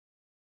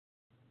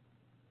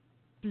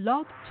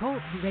Blog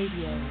Talk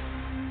Radio.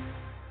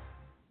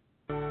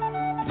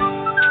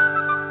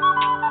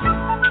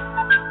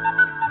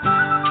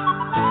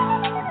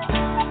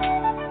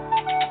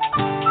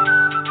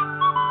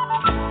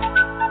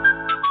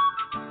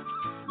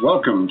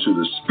 Welcome to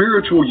the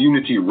Spiritual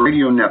Unity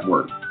Radio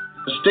Network,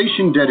 a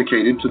station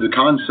dedicated to the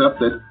concept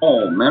that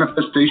all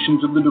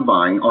manifestations of the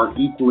divine are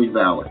equally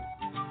valid.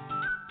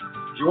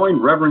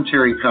 Join Reverend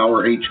Terry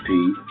Power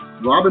HP,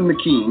 Robin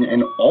McKean,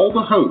 and all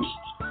the hosts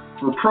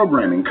for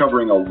programming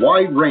covering a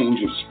wide range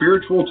of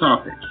spiritual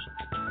topics,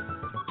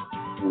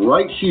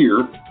 right here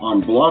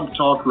on Blog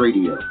Talk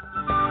Radio.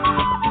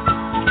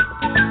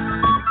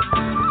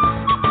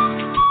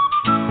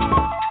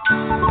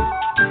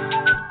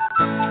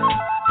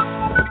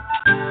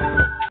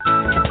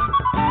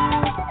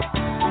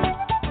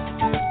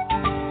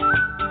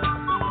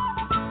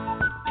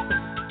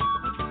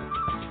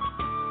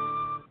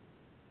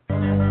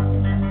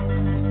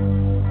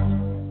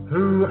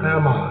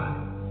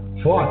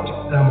 What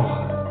am I?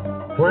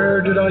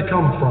 Where did I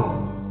come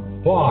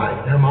from? Why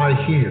am I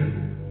here?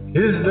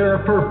 Is there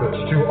a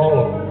purpose to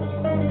all of this?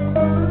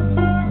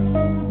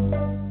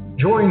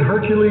 Join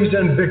Hercules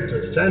and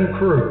Victus and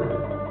crew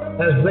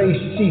as they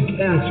seek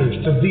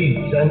answers to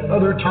these and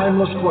other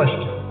timeless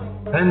questions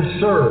and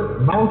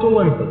serve Mount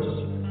Olympus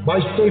by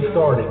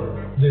safeguarding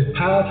the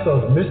path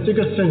of mystic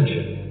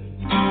ascension.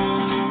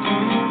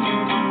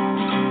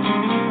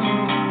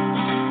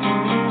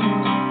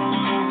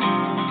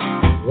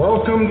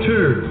 Welcome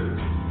to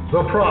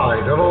the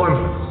Pride of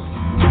Olympus.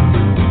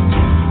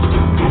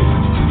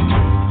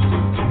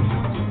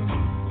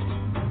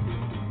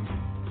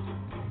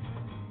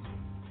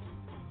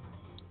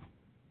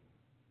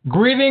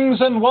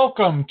 Greetings and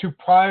welcome to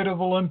Pride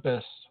of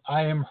Olympus.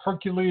 I am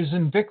Hercules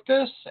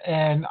Invictus,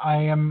 and I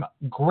am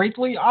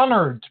greatly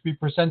honored to be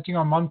presenting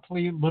our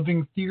monthly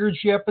Living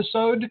Theurgy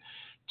episode.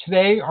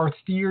 Today, our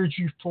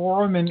Theurgy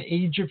Forum and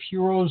Age of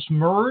Heroes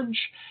merge,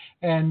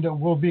 and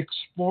we'll be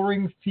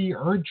exploring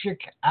theurgic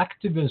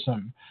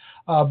activism.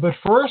 But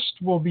first,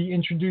 we'll be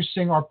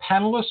introducing our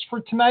panelists for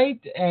tonight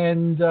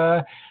and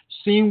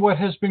seeing what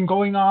has been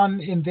going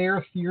on in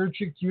their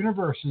theurgic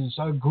universes.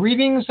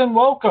 Greetings and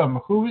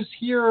welcome. Who is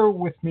here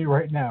with me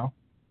right now?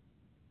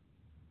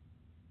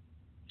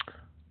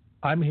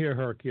 I'm here,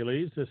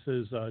 Hercules. This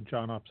is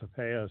John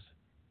Opsapeas,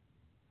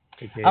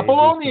 a.k.a.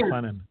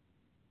 Apollonius.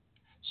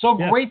 So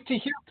yes. Great to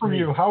hear from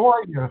you. How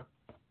are you?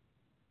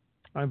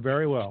 I'm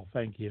very well,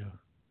 thank you.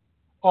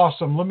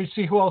 Awesome. Let me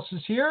see who else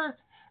is here.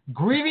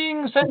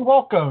 Greetings and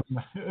welcome.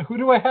 Who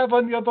do I have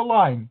on the other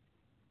line?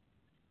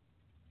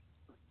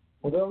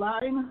 Other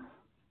line,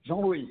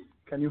 Jean-Louis.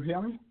 Can you hear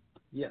me?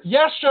 Yes.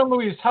 Yes,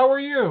 Jean-Louis. How are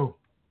you?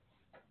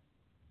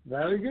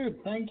 Very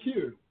good, thank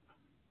you.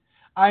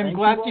 I'm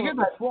glad to hear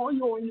that. For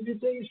your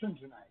invitation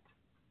tonight.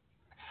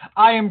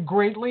 I am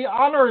greatly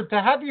honored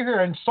to have you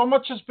here, and so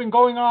much has been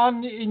going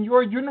on in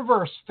your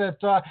universe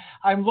that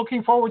I'm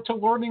looking forward to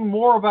learning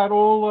more about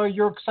all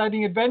your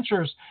exciting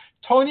adventures.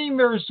 Tony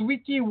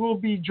Merzwicki will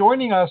be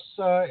joining us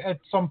at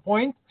some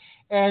point,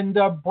 and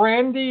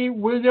Brandy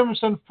Williams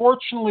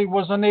unfortunately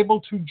was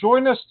unable to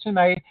join us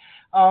tonight.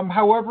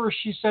 However,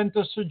 she sent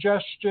a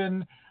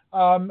suggestion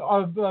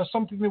of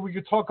something that we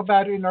could talk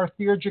about in our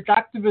theurgic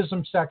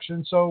activism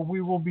section, so we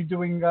will be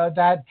doing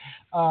that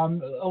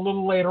a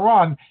little later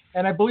on.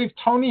 And I believe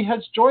Tony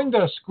has joined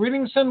us.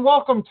 Greetings and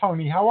welcome,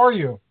 Tony. How are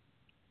you?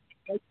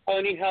 Hey,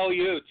 Tony, how are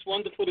you? It's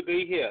wonderful to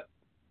be here.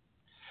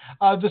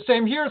 The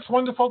same here. It's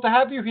wonderful to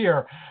have you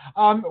here.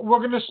 We're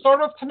going to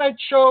start off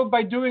tonight's show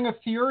by doing a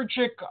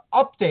theurgic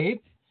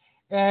update.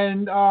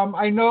 And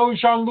I know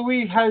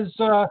Jean-Louis has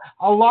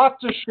a lot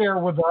to share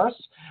with us.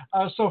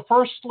 So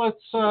first,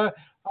 let's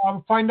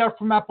find out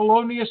from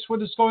Apollonius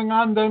what is going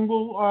on. Then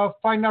we'll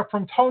find out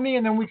from Tony,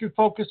 and then we can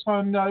focus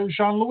on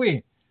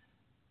Jean-Louis.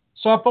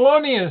 So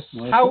Apollonius,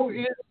 how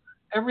is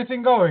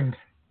everything going?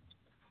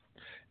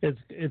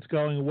 It's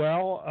going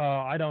well.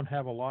 I don't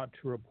have a lot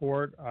to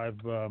report.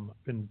 I've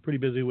been pretty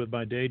busy with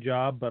my day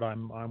job, but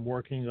I'm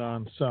working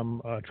on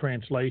some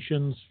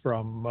translations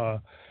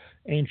from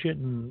ancient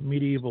and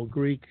medieval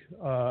Greek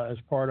as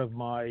part of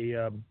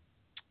my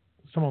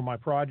some of my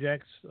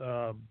projects.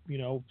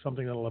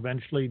 Something that'll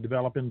eventually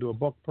develop into a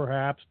book,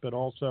 perhaps. But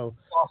also,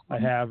 I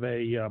have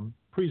a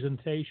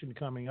presentation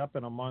coming up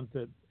in a month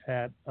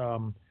at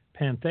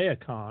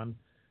PantheaCon.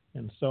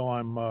 And so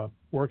I'm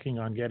working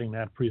on getting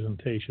that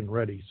presentation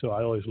ready. So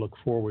I always look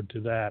forward to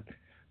that.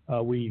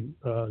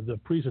 The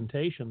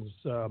presentations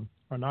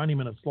are 90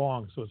 minutes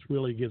long, so it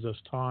really gives us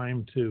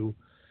time to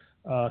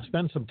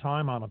spend some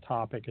time on a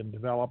topic and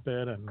develop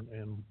it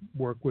and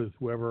work with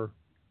whoever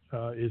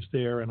is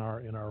there in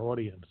our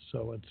audience.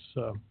 So it's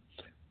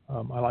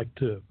I like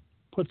to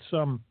put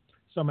some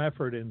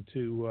effort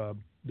into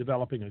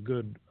developing a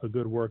good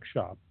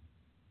workshop.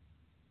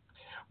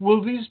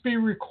 Will these be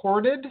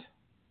recorded?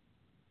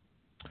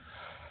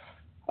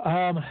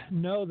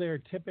 No, they're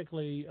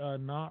typically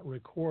not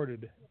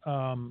recorded.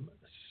 I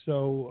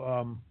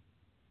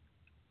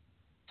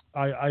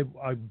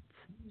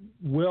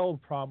will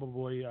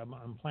probably,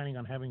 I'm planning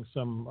on having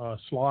some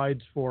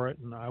slides for it,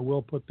 and I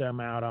will put them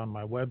out on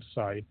my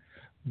website.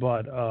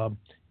 But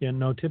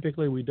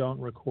typically we don't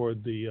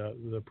record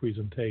the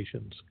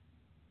presentations.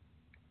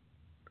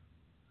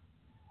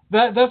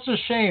 That's a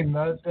shame.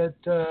 That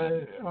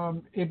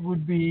it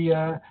would be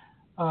the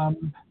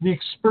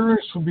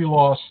experience would be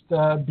lost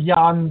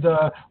beyond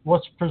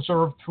what's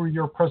preserved through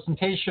your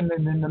presentation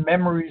and in the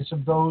memories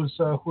of those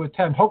who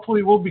attend.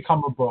 Hopefully, it will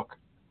become a book.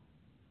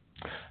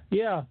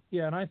 Yeah,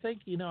 and I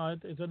think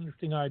it's an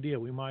interesting idea.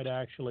 We might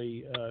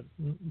actually,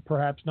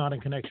 perhaps not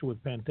in connection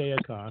with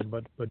Pantheacon,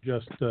 but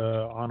just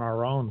on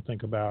our own,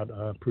 think about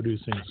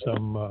producing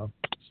some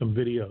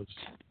videos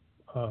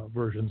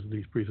versions of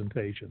these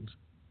presentations.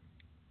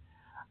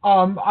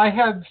 I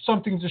have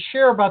something to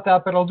share about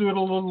that, but I'll do it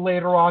a little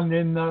later on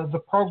in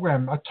the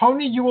program.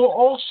 Tony, you will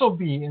also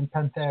be in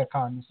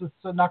Pantheacon. Is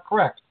this not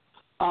correct?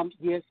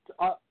 Yes.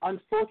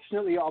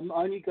 Unfortunately, I'm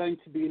only going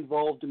to be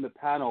involved in the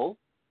panel.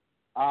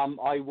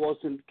 I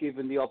wasn't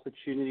given the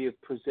opportunity of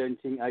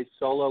presenting a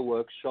solo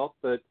workshop,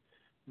 but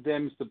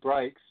them's the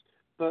breaks.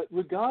 But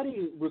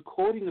regarding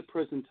recording the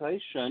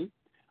presentation,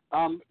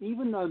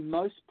 even though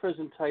most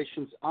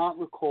presentations aren't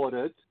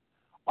recorded,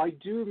 I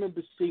do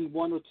remember seeing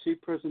one or two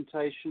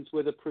presentations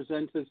where the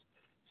presenters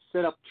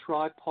set up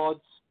tripods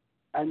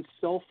and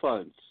cell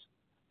phones,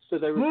 so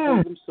they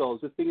record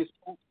themselves. The thing is,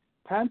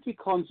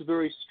 Pantheacon's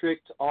very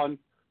strict on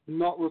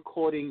not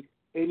recording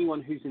anyone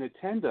who's in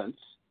attendance,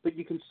 but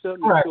you can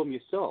certainly film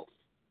yourself.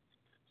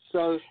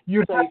 So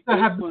you'd have to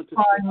have them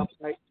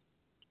sign.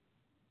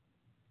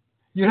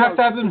 You'd have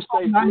to have them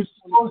sign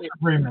non-disclosure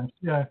agreements.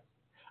 Yeah,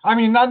 I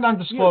mean not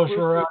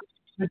non-disclosure.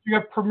 That you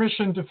have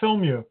permission to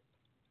film you.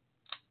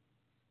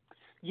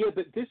 Yeah,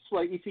 but this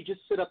way, if you just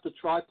set up the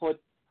tripod,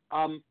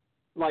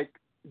 like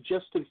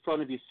just in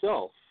front of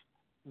yourself,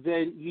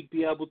 then you'd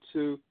be able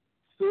to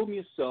film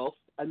yourself,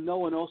 and no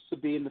one else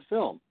would be in the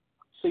film.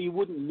 So you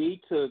wouldn't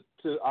need to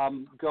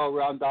go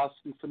around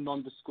asking for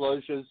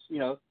non-disclosures.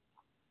 That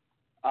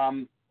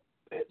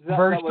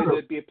way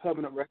there'd be a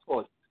permanent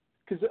record.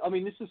 Because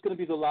this is going to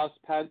be the last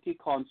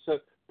Pantheacon, so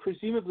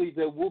presumably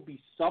there will be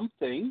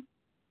something,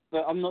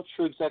 but I'm not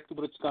sure exactly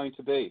what it's going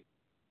to be.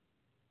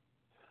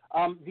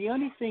 The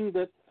only thing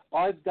that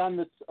I've done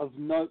that's of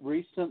note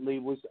recently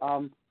was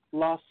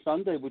last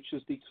Sunday, which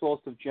is the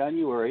 12th of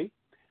January,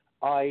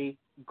 I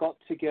got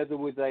together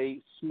with a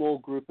small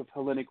group of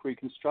Hellenic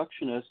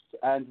Reconstructionists,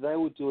 and they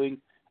were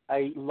doing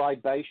a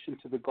libation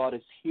to the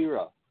goddess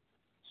Hera.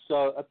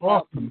 So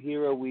apart from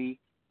Hera, we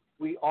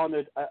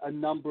honored a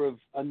number of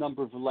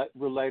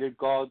related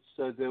gods.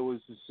 So there was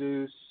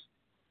Zeus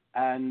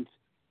and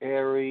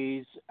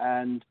Ares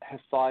and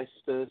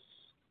Hephaestus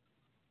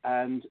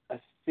and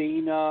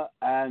Athena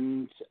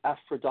and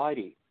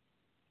Aphrodite.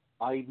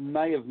 I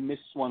may have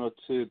missed one or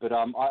two, but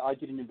I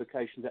did an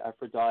invocation to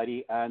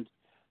Aphrodite, and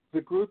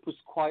the group was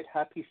quite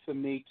happy for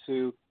me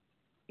to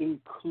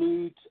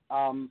include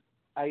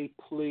a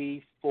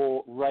plea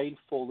for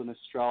rainfall in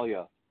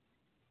Australia.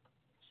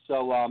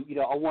 So,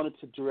 I wanted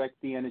to direct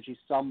the energy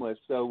somewhere,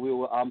 so we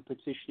were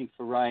petitioning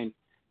for rain.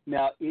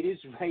 Now, it is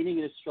raining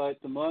in Australia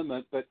at the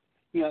moment, but,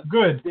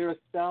 Good. There are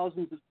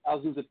thousands and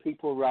thousands of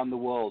people around the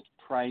world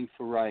praying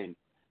for rain.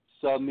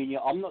 So,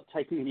 I'm not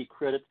taking any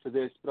credit for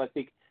this, but I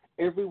think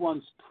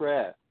everyone's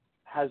prayer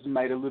has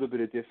made a little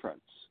bit of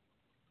difference.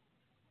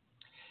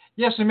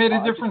 Yes, it made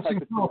a difference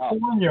in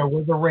California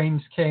where the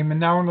rains came, and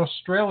now in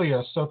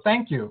Australia. So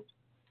thank you.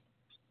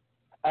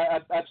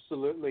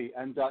 Absolutely,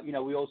 and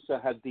we also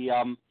had the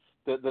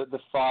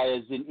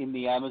fires in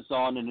the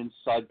Amazon and in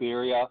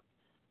Siberia.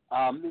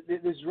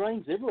 There's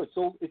rains everywhere.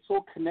 It's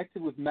all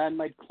connected with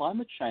man-made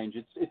climate change.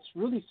 It's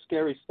really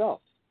scary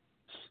stuff.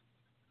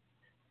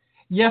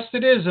 Yes,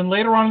 it is, and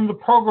later on in the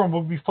program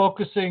we'll be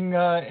focusing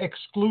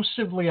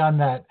exclusively on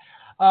that.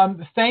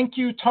 Thank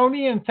you,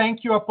 Tony, and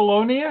thank you,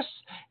 Apollonius.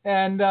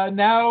 And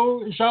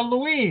now,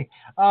 Jean-Louis,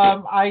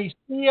 I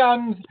see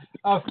on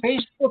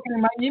Facebook and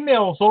in my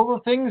emails all the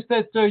things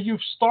that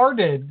you've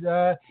started.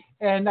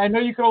 And I know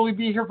you can only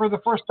be here for the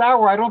first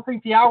hour. I don't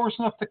think the hour is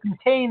enough to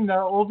contain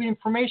all the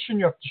information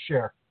you have to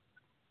share.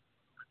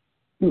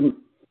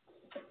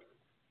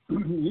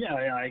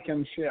 Yeah, I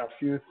can share a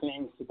few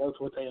things about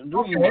what I am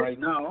doing right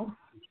now.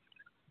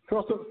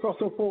 First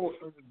of all,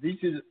 this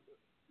is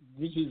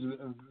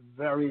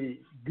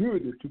very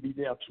good to be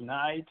there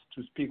tonight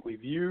to speak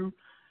with you.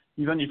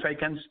 Even if I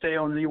can stay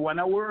only 1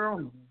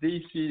 hour,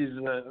 this is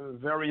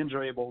very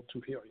enjoyable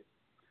to hear you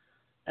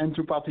and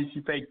to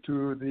participate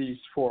to this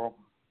forum.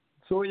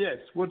 So yes,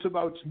 what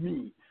about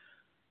me?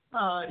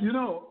 I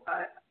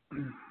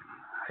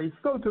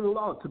thought a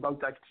lot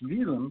about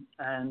activism,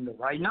 and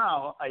right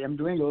now I am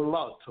doing a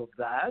lot of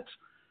that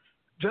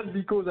just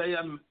because I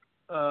am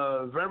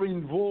very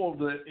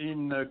involved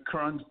in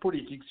current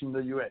politics in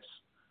the U.S.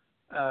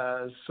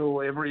 So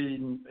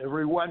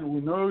everyone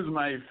who knows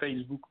my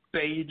Facebook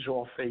page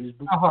or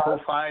Facebook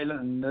profile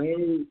and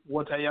know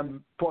what I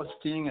am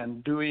posting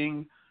and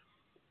doing.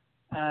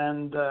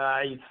 And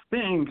I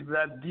think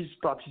that this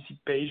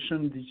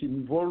participation, this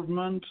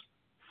involvement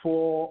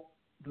for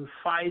the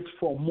fight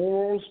for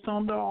moral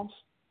standards,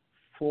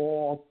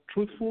 for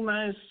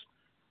truthfulness,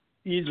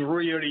 is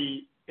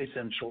really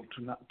essential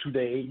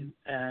today,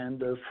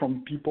 and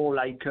from people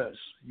like us.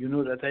 You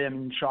know that I am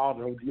in charge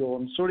of the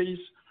Order Solis,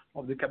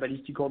 of the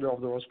Kabbalistic Order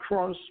of the Rose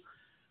Cross,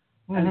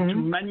 and to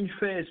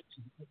manifest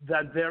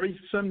that there is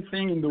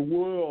something in the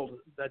world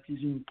that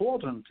is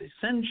important,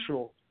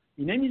 essential,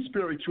 in any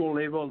spiritual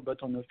level,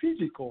 but on a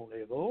physical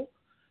level,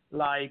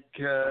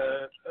 like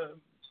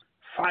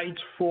fight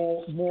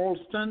for moral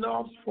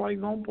standards, for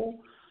example,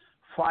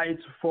 fight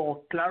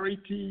for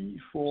clarity,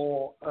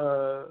 for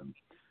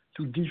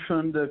to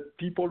defend the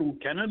people who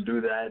cannot do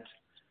that.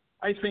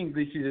 I think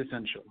this is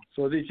essential.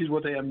 So this is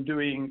what I am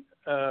doing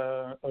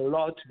a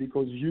lot,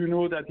 because you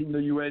know that in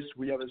the US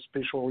we have a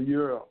special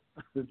year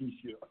this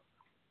year.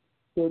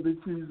 So this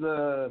is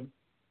an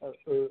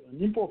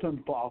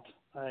important part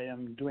I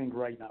am doing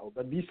right now.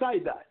 But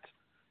beside that,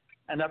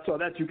 and after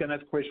that you can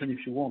ask questions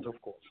if you want, of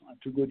course,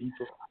 to go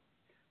deeper.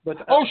 But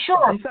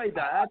sure. Beside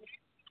that,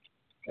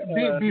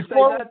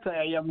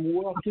 I am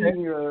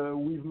working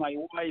with my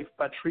wife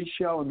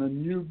Patricia on a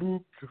new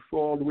book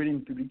for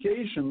Willing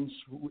Publications,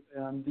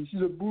 and this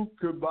is a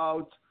book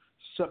about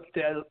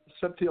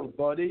subtle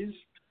bodies,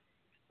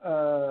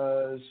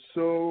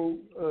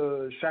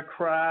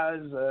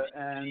 chakras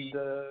and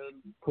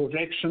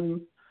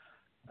projection,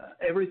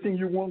 everything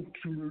you want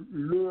to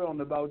learn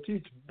about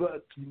it,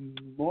 but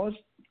most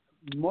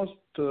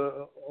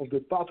of the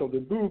part of the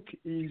book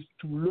is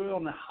to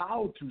learn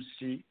how to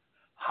see,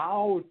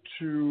 how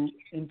to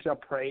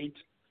interpret,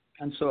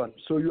 and so on.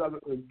 So you have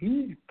a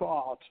big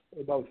part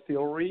about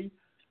theory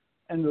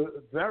and a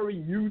very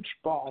huge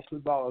part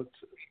about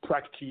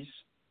practice,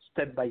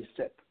 step by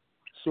step.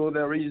 So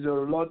there is a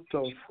lot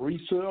of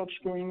research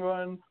going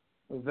on,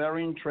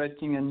 very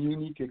interesting and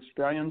unique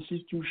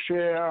experiences to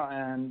share,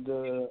 and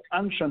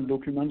ancient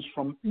documents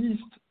from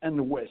East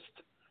and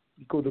West,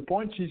 because the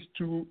point is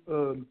to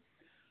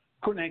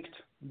connect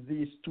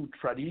these two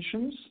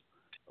traditions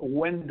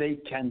when they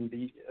can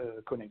be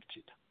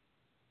connected.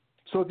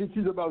 So this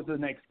is about the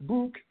next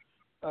book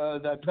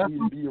that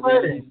will be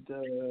released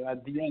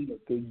at the end of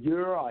the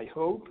year, I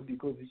hope,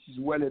 because this is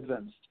well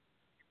advanced.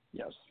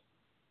 Yes.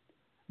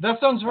 That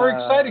sounds very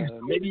exciting. So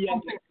maybe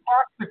something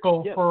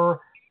practical for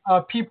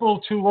people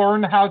to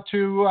learn how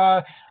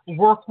to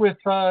work with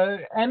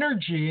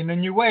energy in a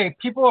new way.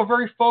 People are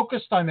very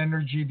focused on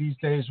energy these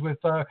days, with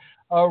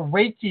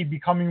Reiki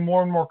becoming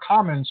more and more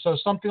common. So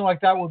something like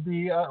that would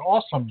be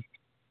awesome.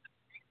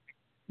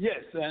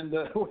 Yes, and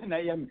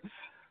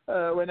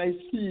when I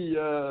see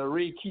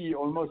Reiki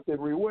almost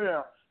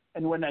everywhere,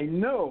 and when I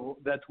know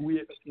that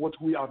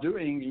what we are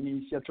doing in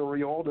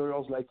initiatory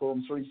orders like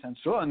Om Solis and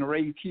so on,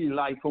 Reiki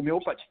like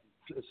homeopathy,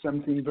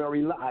 something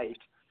very light.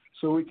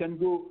 So we can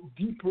go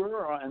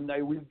deeper, and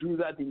I will do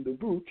that in the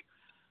book.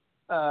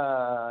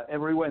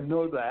 Everyone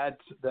knows that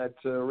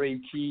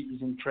Reiki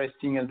is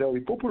interesting and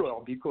very popular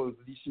because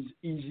this is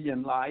easy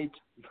and light,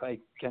 if I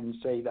can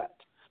say that.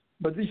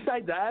 But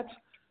beside that,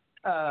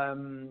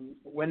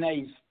 when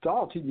I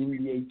started in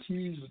the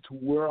 80s to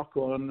work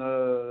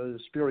on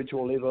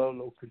spiritual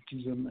level,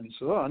 occultism, and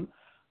so on,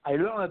 I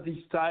learned at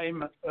this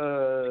time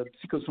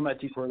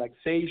psychosomatic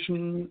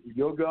relaxation,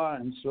 yoga,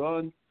 and so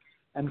on.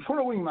 And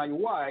following my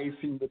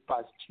wife in the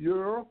past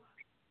year,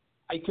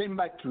 I came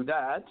back to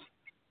that.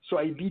 So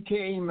I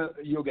became a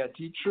yoga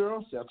teacher,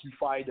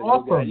 certified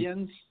yoga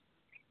alliance.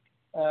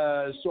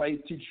 So I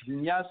teach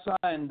vinyasa,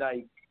 and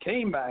I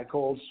came back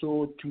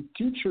also to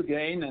teach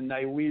again, and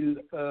we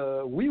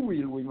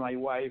will with my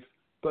wife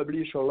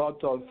publish a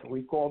lot of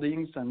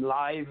recordings and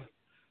live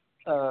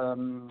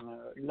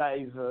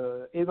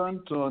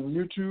event on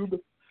YouTube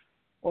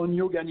on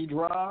yoga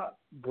nidra,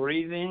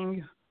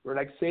 breathing,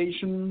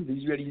 relaxation,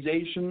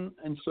 visualization,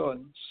 and so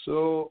on.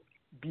 So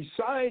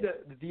beside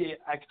the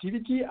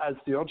activity as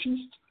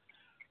theurgist,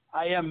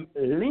 I am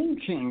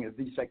linking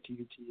these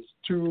activities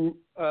to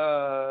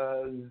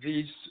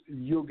this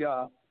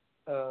yoga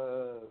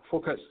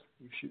focus,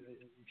 if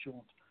you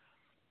want.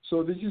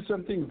 So this is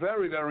something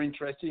very, very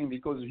interesting,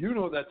 because you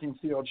know that in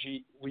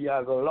theurgy we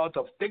have a lot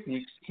of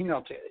techniques,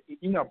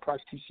 inner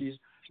practices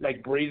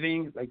like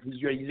breathing, like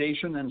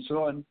visualization, and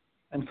so on.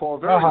 And for a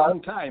very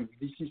long time,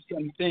 this is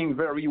something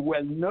very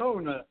well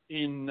known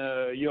in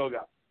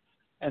yoga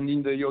and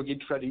in the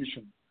yogic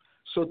tradition.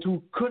 So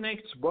to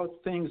connect both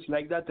things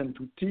like that and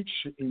to teach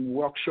in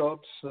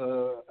workshops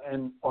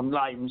and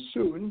online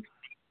soon,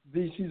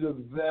 this is a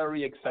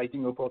very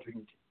exciting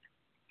opportunity.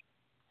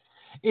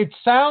 It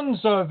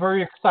sounds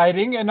very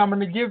exciting, and I'm going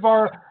to give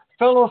our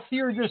fellow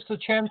theurgists a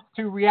chance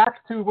to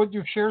react to what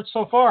you've shared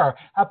so far.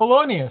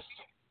 Apollonius.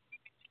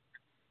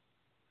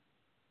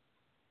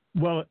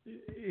 Well,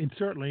 it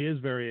certainly is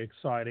very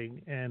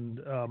exciting,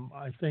 and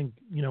I think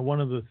one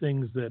of the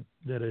things that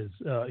is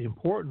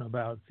important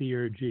about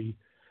theurgy,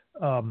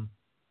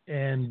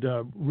 and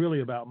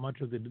really about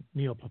much of the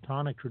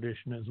Neoplatonic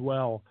tradition as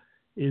well,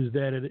 is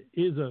that it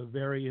is a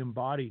very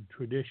embodied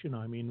tradition.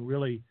 I mean,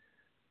 really,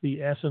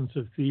 the essence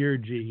of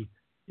theurgy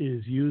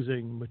is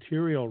using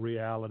material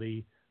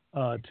reality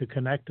to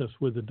connect us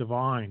with the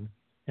divine,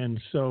 And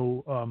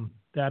so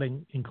that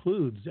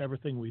includes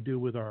everything we do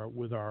with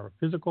our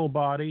physical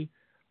body,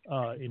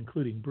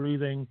 including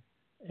breathing,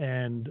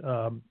 and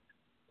an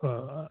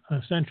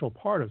essential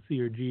part of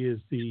theurgy is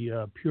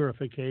the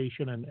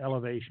purification and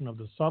elevation of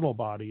the subtle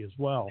body as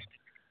well.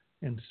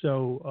 And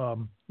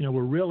so,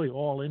 we're really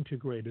all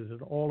integrated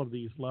at all of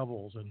these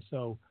levels. And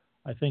so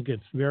I think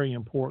it's very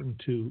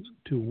important to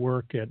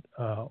work at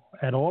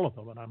all of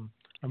them.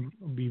 And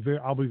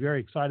I'll be very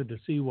excited to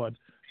see what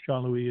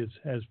Jean-Louis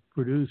has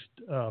produced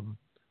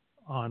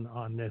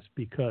on this,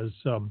 because,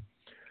 I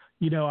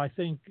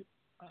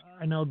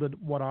know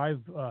that what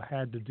I've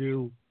had to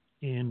do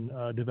in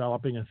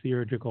developing a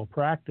theurgical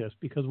practice,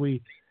 because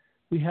we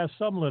have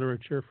some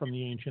literature from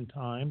the ancient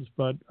times,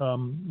 but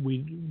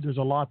there's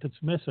a lot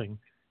that's missing.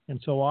 And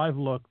so I've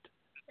looked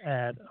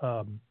at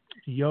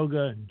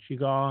yoga and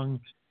qigong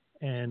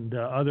and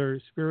other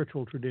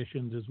spiritual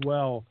traditions as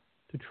well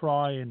to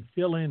try and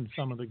fill in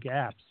some of the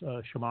gaps,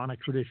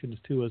 shamanic traditions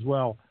too as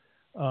well,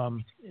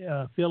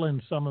 fill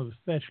in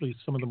especially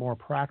some of the more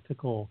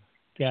practical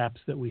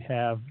gaps that we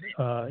have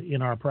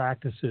in our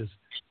practices.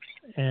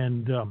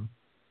 And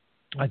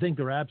I think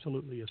they're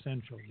absolutely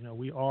essential.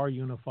 We are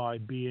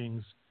unified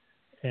beings,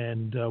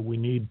 and we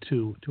need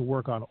to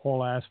work on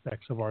all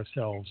aspects of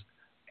ourselves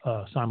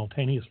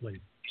simultaneously.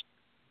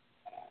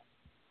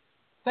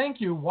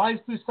 Thank you.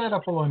 Wisely said,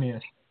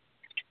 Apollonius.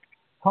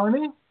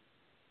 Tony?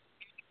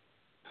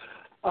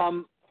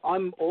 I'm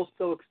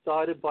also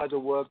excited by the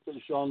work that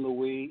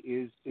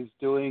Jean-Louis is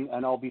doing,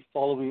 and I'll be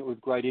following it with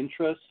great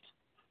interest.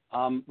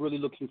 Really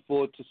looking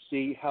forward to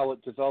see how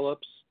it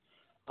develops.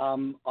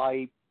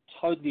 I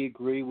totally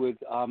agree with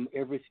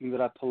everything that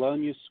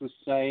Apollonius was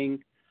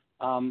saying.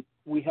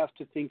 We have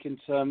to think in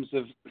terms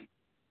of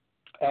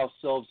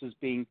ourselves as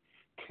being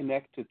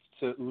connected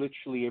to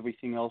literally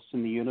everything else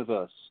in the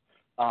universe,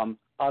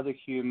 other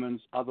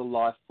humans, other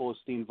life force,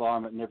 the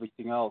environment, and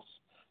everything else.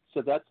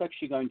 So that's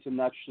actually going to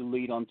naturally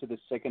lead on to the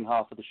second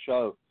half of the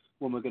show,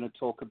 when we're going to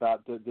talk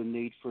about the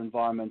need for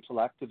environmental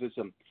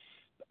activism.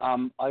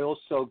 I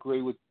also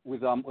agree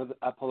with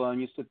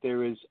Apollonius that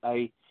there is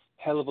a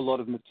hell of a lot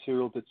of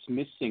material that's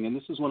missing, and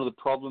this is one of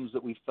the problems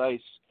that we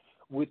face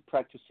with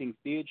practicing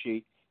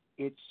theurgy.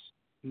 It's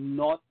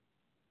not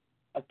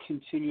a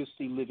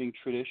continuously living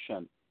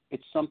tradition.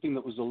 It's something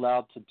that was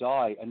allowed to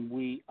die, and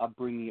we are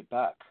bringing it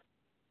back.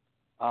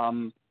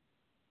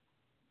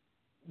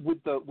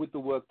 With the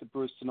work that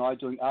Bruce and I are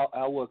doing,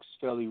 our work's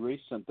fairly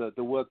recent.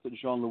 The work that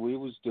Jean-Louis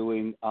was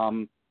doing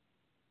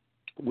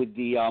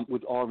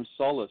with Aurum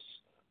Solis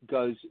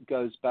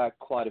goes back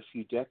quite a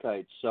few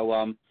decades.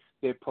 So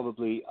they're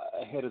probably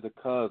ahead of the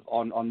curve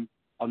on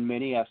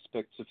many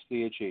aspects of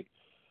theurgy.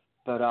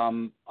 But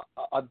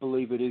I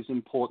believe it is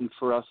important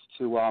for us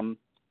to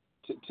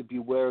be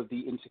aware of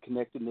the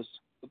interconnectedness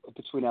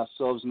between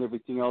ourselves and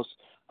everything else.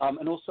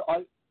 And also,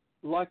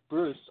 like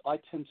Bruce, I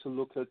tend to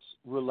look at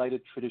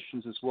related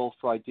traditions as well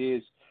for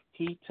ideas.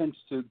 He tends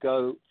to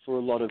go for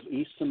a lot of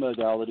Eastern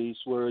modalities,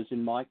 whereas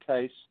in my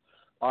case,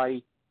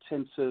 I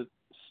tend to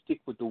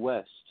stick with the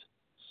West.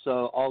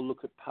 So I'll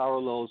look at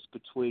parallels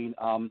between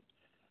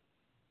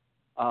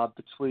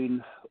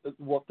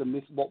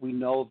what we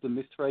know of the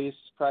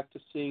Mithraists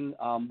practicing,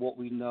 what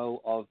we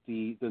know of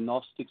the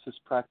Gnostics as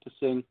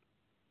practicing.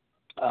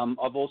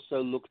 I've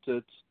also looked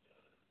at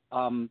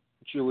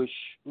Jewish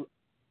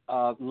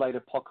late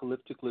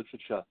apocalyptic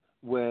literature,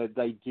 where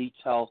they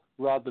detail,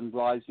 rather than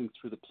rising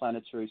through the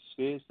planetary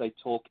spheres, they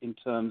talk in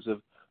terms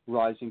of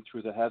rising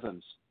through the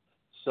heavens.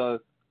 So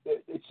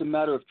it's a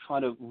matter of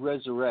trying to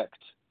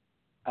resurrect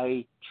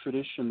a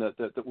tradition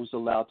that was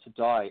allowed to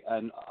die,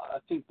 and I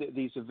think that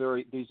these are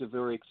very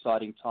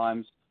exciting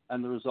times,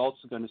 and the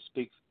results are going to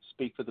speak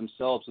for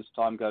themselves as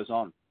time goes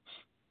on.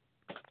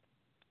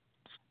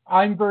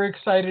 I'm very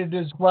excited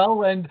as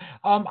well, and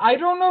I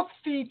don't know if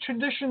the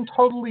tradition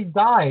totally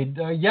died.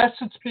 Yes,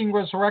 it's being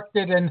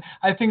resurrected, and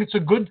I think it's a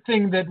good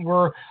thing that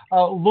we're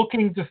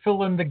looking to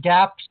fill in the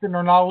gaps in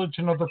our knowledge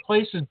in other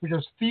places,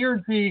 because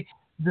theurgy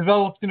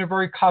developed in a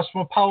very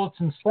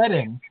cosmopolitan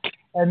setting,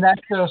 and that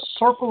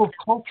circle of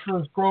culture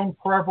has grown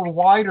forever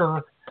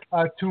wider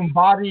to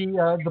embody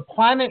the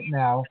planet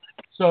now.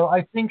 So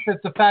I think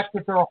that the fact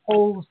that there are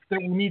holes that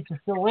we need to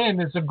fill in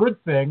is a good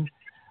thing.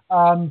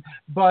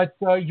 But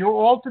you're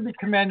all to be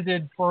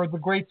commended for the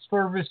great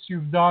service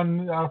you've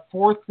done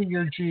for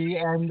theurgy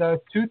and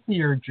to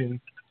theurgy.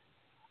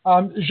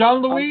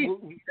 Jean-Louis?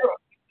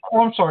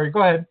 I'm sorry,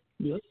 go ahead.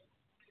 Yes.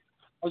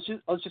 I was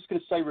just going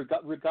to say,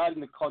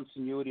 regarding the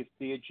continuity of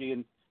theurgy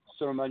and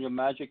ceremonial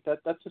magic,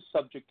 that's a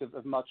subject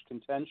of much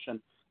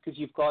contention, because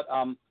you've got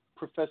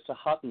Professor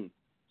Hutton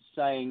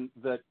saying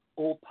that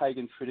all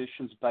pagan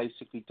traditions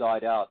basically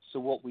died out. So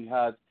what we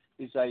have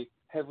is a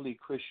heavily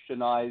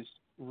Christianized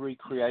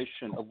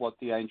recreation of what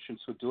the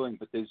ancients were doing,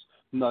 but there's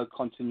no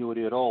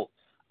continuity at all.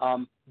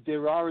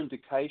 There are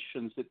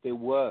indications that there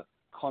were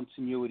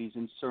continuities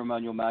in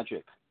ceremonial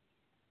magic.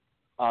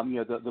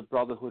 The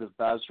Brotherhood of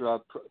Basra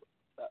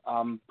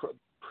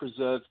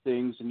preserved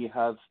things, and you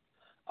have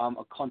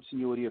a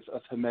continuity of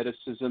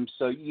Hermeticism.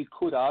 So you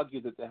could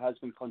argue that there has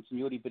been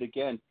continuity, but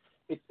again,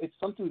 it's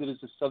something that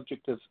is a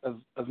subject of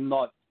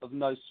no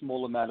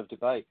small amount of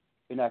debate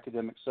in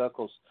academic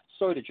circles.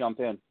 Sorry to jump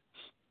in.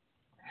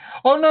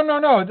 Oh, no.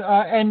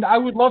 And I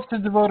would love to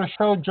devote a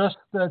show just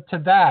to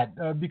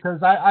that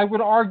because I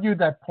would argue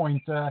that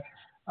point.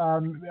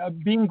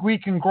 Being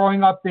Greek and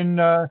growing up in,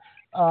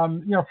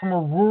 from a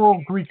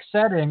rural Greek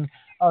setting,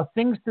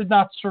 things did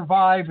not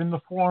survive in the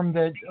form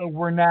that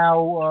we're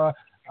now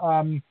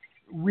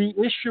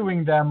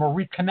reissuing them or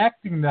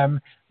reconnecting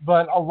them,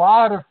 but a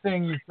lot of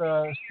things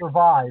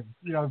survived,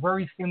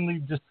 very thinly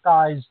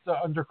disguised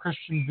under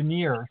Christian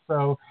veneer.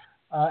 So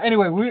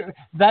anyway,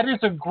 that is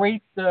a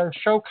great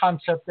show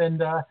concept,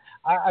 and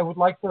I would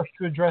like us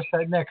to address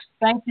that next.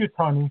 Thank you,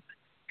 Tony.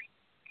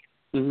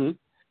 Mm-hmm.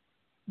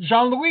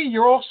 Jean-Louis,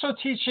 you're also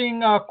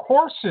teaching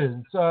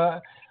courses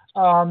on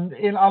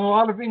a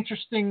lot of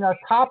interesting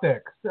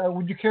topics.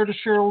 Would you care to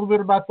share a little bit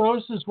about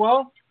those as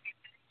well?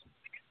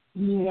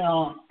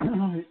 Yeah,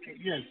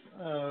 yes.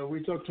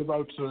 We talked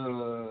about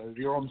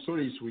Virum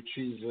Solis, which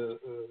is a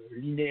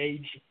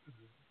lineage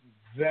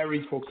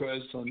very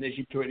focused on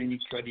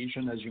Egypto-Hellenic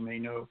tradition, as you may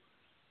know,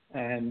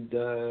 and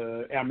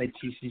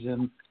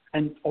Hermeticism,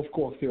 and of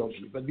course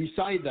theology. But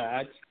beside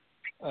that,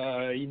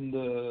 in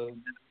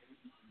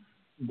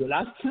the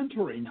last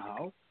century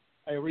now,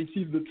 I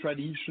received the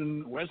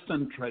tradition,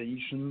 Western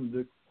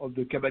tradition, of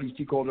the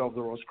Kabbalistic Order of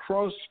the Rose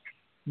Cross,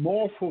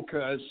 more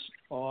focused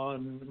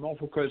on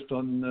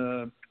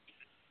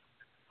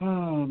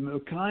a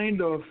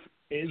kind of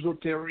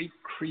esoteric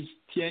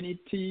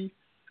Christianity,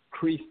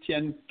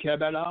 Christian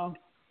Kabbalah,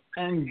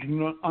 and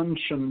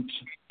ancient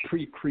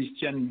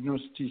pre-Christian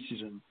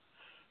Gnosticism.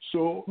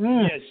 So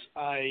yes,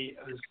 I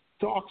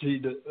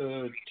started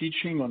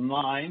teaching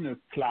online a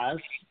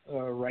class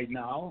right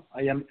now.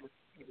 The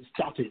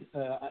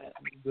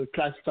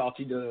class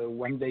started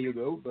 1 day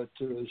ago, but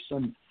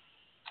some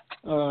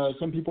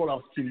people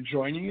are still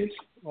joining it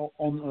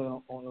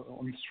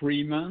on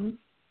 3 months.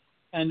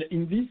 And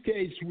in this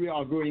case, we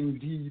are going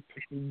deep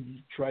in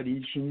the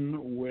tradition,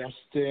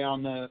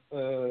 Western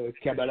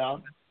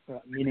Kabbalah,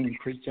 meaning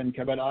Christian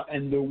Kabbalah,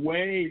 and the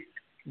way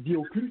the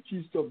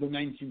occultists of the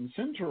 19th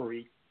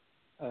century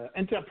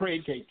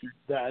interpreted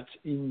that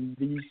in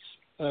this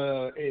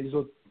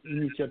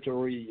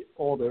initiatory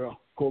order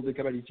called the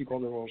Kabbalistic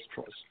Order of the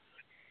Cross.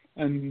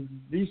 And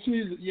this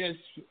is, yes,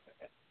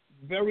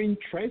 very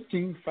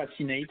interesting,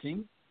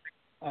 fascinating,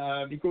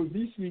 because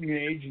this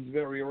lineage is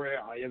very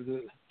rare. I have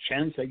the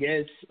chance, I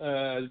guess,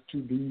 to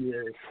be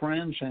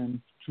French,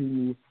 and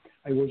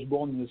I was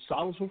born in the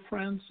south of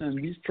France,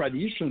 and this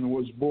tradition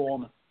was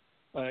born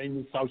in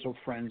the south of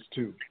France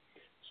too.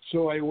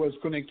 So I was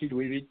connected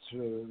with it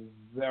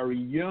very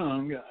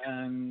young,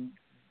 and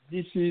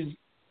this is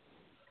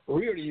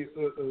really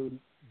a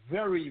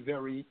very,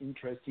 very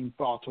interesting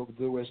part of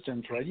the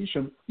Western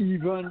tradition,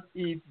 even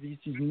if this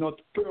is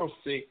not per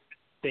se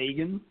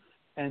pagan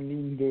and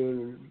in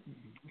the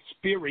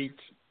spirit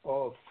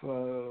of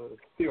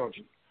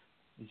theology.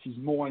 This is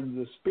more in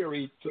the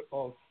spirit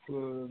of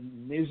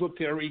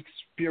esoteric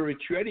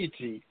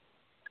spirituality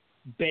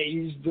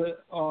based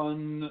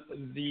on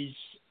this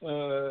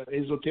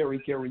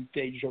esoteric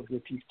heritage of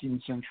the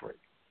 15th century,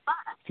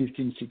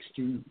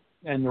 1516,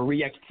 and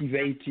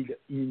reactivated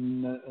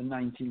in the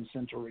 19th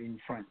century in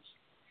France.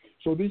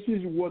 So this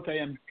is what I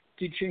am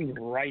teaching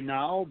right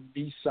now,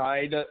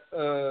 beside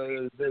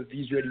the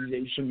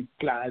visualization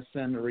class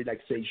and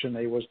relaxation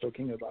I was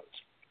talking about.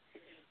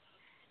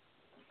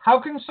 How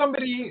can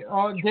somebody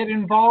get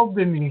involved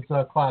in these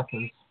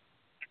classes?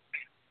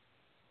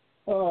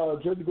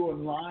 Just go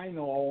online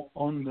or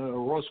on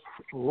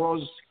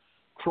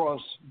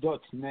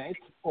rosecross.net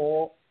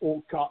or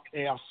okrc.org,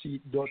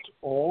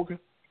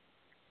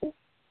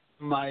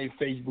 my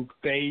Facebook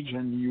page,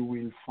 and you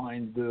will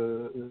find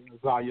the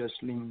various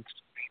links.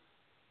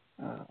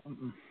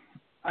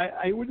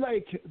 I would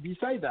like,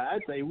 beside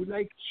that, I would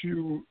like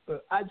to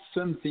add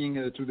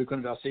something to the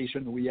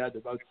conversation we had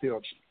about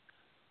theology.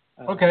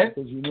 Okay.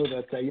 Because you know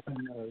that I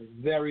am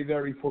very,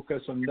 very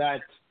focused on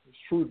that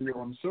through the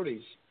Virum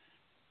Solis.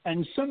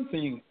 And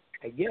something,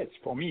 I guess,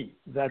 for me,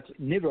 that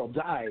never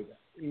died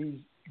is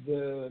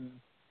the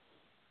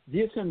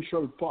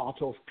essential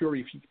part of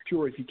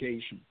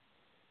purification.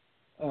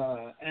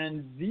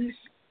 And this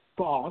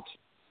part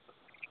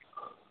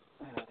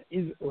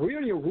is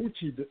really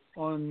rooted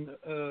on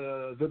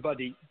the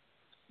body,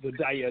 the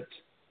diet,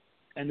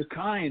 and a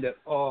kind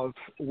of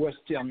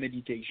Western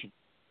meditation.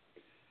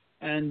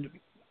 And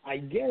I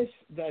guess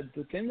that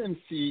the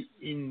tendency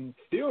in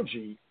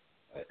theology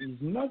is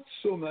not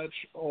so much,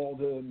 or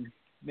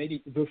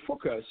the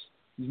focus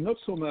is not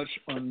so much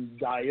on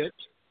diet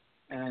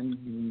and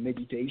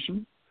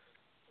meditation.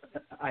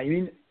 I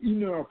mean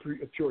inner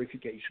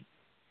purification.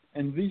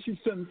 And this is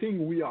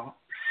something we are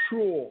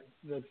sure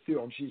that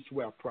theologists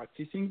were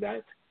practicing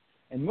that.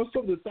 And most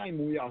of the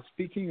time we are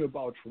speaking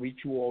about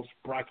rituals,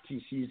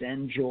 practices,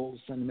 angels,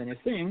 and many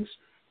things.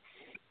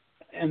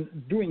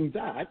 And doing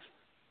that,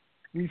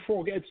 we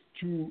forget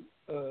to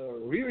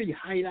really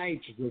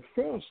highlight the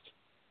first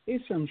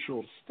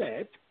essential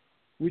step,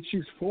 which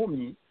is for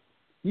me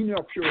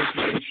inner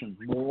purification,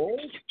 moral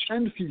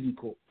and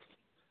physical.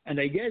 And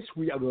I guess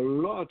we have a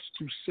lot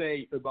to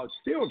say about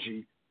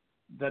theurgy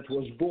that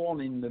was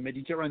born in the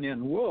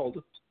Mediterranean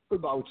world,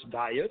 about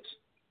diet,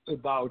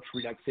 about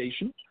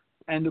relaxation,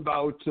 and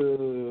about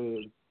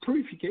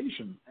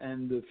purification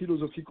and the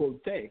philosophical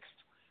text.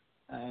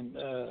 And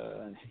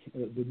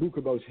the book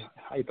about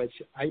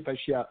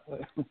Hypatia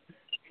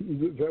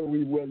is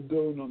very well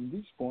done on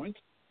this point,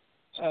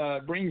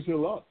 brings a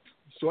lot.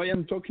 So I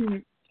am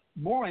talking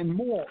more and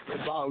more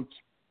about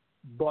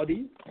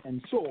body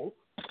and soul,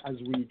 as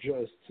we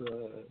just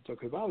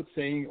talked about,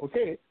 saying,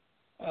 okay,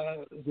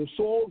 the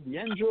soul, the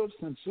angels,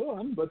 and so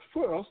on, but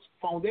first,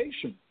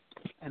 foundation.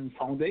 And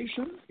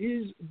foundation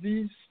is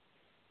this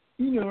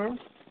inner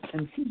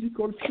and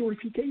physical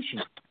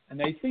purification.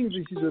 And I think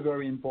this is a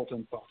very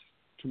important part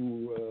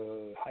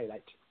to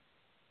highlight.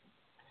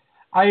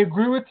 I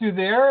agree with you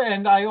there,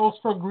 and I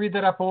also agree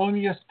that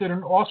Apollonius did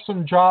an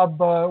awesome job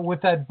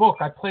with that book.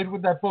 I played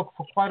with that book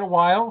for quite a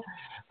while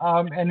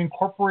and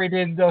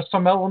incorporated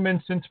some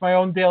elements into my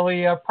own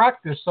daily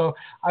practice. So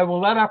I will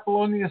let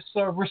Apollonius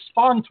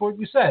respond to what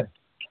you said.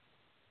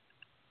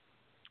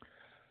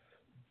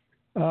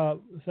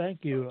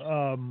 Thank you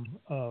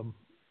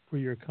for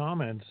your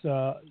comments.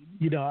 I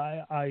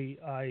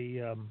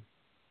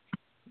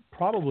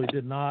probably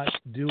did not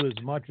do as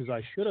much as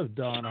I should have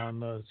done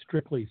on the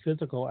strictly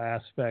physical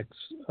aspects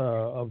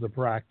of the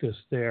practice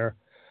there,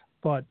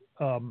 but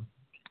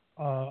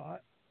I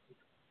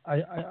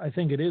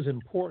think it is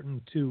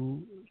important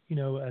to,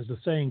 as the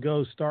saying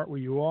goes, start where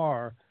you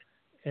are,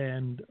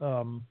 and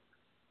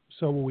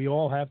so we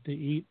all have to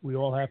eat, we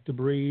all have to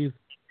breathe,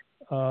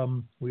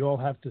 we all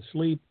have to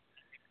sleep,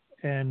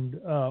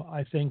 and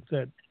I think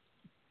that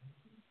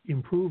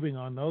improving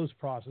on those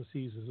processes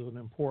is an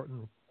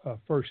important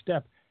first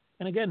step.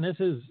 And again, this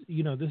is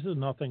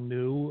nothing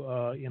new.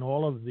 In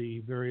all of the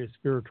various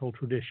spiritual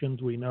traditions,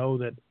 we know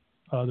that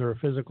there are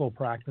physical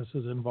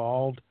practices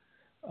involved.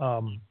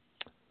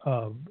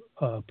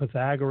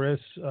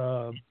 Pythagoras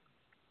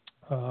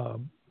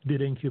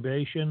did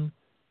incubation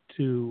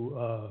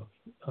to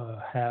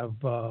have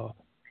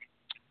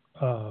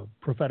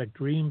prophetic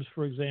dreams,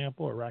 for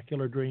example,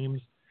 oracular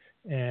dreams.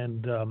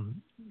 And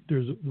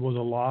there was a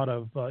lot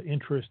of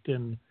interest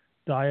in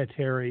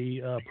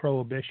dietary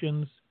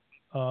prohibitions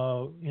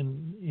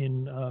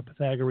in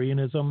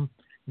Pythagoreanism.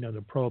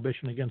 The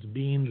prohibition against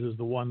beans is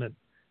the one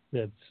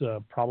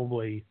that's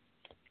probably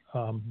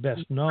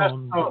best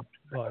known,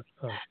 but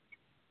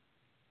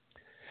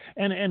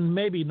and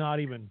maybe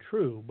not even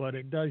true, but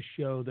it does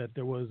show that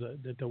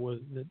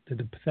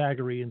the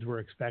Pythagoreans were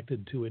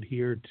expected to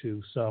adhere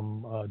to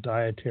some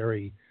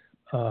dietary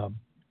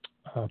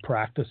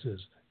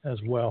practices as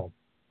well.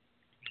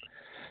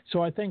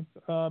 So I think,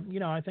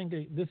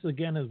 this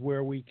again is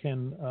where we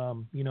can,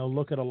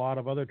 look at a lot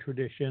of other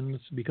traditions,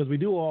 because we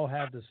do all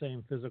have the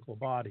same physical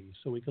bodies.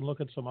 So we can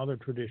look at some other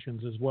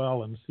traditions as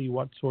well and see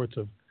what sorts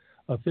of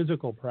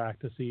physical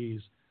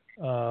practices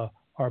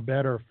are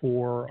better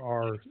for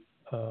our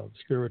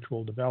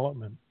spiritual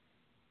development.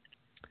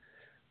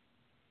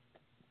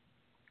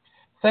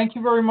 Thank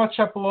you very much,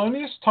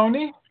 Apollonius.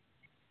 Tony?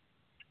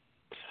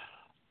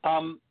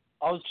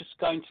 I was just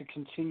going to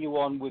continue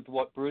on with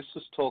what Bruce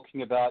was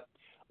talking about.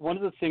 One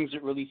of the things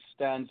that really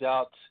stands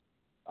out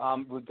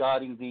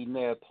regarding the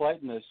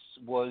Neoplatonists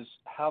was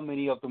how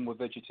many of them were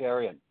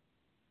vegetarian.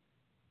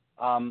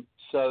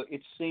 So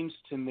it seems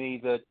to me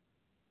that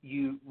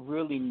you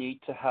really need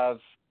to have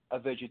a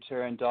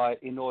vegetarian diet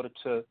in order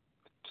to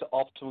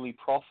optimally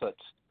profit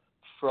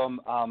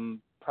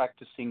from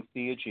practicing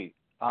theurgy.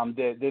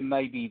 There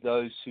may be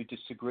those who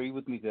disagree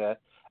with me there.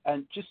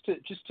 And just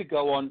to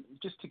go on,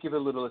 just to give a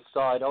little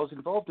aside, I was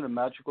involved in a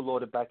magical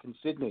order back in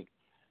Sydney,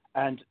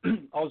 and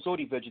I was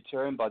already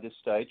vegetarian by this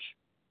stage.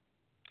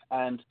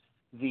 And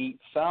the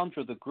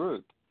founder of the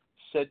group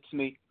said to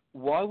me,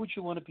 "Why would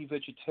you want to be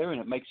vegetarian?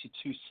 It makes you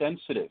too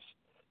sensitive."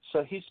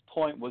 So his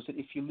point was that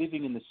if you're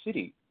living in the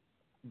city,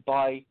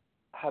 by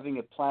having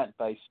a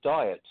plant-based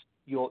diet,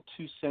 you're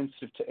too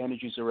sensitive to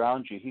energies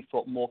around you. He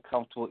felt more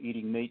comfortable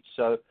eating meat,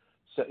 so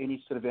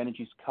any sort of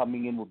energies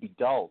coming in would be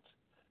dulled.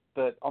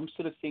 But I'm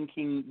sort of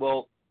thinking,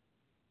 well,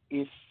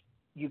 if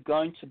you're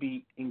going to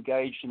be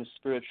engaged in a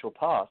spiritual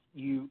path,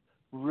 you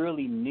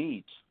really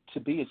need to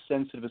be as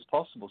sensitive as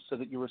possible so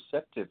that you're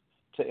receptive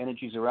to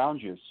energies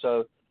around you.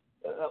 So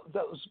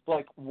that was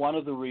like one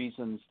of the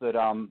reasons that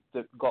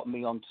that got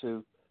me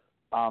onto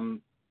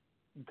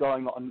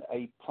going on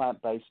a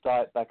plant-based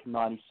diet back in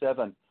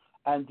 '97.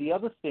 And the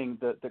other thing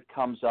that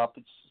comes up,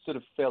 it's sort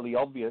of fairly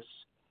obvious,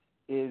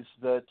 is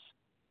that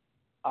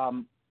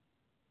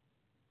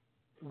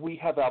we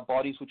have our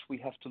bodies which we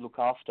have to look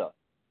after.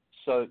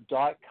 So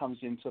diet comes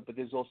into it, but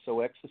there's also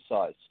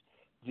exercise.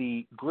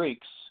 The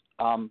Greeks,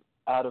 from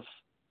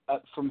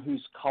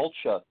whose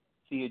culture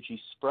theurgy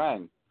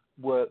sprang,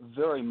 were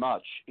very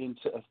much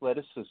into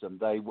athleticism.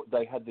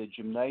 They had their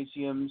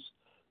gymnasiums.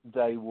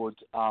 They would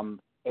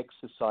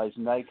exercise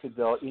naked.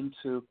 They were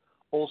into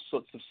all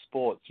sorts of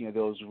sports. There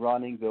was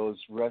running, there was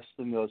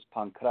wrestling, there was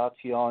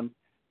pankration,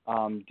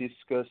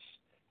 discus,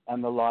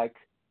 and the like.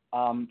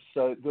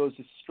 So there was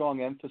a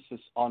strong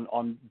emphasis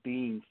on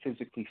being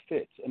physically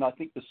fit. And I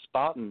think the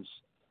Spartans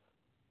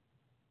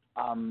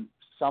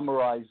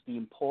summarized the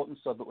importance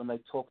of it when they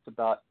talked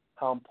about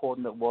how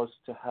important it was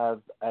to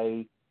have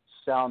a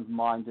sound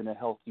mind and a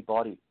healthy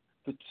body.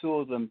 The two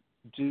of them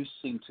do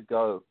seem to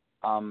go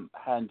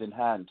hand in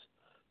hand.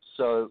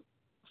 So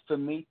for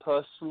me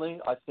personally,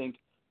 I think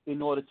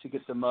in order to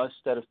get the most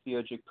out of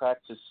theurgic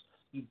practice,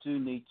 you do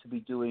need to be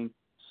doing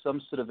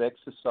some sort of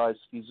exercise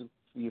for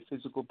your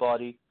physical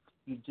body.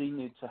 You do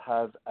need to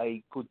have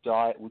a good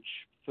diet,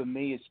 which for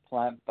me is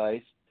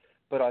plant-based.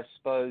 But I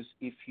suppose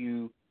if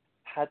you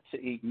had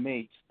to eat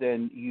meat,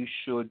 then you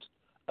should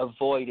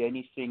avoid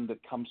anything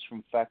that comes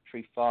from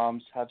factory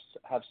farms. Have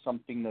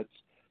something that's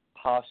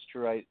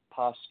pasture-raised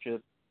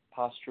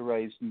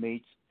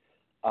meat.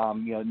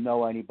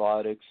 No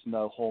antibiotics,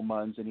 no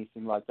hormones,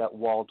 anything like that.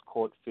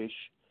 Wild-caught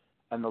fish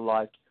and the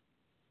like.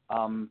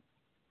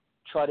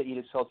 Try to eat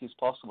as healthy as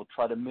possible.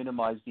 Try to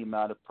minimize the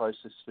amount of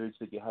processed foods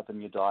that you have in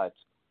your diet,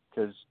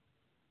 because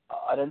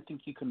I don't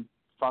think you can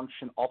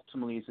function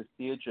optimally as a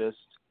theurgist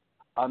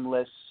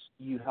unless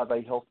you have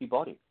a healthy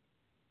body.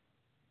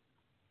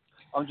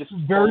 I'm just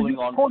following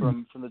on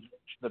from the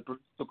direction that Bruce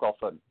took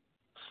off on.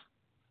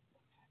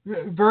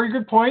 Very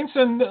good points,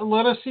 and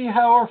let us see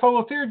how our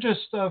fellow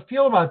theurgists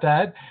feel about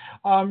that.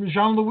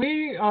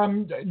 Jean-Louis,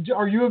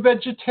 are you a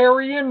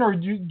vegetarian, or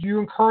do you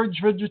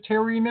encourage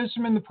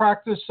vegetarianism in the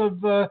practice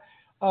of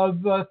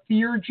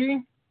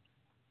theurgy?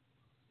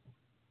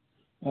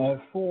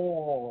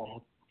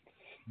 For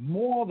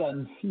more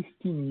than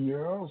 15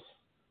 years,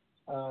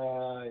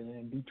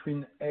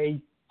 between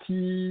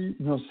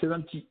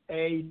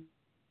 78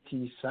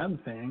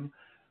 something,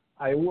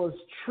 I was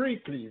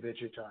strictly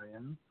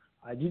vegetarian.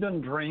 I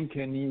didn't drink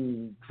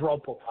any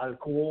drop of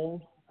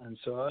alcohol and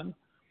so on.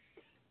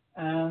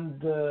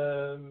 And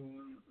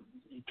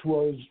it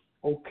was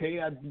okay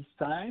at this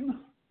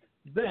time.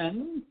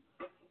 Then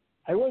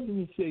I was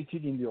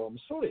initiated in the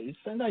Olympus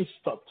and I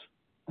stopped.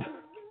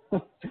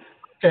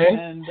 Okay.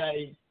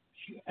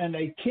 And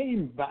I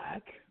came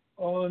back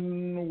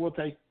on what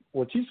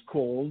is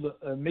called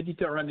a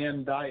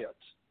Mediterranean diet.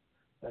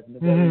 That is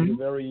a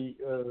very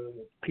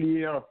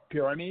clear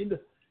pyramid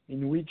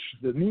in which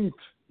the meat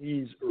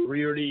is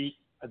really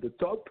at the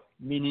top,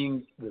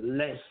 meaning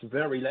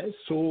very less.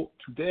 So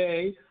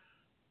today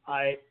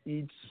I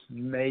eat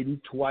maybe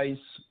twice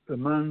a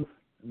month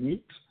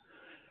meat.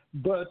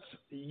 But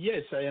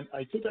yes,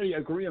 I totally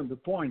agree on the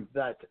point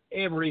that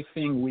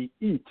everything we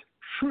eat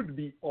should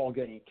be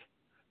organic.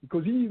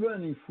 Because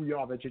even if we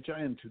are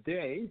vegetarian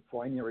today,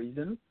 for any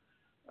reason,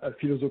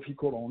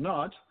 philosophical or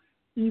not,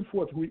 if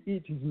what we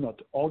eat is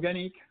not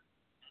organic,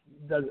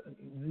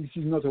 this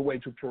is not a way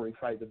to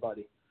purify the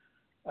body.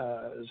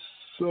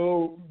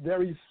 So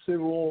there is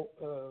several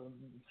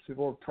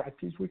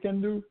practices we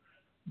can do.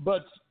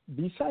 But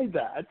beside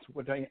that,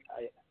 what I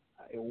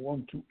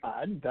want to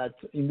add that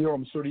in the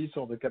Orm Solis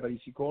or the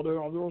Kabbalistic Order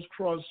or the Rose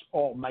Cross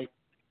or my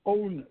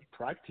own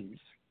practice,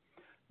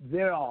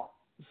 there are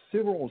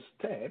several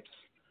steps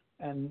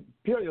and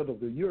period of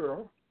the year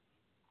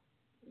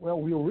where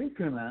we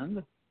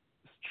recommend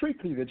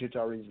strictly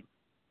vegetarianism.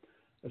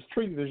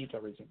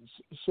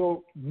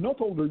 So not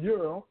all the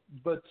year,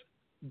 but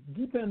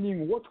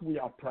depending what we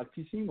are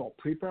practicing or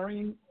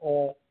preparing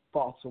or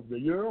parts of the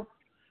year.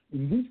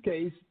 In this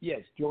case,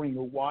 yes, during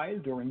a while,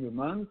 during a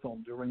month or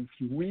during a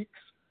few weeks,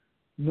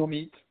 no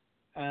meat,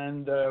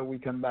 and we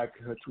come back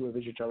to a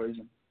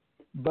vegetarianism.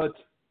 But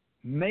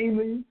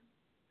mainly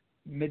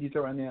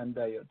Mediterranean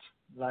diet,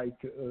 like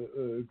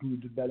a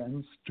good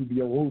balance to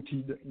be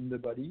rooted in the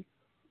body,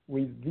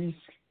 with this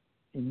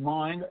in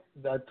mind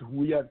that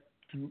we have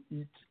to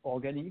eat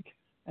organic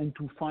and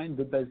to find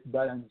the best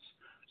balance.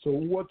 So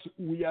what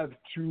we have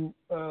to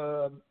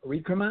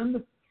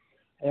recommend,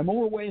 I'm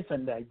always,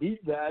 and I did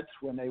that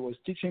when I was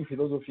teaching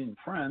philosophy in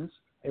France,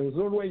 I was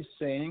always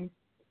saying,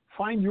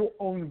 find your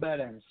own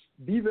balance.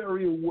 Be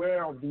very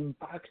aware of the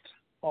impact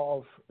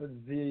of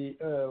the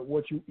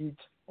what you eat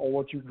or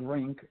what you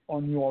drink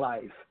on your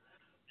life.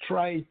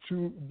 Try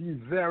to be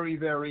very,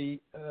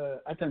 very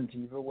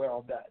attentive, aware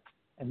of that.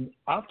 And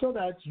after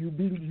that, you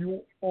build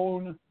your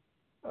own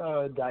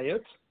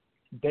diet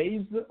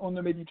based on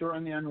the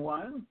Mediterranean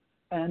one,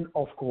 and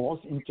of course,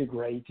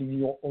 integrating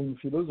your own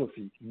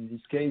philosophy, in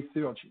this case,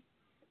 theurgy.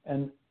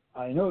 And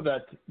I know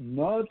that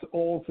not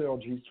all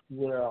theurgists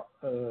were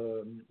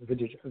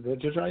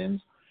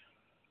vegetarians,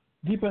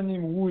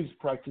 depending who is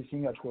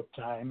practicing at what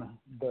time,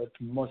 but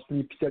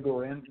mostly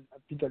Pythagorean,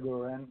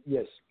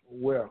 yes,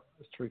 were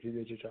strictly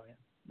vegetarian.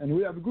 And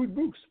we have good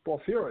books.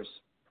 Porphyrius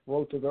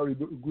wrote a very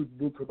good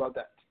book about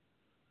that.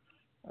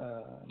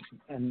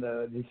 And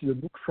this is a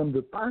book from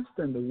the past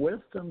and the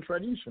Western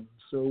tradition.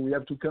 So we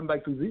have to come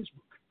back to this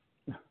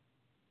book.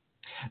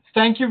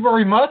 Thank you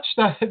very much.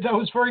 That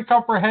was very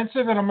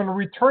comprehensive, and I'm going to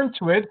return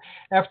to it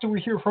after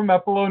we hear from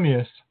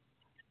Apollonius.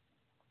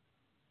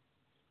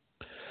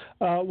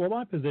 Well,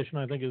 my position,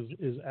 I think,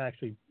 is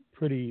actually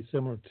pretty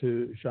similar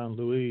to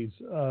Jean-Louis'.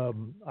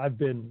 I've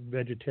been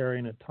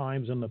vegetarian at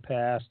times in the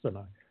past, and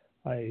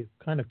I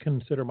kind of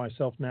consider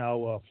myself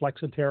now a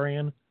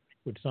flexitarian,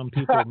 which some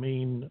people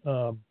mean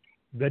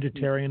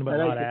vegetarian, but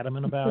not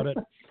adamant about it.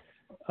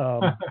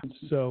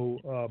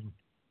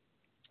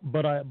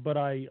 But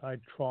I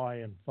try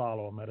and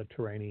follow a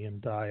Mediterranean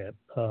diet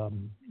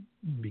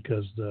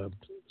because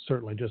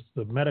certainly just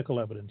the medical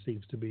evidence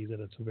seems to be that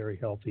it's a very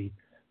healthy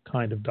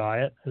kind of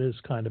diet. It is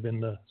kind of in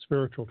the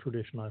spiritual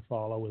tradition I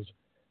follow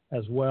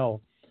as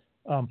well.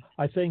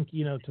 I think,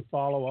 to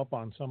follow up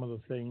on some of the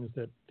things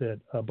that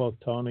both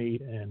Tony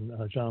and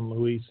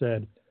Jean-Louis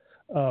said,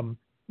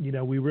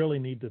 we really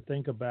need to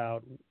think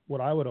about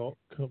what I would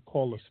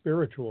call the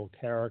spiritual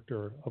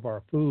character of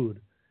our food.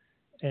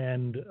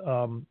 And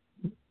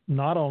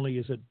not only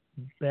is it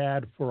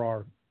bad for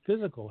our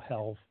physical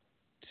health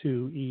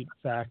to eat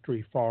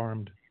factory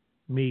farmed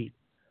meat,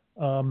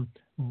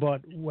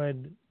 but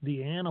when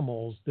the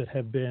animals that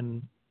have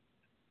been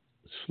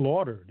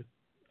slaughtered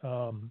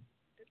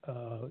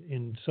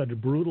in such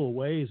brutal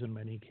ways in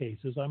many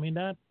cases, I mean,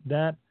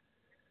 that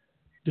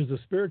there's a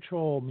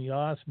spiritual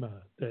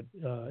miasma that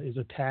is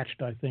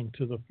attached, I think,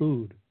 to the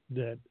food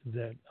that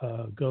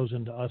goes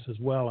into us as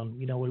well. And,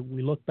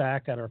 we look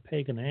back at our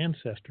pagan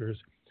ancestors.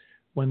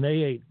 When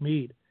they ate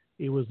meat,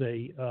 it was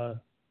a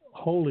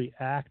holy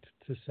act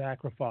to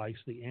sacrifice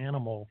the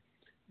animal,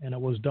 and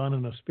it was done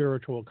in a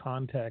spiritual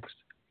context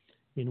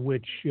in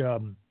which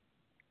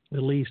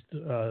at least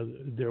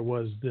there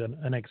was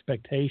an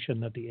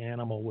expectation that the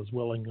animal was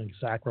willingly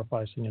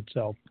sacrificing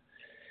itself.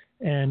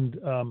 And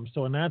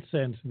so in that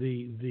sense,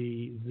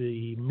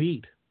 the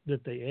meat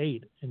that they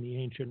ate in the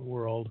ancient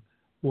world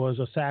was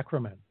a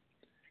sacrament.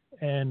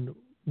 And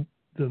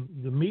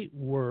the meat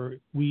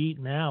we eat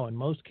now in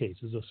most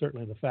cases, or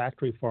certainly the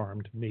factory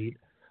farmed meat,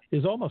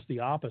 is almost the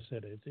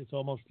opposite. It's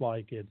almost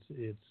like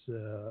it's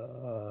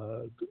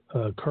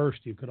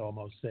cursed, you could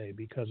almost say,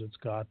 because it's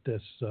got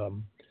this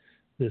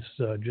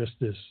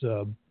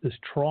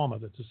trauma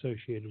that's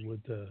associated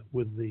with the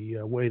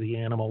way the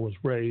animal was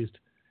raised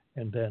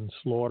and then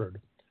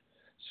slaughtered.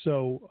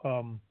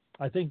 So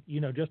I think,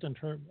 just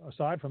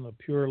aside from the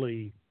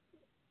purely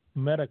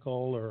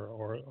medical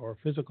or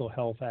physical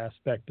health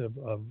aspect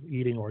of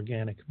eating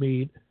organic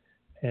meat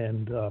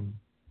and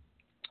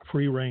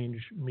free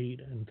range meat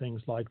and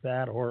things like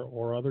that,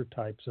 or other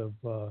types of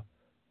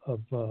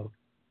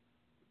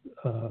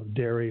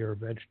dairy or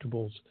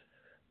vegetables,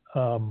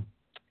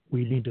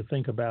 we need to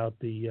think about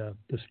the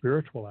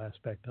spiritual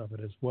aspect of it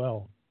as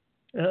well.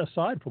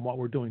 Aside from what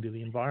we're doing to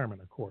the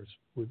environment, of course,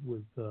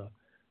 with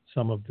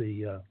some of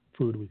the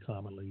food we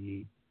commonly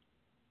eat.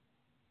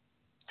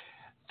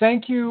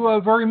 Thank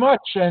you very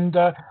much. And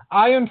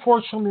I,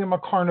 unfortunately, am a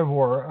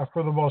carnivore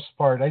for the most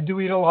part. I do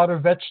eat a lot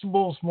of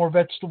vegetables, more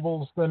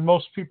vegetables than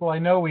most people I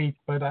know eat,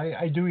 but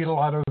I do eat a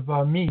lot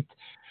of meat.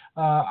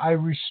 I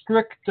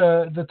restrict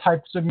the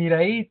types of meat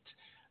I eat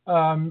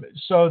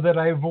so that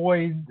I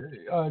avoid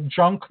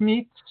junk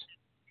meats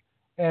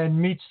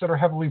and meats that are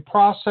heavily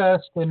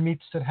processed and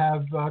meats that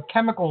have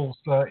chemicals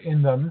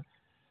in them.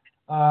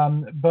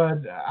 But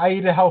I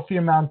eat a healthy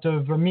amount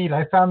of meat.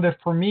 I found that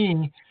for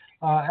me,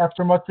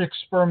 after much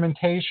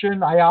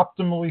experimentation, I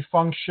optimally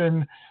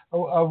function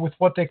with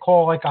what they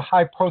call like a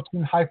high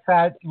protein, high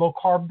fat, low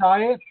carb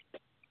diet.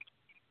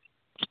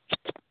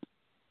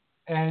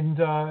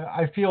 And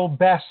I feel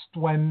best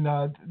when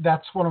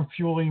that's what I'm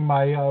fueling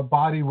my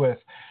body with.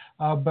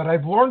 But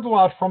I've learned a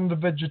lot from the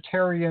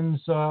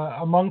vegetarians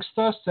amongst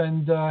us,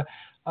 and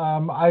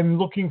I'm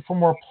looking for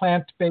more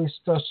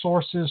plant-based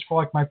sources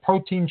for like my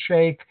protein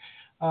shake.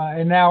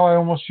 And now I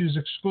almost use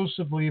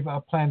exclusively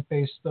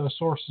plant-based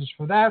sources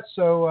for that.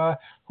 So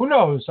who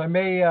knows? I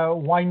may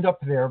wind up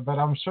there, but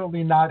I'm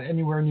certainly not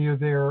anywhere near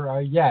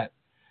there yet.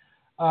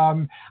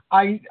 I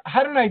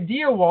had an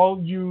idea while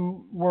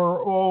you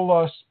were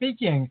all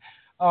speaking.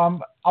 A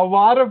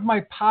lot of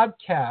my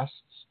podcasts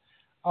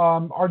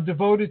are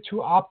devoted to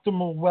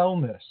optimal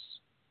wellness.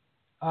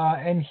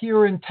 And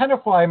here in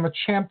Tenafly, I'm a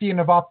champion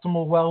of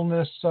optimal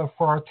wellness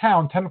for our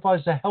town. Tenafly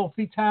is a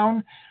healthy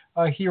town.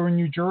 Here in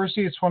New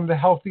Jersey, it's one of the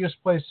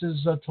healthiest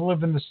places to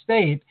live in the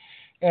state,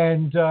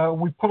 and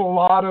we put a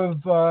lot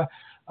of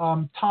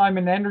time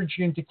and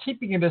energy into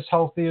keeping it as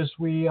healthy as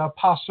we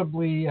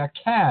possibly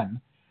can.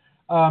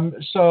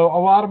 So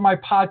a lot of my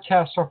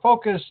podcasts are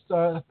focused,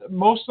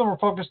 most of them are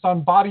focused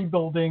on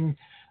bodybuilding,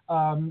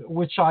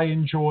 which I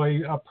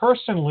enjoy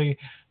personally,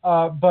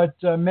 but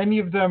many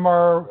of them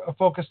are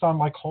focused on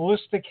like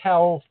holistic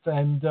health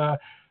and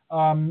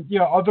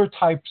other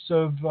types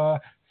of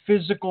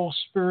physical,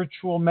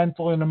 spiritual,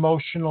 mental, and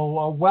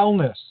emotional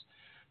wellness.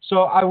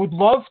 So I would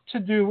love to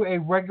do a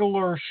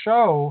regular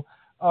show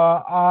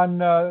on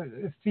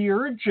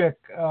theurgic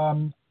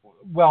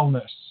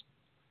wellness.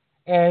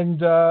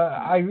 And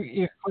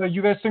if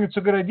you guys think it's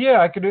a good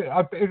idea,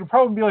 it would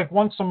probably be like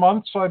once a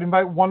month. So I'd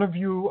invite one of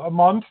you a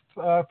month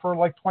for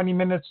like 20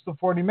 minutes to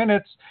 40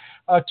 minutes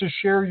to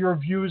share your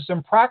views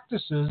and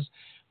practices.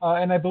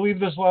 And I believe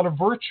there's a lot of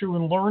virtue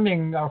in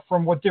learning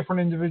from what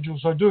different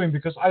individuals are doing,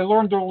 because I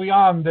learned early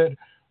on that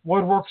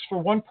what works for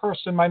one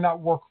person might not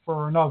work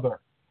for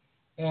another.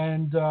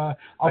 And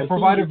I'll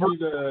provide a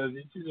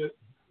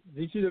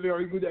this is a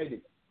very good idea,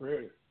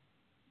 really.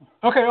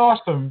 Okay,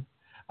 awesome.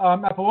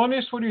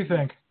 Apollonius, what do you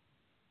think?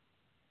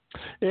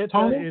 It's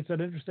Tony? it's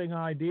an interesting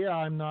idea.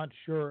 I'm not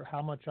sure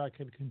how much I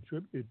can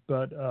contribute,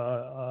 but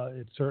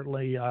it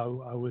certainly I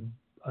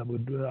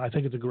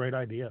think it's a great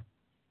idea.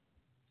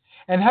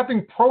 And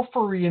having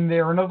Porphyry in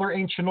there and other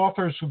ancient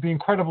authors would be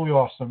incredibly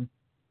awesome.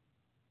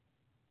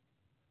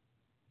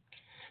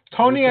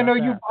 Tony, I know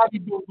you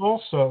bodybuild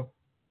also.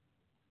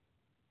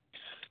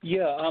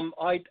 Yeah,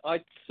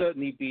 I'd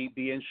certainly be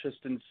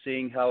interested in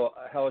seeing how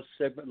a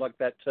segment like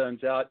that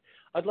turns out.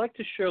 I'd like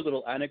to share a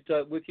little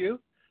anecdote with you.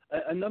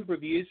 A number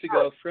of years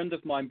ago, a friend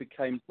of mine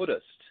became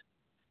Buddhist,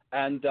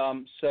 and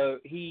so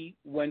he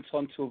went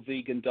onto a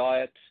vegan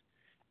diet,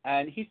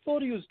 and he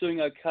thought he was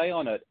doing okay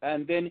on it,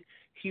 and then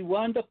he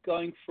wound up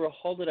going for a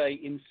holiday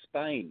in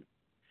Spain,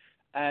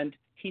 and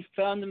he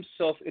found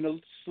himself in a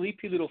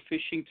sleepy little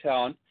fishing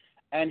town,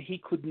 and he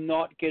could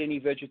not get any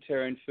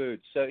vegetarian food,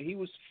 so he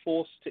was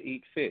forced to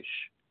eat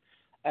fish.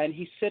 And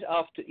he said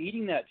after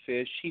eating that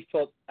fish, he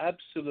felt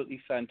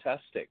absolutely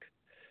fantastic.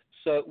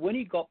 So when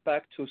he got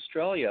back to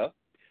Australia,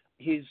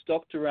 his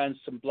doctor ran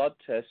some blood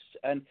tests,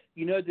 and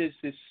there's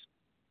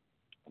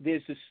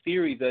this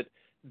theory that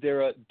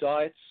there are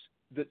diets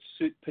that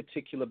suit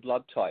particular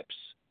blood types.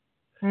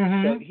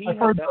 Mm-hmm. So he had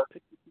that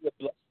particular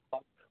blood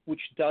type, which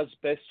does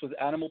best with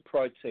animal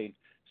protein.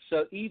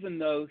 So even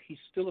though he's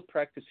still a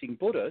practicing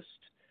Buddhist,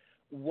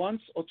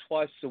 once or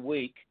twice a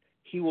week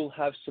he will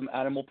have some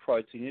animal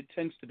protein. It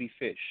tends to be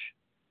fish.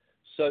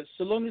 So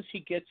long as he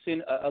gets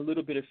in a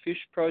little bit of fish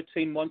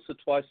protein once or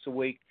twice a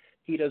week,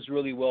 he does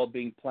really well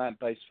being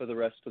plant-based for the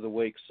rest of the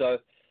week. So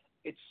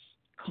it's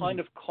kind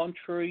of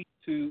contrary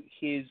to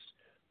his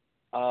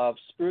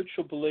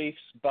spiritual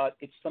beliefs, but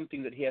it's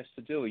something that he has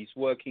to do. He's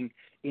working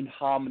in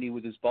harmony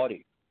with his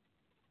body.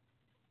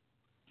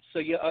 So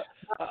yeah,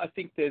 I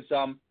think there's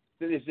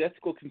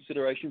ethical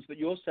considerations, but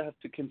you also have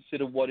to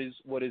consider what is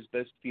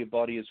best for your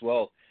body as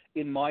well.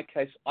 In my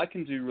case, I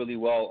can do really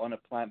well on a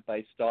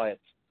plant-based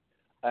diet,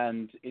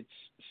 and it's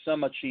so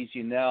much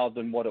easier now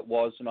than what it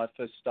was when I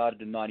first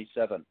started in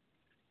 '97.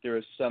 There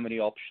are so many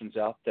options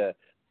out there,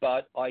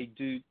 but I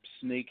do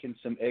sneak in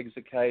some eggs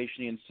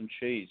occasionally and some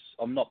cheese.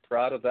 I'm not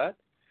proud of that,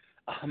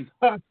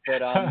 but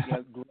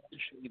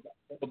gradually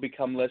that will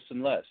become less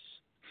and less.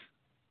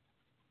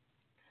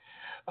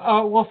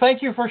 Well,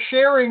 thank you for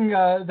sharing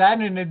that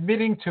and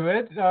admitting to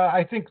it.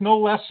 I think no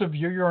less of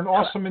you. You're an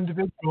awesome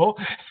individual.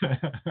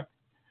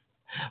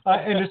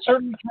 And it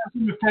certainly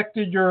hasn't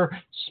affected your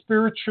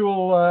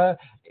spiritual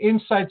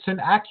insights and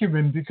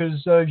acumen,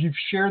 because you've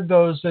shared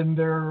those and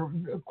they're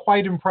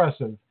quite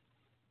impressive.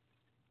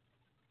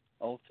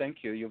 Oh,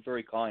 thank you. You're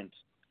very kind.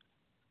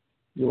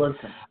 You're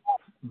welcome.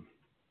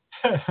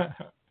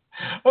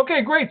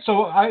 Okay, great.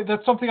 So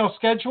that's something I'll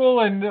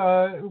schedule, and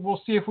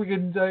we'll see if we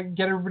can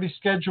get everybody's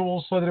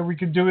schedule so that we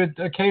can do it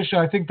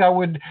occasionally. I think that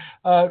would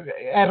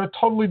add a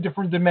totally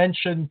different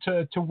dimension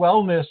to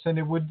wellness, and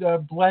it would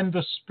blend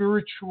the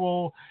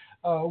spiritual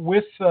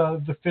with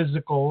the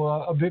physical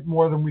a bit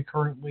more than we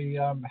currently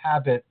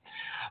have it.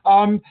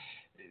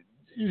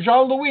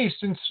 Jean-Louis,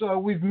 since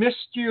we've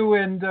missed you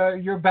and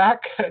you're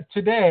back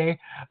today,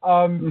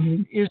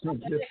 is there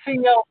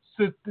anything else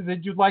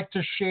that you'd like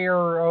to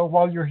share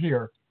while you're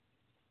here?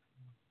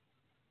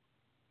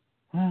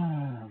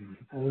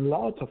 A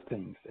lot of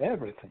things,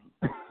 everything.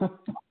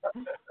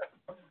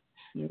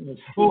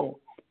 Well,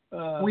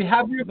 we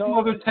have you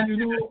another 10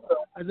 minutes.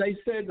 As I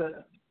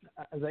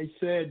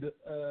said,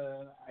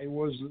 I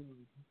was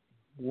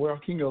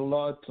working a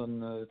lot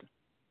on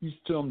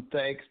Eastern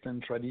text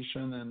and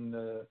tradition and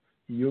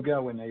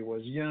yoga when I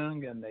was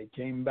young, and I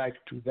came back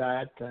to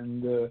that,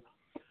 and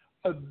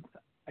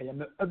I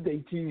am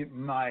updating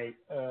my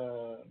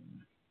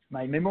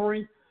my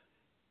memory.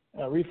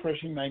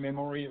 Refreshing my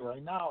memory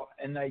right now,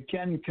 and I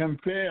can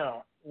compare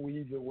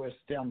with the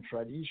Western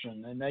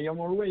tradition, and I am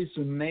always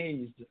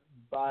amazed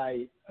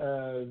by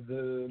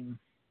the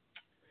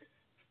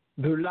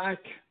lack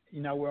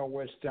in our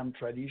Western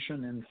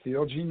tradition and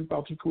theology in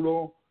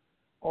particular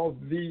of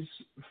these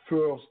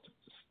first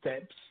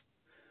steps.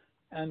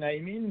 And I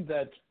mean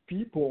that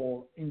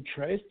people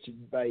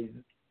interested by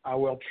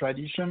our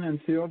tradition and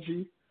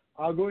theology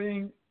are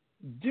going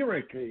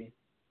directly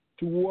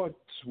to what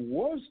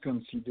was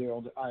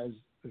considered as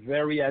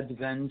very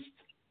advanced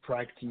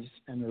practice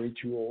and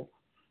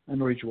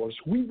rituals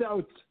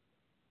without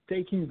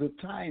taking the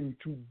time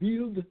to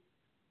build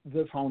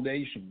the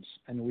foundations.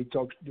 And we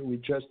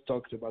just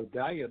talked about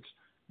diets,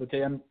 but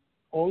I am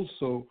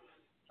also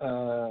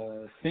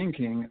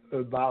thinking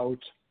about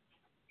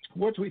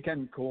what we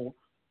can call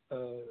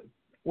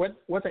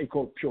what I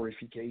call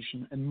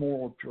purification and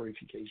moral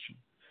purification.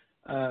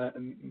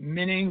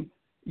 Meaning,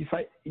 if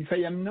I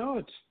am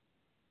not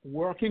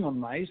working on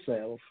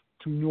myself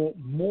to know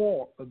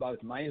more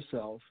about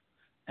myself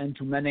and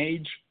to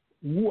manage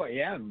who I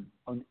am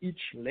on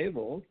each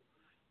level,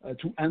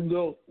 to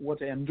handle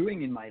what I am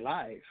doing in my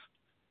life,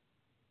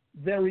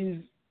 there is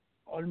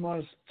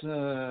almost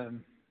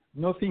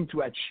nothing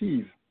to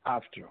achieve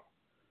after.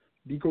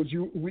 because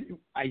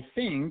I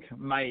think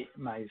my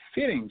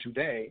feeling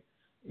today,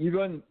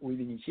 even with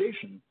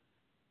initiation,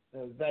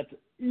 that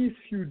if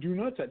you do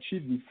not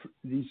achieve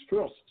these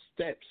first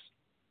steps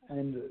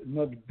and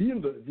not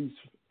build this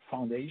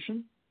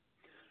foundation,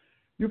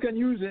 you can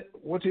use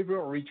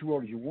whatever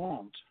ritual you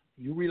want.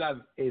 You will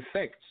have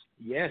effects,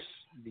 yes,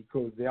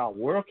 because they are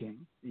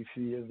working, if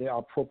they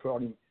are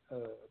properly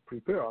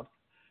prepared,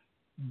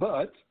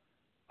 but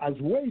as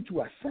a way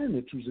to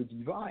ascend to the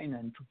divine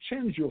and to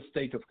change your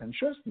state of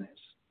consciousness,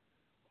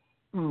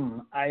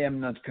 I am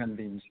not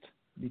convinced.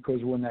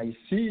 Because when I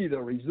see the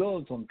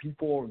results on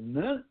people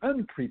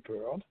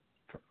unprepared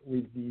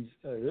with this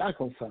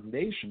lack of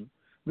foundation,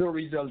 the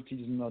result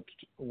is not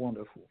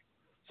wonderful.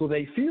 So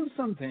they feel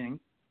something,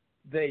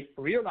 they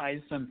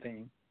realize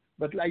something,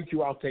 but like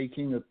you are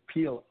taking a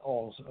pill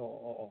or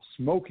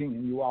smoking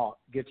and you are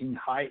getting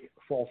high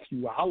for a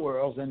few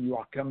hours and you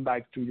are come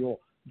back to your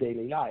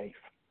daily life.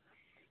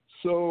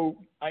 So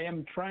I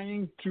am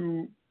trying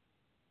to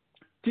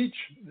teach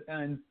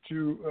and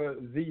to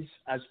this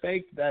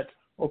aspect that,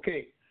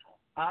 okay,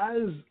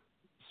 as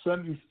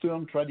some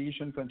Eastern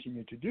tradition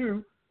continue to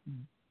do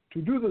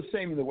the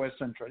same in the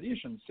Western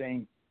tradition,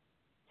 saying,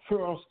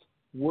 first,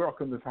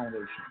 work on the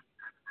foundation.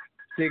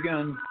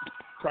 Second,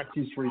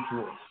 practice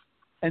rituals,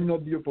 and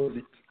not the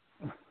opposite.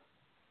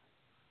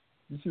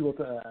 This is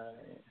what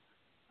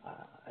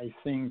I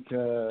think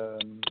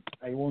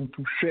I want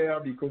to share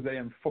because I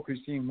am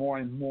focusing more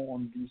and more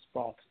on this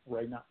part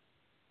right now.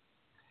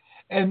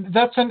 And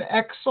that's an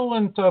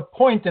excellent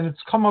point, and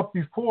it's come up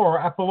before.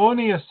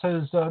 Apollonius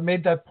has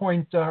made that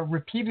point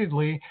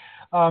repeatedly,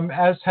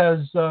 as has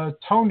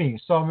Tony.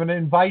 So I'm going to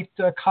invite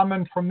a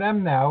comment from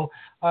them now,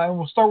 and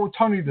we'll start with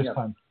Tony this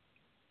time.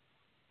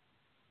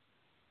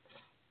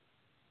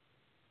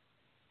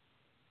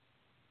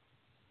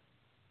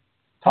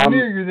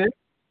 Tony, are you there?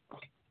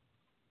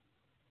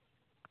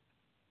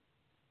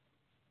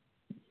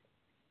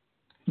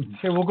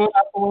 Okay, we'll go to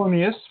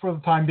Apollonius for the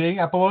time being.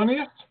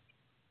 Apollonius?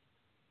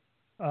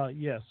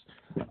 Yes.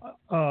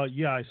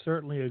 I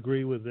certainly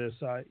agree with this.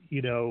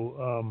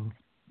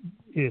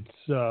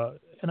 It's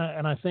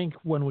and I think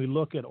when we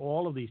look at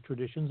all of these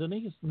traditions,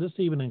 and this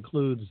even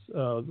includes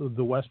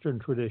the Western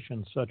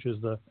traditions, such as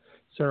the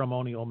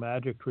ceremonial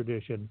magic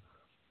tradition,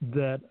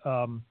 that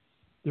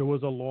there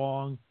was a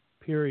long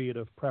period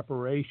of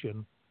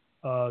preparation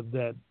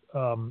that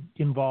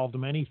involved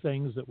many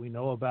things that we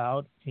know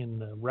about in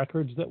the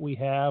records that we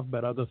have,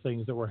 but other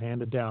things that were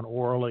handed down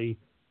orally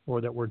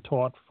or that were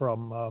taught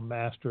from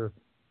master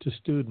to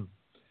student.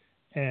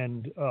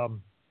 And,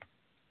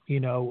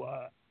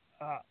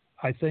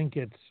 I think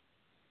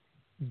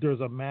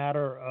there's a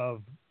matter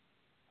of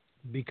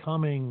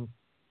becoming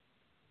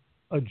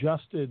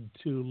adjusted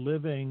to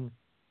living,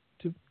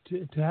 to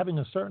having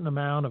a certain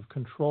amount of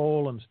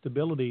control and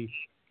stability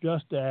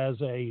just as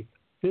a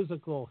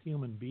physical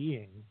human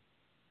being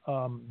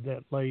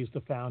that lays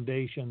the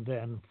foundation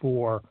then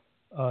for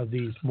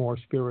these more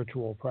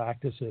spiritual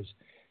practices.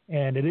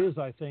 And it is,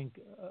 I think,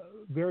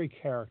 very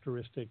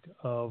characteristic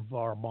of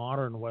our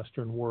modern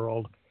Western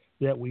world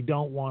that we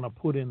don't want to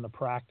put in the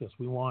practice.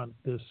 We want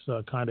this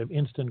kind of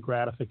instant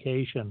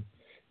gratification.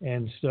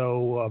 And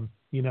so,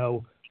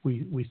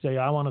 we say,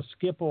 I want to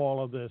skip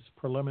all of this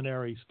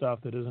preliminary stuff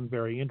that isn't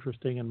very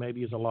interesting and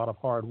maybe is a lot of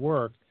hard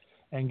work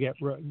and get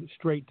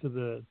straight to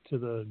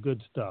the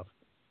good stuff.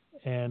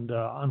 And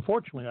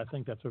unfortunately, I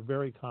think that's a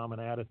very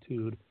common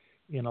attitude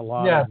in a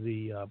lot of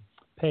the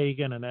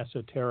pagan and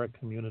esoteric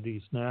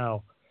communities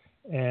now.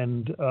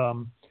 And,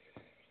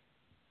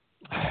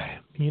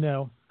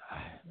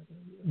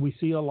 we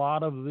see a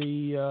lot of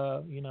the,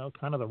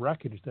 kind of the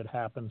wreckage that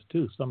happens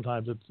too.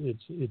 Sometimes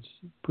it's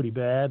pretty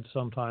bad.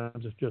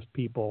 Sometimes it's just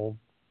people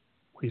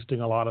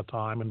wasting a lot of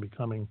time and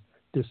becoming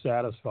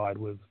dissatisfied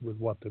with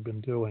what they've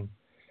been doing.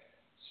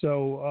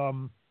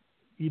 So,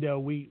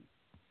 we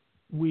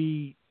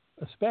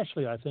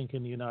especially, I think,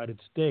 in the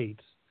United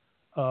States,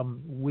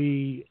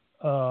 we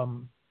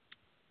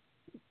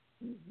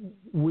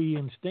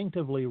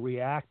instinctively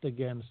react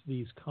against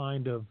these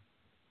kind of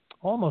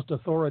almost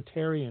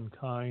authoritarian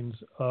kinds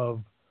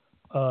of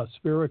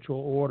spiritual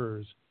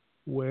orders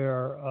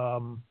where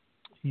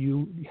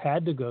you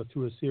had to go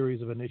through a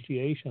series of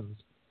initiations,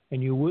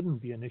 and you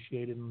wouldn't be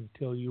initiated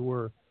until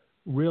you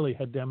really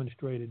had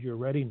demonstrated your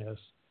readiness,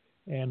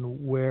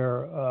 and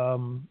where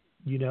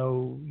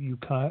you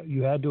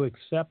had to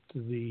accept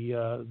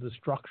the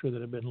structure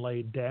that had been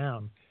laid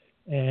down.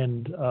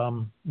 And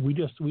we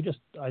just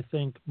I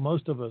think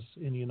most of us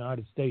in the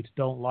United States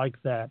don't like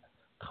that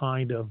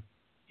kind of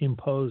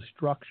imposed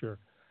structure,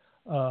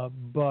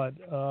 but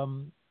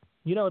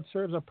it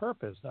serves a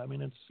purpose. I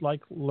mean, it's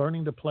like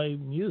learning to play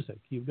music.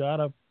 You've got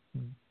to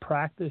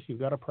practice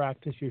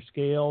your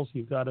scales,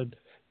 you've got to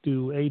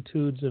do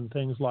etudes and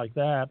things like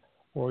that,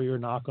 or you're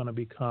not going to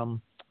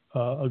become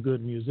a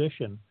good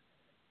musician.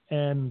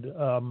 And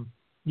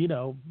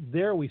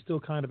there we still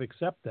kind of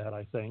accept that,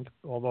 I think,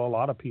 although a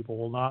lot of people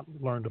will not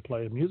learn to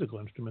play a musical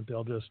instrument.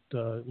 They'll just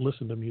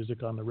listen to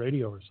music on the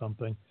radio or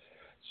something.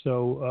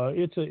 So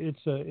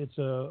it's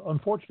a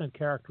unfortunate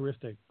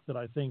characteristic that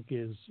I think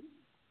is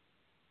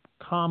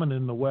common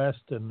in the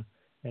West and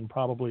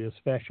probably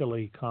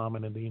especially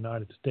common in the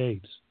United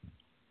States.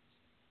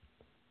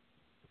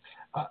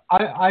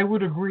 I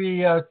would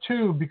agree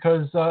too,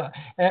 because a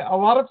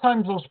lot of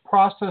times those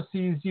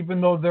processes, even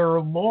though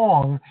they're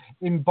long,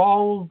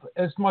 involve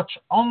as much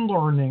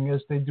unlearning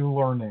as they do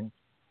learning.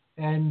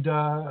 And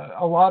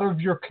a lot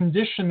of your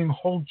conditioning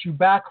holds you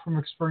back from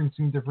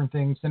experiencing different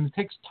things, and it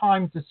takes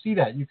time to see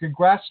that. You can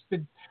grasp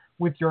it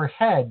with your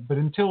head, but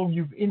until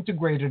you've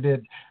integrated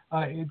it,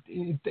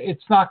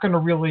 it's not going to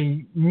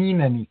really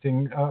mean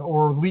anything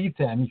or lead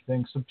to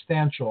anything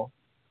substantial.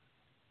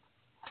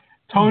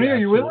 Tony, yeah, are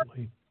you with us?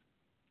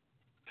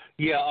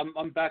 Yeah,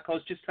 I'm back. I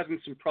was just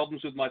having some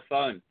problems with my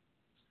phone.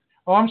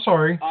 Oh, I'm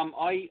sorry.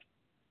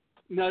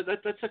 No,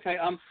 that's okay.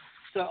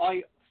 So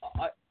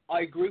I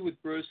agree with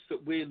Bruce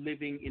that we're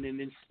living in an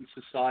instant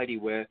society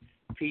where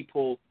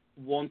people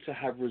want to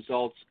have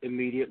results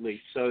immediately.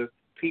 So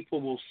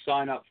people will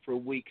sign up for a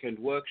weekend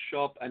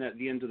workshop, and at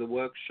the end of the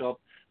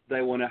workshop,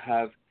 they want to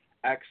have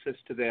access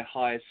to their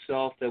higher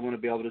self. They want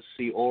to be able to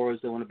see auras.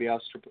 They want to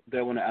astral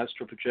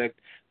project.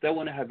 They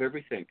want to have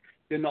everything.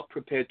 They're not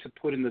prepared to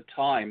put in the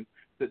time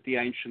that the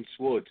ancients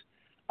would.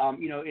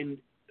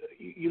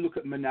 You look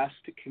at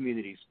monastic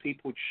communities.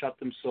 People would shut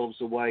themselves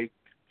away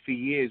for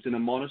years in a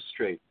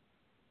monastery.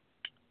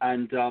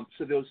 And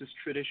so there was this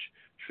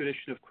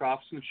tradition of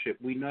craftsmanship.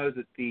 We know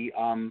that the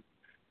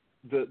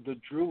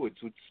Druids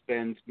would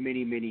spend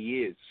many, many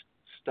years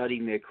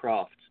studying their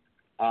craft.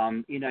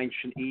 In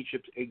ancient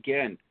Egypt,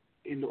 again,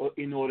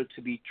 in order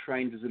to be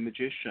trained as a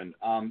magician,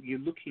 you're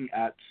looking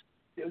at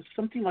it was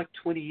something like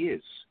 20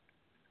 years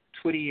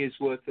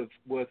worth of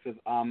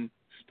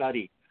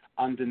study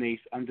underneath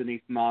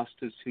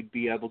masters who'd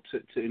be able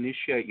to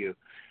initiate you.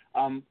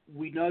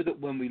 We know that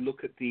when we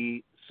look at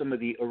some of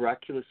the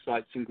oracular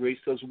sites in Greece,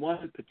 there was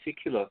one in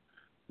particular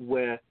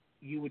where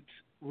you would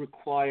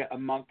require a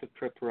month of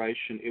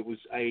preparation. It was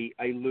a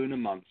lunar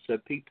month. So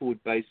people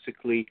would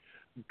basically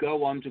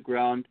go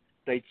underground.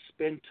 They'd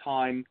spend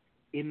time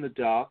in the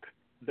dark.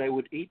 They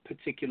would eat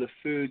particular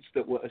foods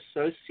that were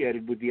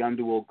associated with the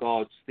underworld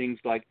gods, things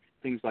like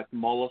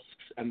mollusks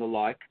and the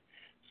like.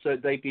 So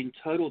they'd be in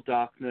total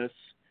darkness.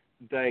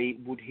 They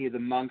would hear the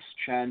monks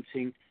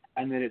chanting,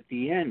 and then at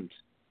the end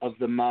of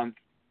the month,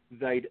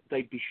 they'd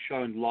be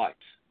shown light.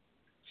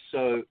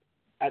 So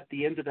at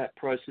the end of that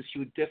process, you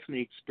would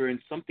definitely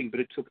experience something, but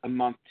it took a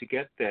month to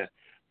get there.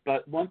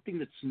 But one thing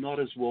that's not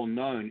as well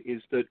known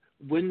is that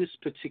when this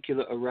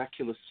particular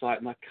oracular site,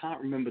 and I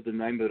can't remember the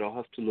name of it, I'll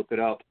have to look it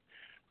up,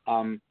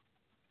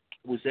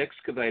 was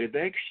excavated,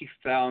 they actually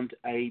found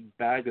a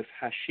bag of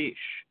hashish.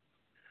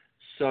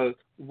 So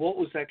what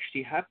was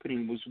actually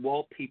happening was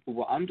while people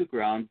were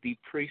underground, the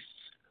priests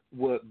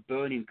were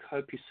burning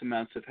copious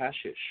amounts of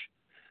hashish.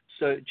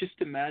 So just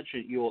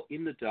imagine you're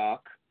in the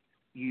dark,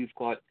 you've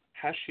got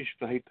hashish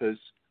vapors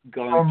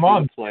going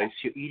through the place,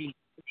 you're eating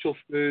special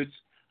foods,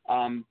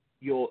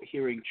 you're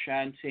hearing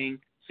chanting,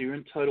 so you're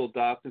in total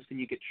darkness, and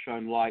you get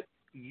shown light.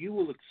 You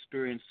will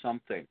experience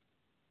something,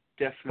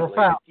 definitely.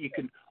 Profound.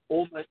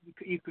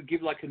 You could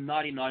give like a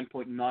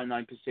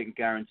 99.99%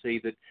 guarantee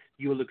that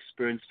you will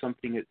experience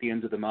something at the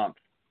end of the month.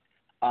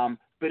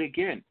 But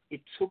again,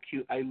 it took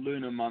you a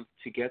lunar month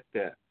to get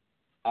there.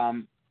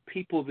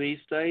 People these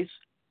days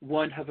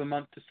won't have a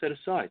month to set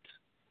aside.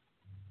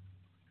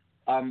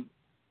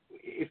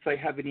 If they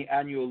have any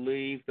annual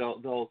leave, they'll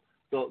go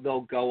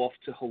off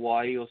to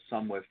Hawaii or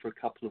somewhere for a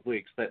couple of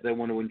weeks. They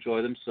want to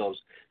enjoy themselves.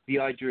 The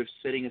idea of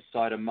setting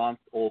aside a month,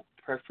 or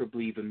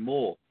preferably even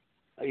more,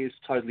 is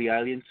totally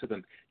alien to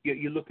them.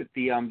 You look at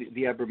the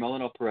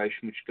Abramelin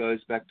operation, which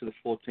goes back to the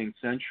 14th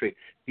century.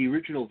 The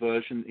original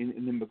version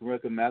in the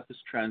McGregor Mathis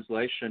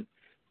translation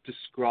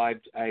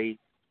described a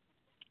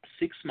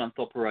 6-month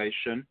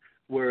operation,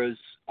 whereas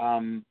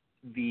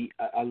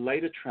a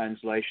later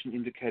translation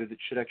indicated it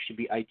should actually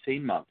be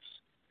 18 months.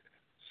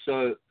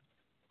 So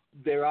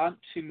there aren't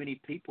too many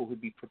people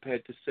who'd be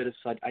prepared to set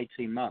aside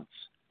 18 months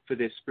for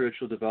their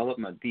spiritual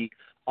development. The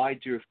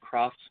idea of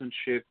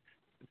craftsmanship,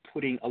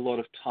 putting a lot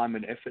of time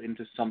and effort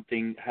into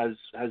something has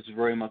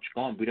very much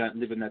gone. We don't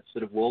live in that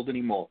sort of world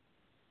anymore.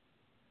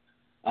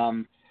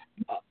 The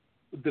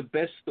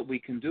best that we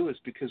can do is,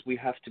 because we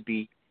have to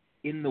be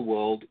in the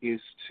world,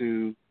 is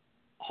to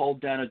hold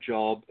down a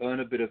job, earn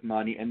a bit of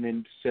money, and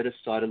then set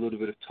aside a little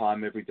bit of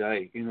time every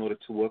day in order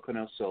to work on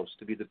ourselves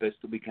to be the best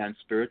that we can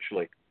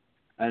spiritually.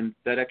 And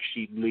that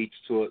actually leads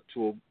to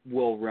a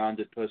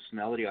well-rounded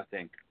personality, I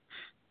think.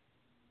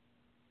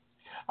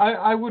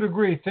 I would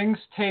agree. Things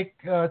take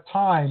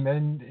time,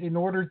 and in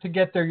order to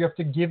get there, you have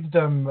to give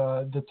them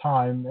the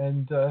time.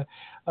 And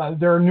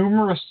there are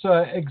numerous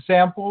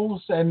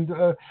examples, and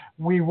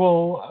we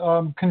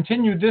will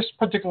continue this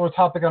particular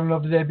topic on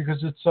another day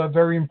because it's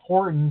very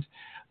important.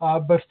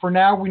 But for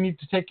now, we need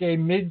to take a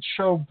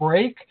mid-show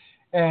break,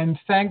 and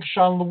thank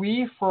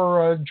Jean-Louis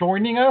for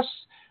joining us.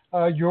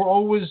 You're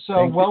always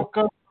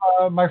welcome,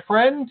 my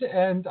friend,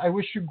 and I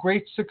wish you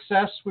great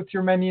success with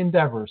your many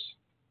endeavors.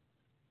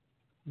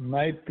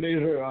 My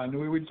pleasure, and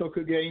we will talk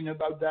again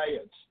about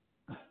diets.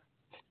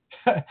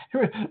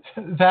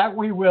 That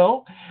we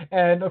will.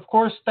 And of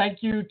course,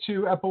 thank you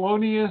to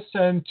Apollonius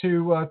and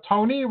to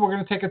Tony. We're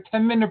going to take a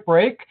 10-minute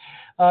break,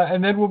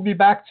 and then we'll be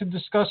back to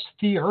discuss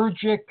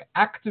theurgic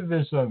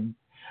activism.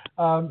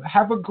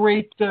 Have a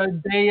great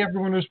day,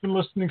 everyone who's been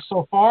listening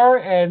so far,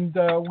 and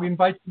we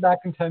invite you back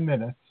in 10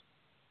 minutes.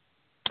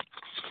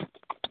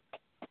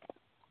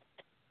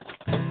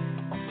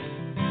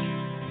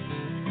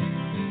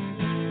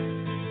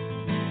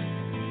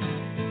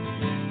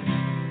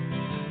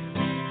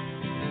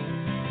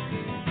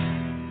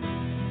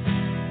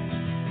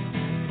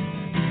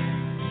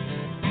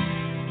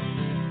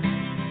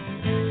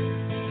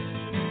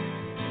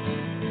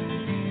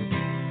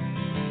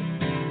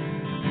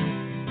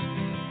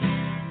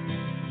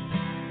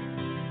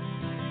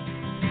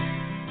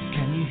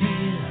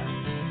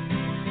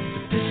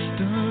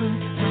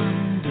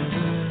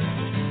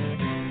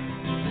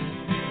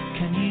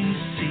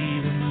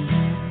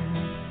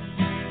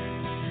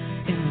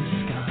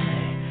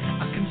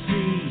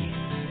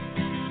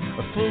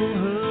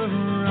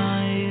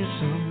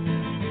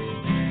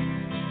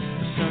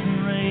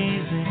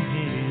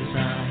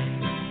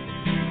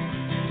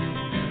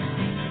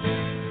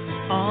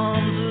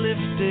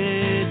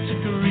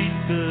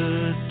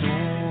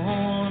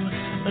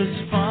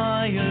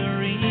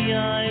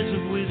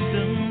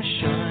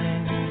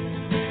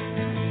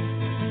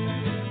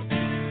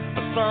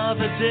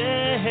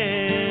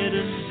 Dead,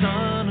 a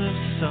son of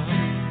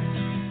sons,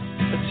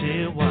 a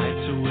tear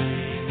wiped away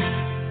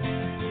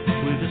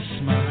with a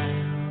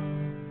smile.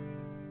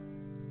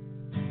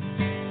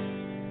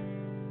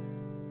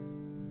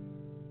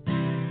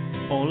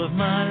 All of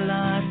my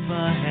life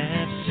I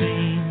have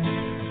seen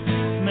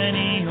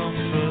many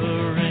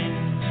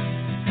offerings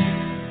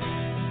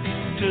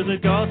to the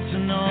gods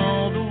and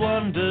all the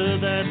wonder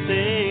that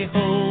they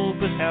hold,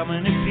 but how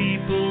many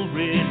people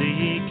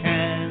really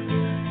can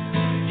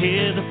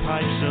hear the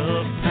pipes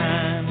of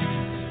Pan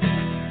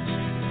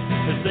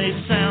as they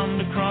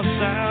sound across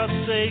our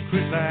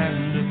sacred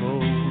land of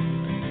old?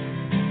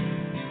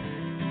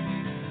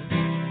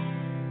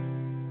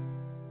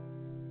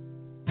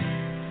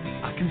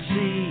 I can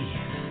see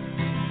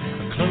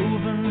a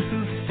cloven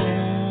hoof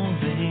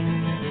falling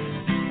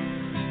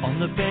on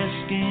the bare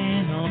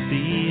skin of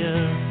the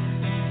earth.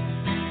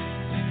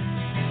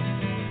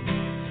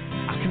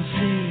 I can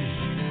see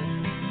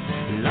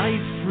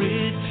life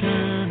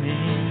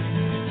returning,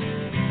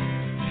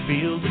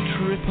 feel the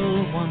triple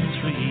one's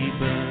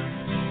rebirth.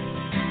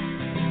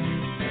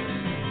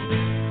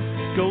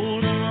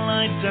 Golden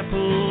light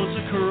dapples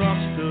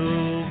across the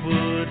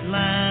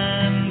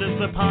woodland as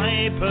the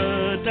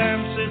piper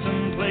dances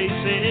and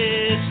plays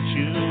its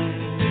tune,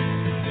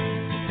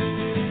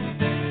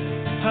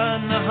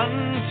 and the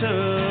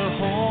hunter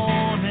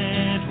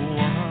horned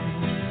one,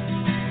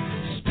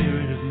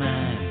 spirit of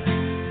man,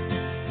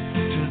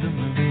 to the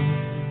moon.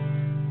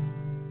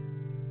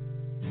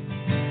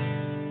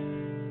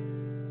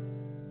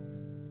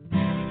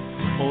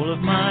 All of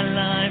my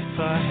life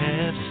I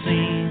have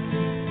seen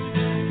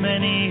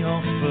many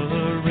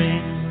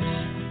offerings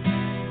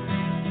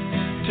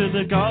to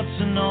the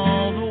gods and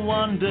all the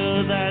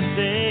wonder that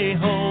they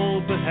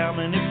hold, but how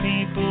many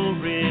people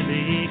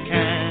really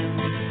can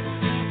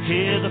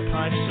hear the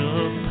pipes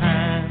of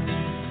Pan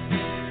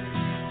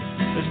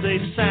as they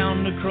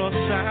sound across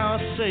our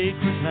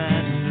sacred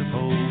land of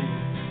old?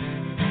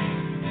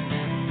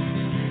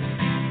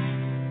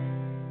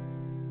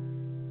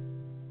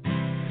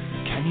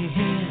 Can you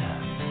hear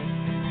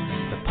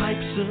the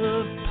pipes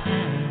of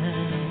Pan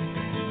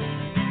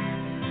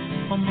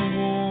on the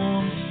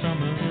warm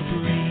summer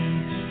breeze?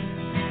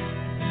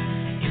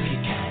 If you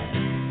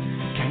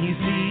can you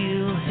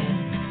feel him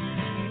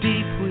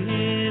deep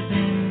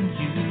within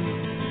you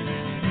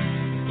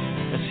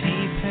as he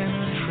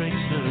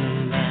penetrates the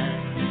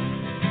land?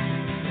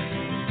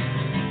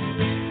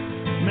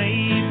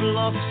 May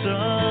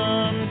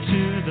blossom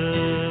to the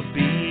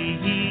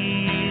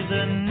bee,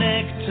 the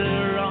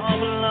nectar of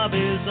love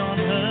is on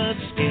her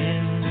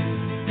skin.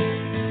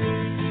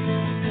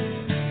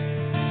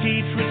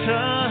 Heat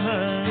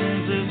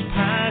returns as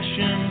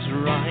passions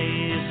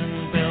rise and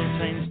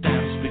Beltane's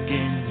dance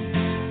begins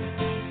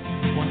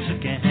once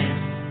again.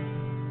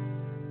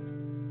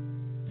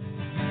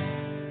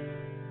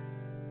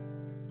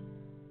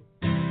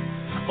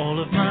 All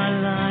of my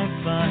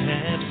life I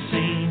have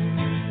seen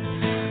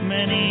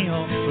many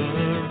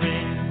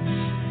offerings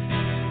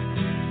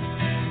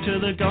to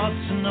the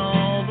gods and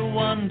all the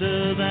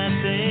wonder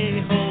that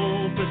they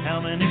hold, but how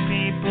many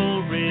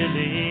people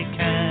really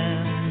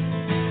can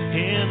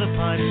hear the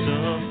pipes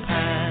of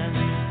Pan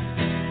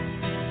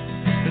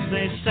as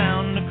they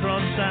sound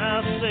across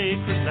our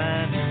sacred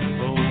land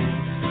of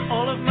old?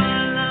 All of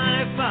my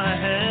life I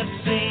have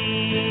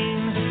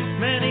seen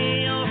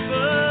many offerings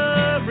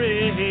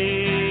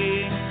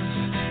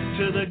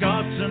to the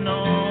gods and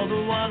all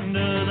the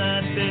wonder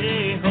that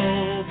they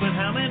hold, but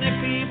how many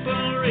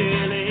people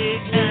really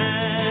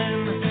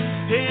can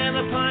hear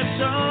the pipes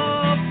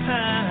of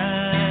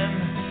Pan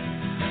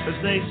as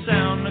they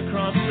sound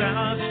across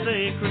our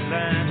sacred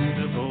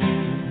land of old.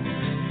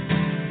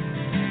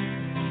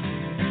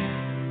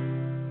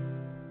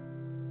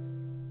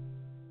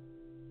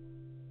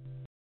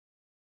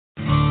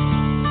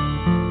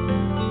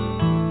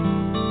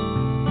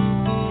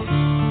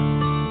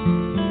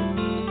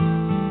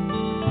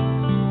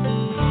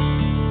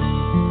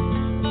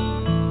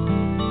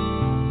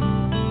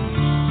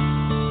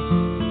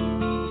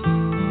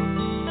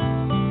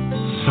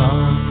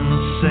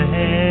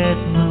 Sunset,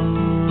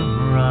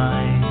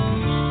 moonrise,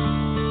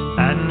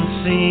 and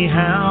see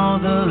how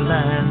the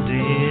land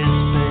is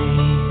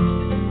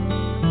bathed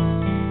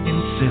in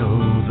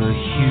silver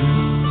hue.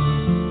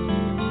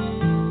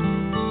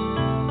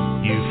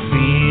 You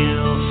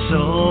feel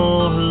so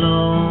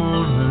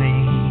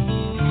lonely.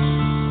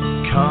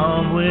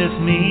 Come with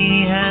me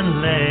and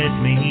let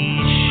me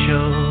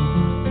show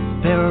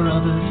there are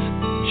others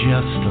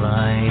just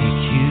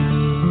like you,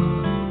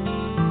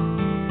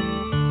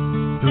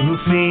 who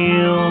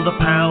feel the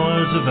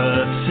powers of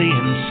earth, sea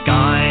and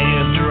sky,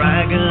 of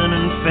dragon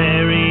and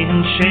fairy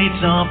and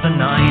shades of the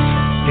night.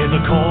 Hear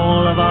the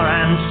call of our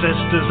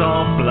ancestors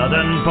of blood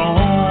and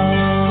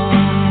bone,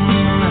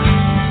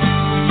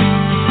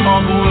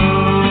 of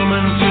womb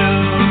and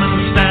tomb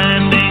and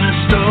standing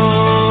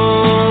stone.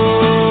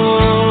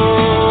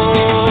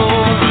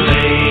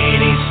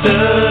 Lady,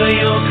 stir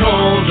your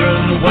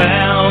cauldron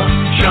well,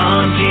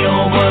 chant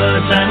your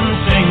words and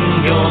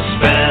sing your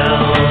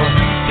spell.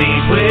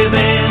 Deep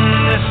within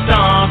this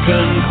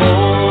darkened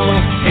hall,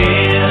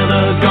 hear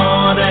the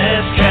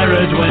goddess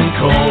Caradwen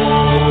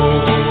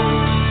call.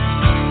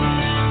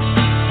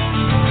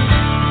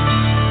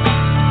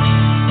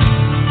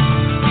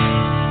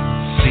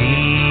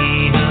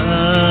 See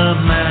a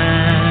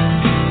man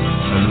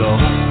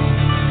alone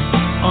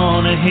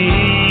on a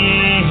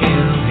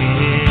hill,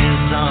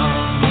 his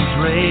arms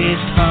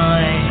raised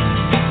high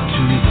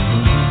to the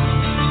moon.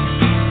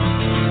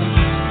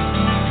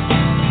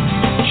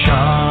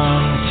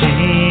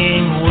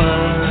 Chanting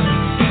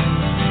words,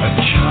 a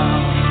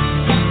charm,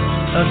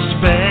 a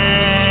spell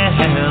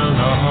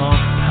of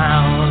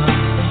power,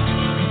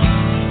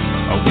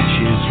 a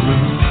witch's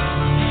rune.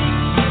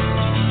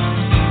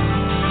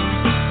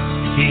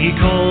 He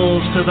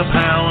calls to the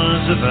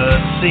powers of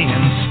earth, sea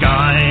and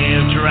sky,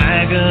 of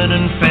dragon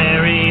and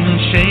fairy and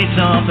shades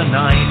of the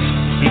night.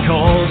 He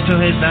calls to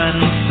his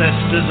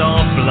ancestors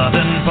of blood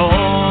and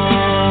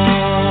bone,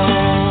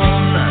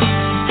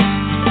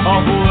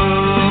 of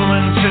womb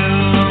and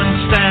tomb and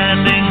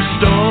standing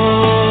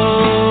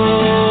stone.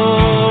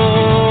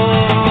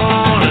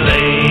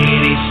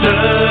 Lady,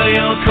 stir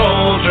your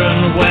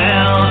cauldron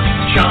well,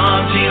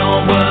 chant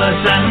your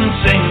words and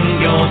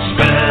sing your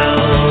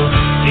spell.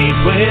 Deep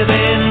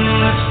within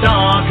this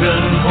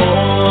darkened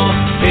hall,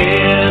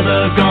 hear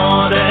the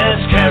goddess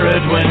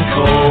Caradwen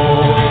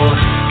call.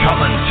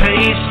 Come and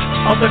taste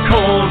of the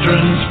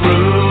cauldron's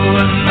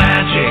brew and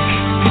magic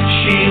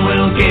she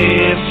will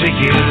give to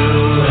you.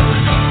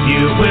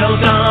 You will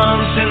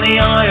dance in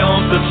the eye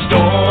of the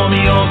storm,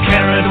 your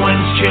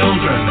Caradwen's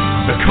children,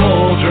 the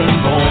cauldron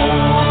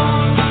born.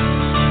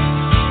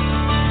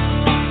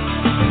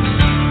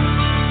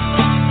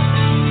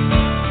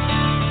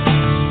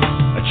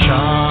 A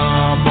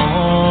charm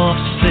of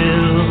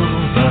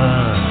silver,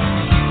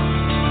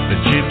 the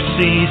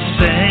gypsy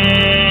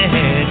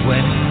said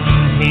when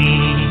he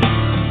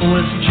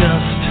was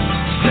just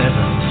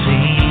 17.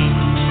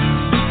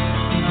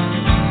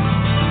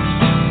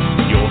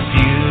 Your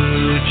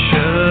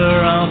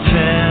future I'll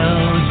tell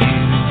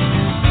you,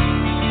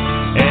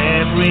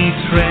 every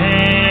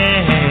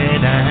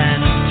thread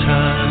and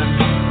turn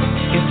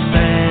is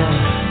there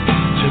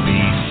to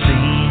be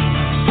seen.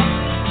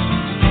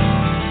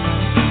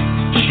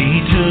 She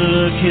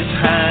took his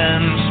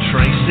hands,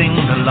 tracing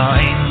the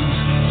lines,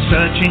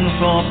 searching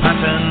for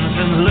patterns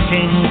and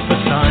looking for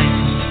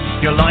signs.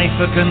 Your life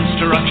a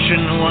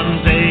construction,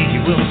 one day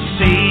you will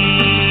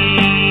see.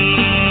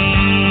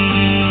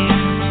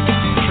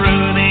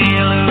 Through the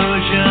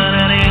illusion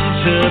and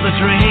into the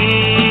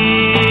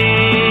dream.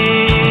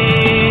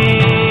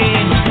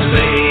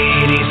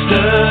 Lady,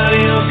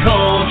 stir your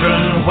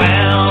cauldron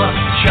well,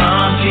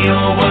 chant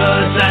your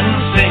words and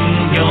sing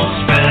your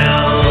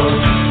spell.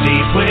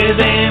 Deep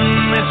within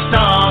this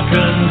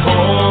darkened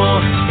hall,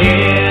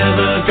 hear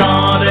the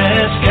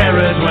goddess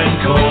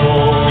Caradwen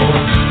call.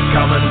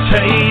 Come and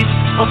taste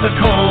of the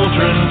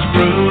cauldron's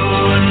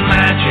brew and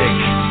magic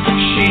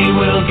she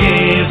will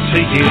give to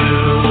you.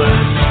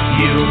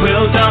 You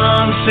will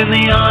dance in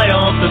the eye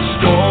of the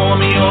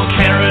storm, your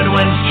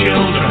Caradwen's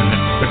children,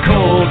 the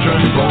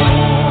cauldron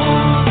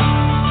born.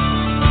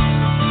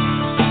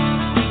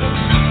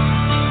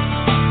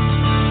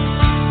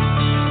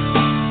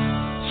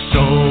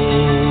 So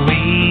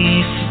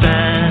we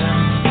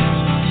stand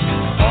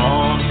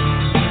on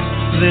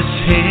this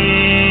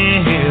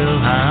hill,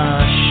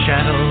 our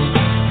shadows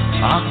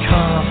are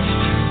cast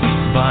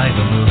by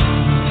the moon,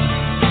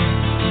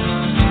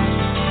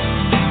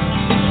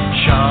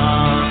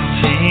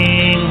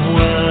 chanting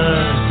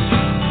words,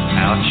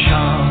 our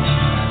charm,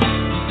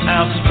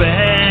 our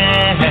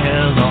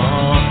spell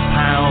of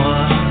power,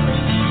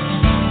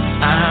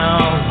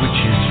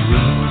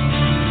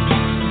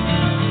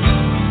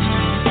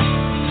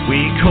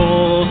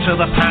 to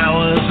the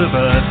powers of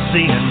earth,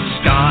 sea and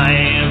sky,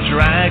 of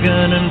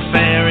dragon and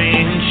fairy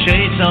and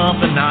shades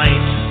of the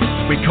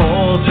night. We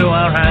call to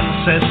our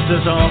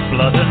ancestors of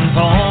blood and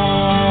bone,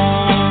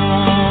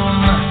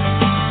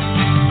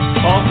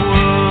 of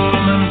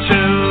womb and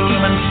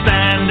tomb and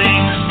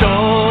standing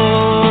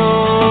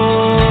stone.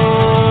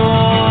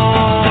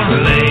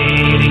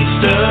 Lady,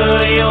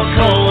 stir your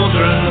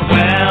cauldron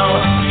well,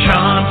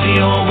 chant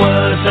your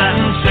words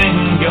and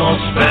sing your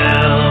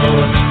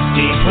spell.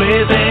 Deep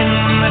within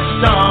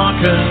this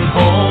darkened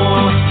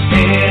hall,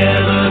 hear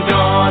the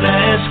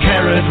goddess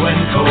Keridwen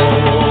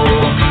call.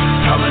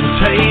 Come and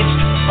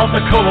taste of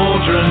the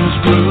cauldron's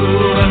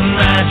brew and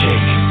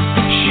magic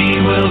she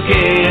will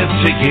give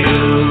to you.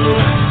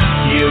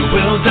 You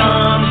will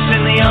dance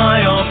in the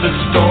eye of the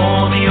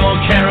storm, your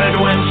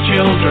Keridwen's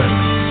children,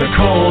 the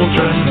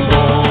cauldron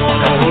born.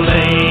 Oh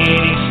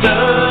lady,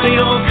 stir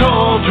your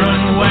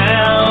cauldron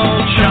well,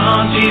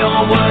 chant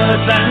your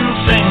words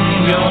and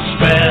sing your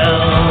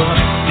spell.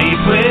 Deep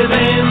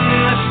within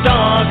this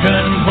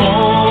darkened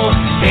hall,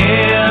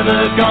 hear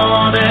the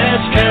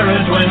goddess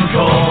Keridwen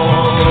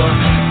call.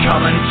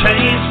 Come and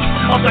taste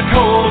of the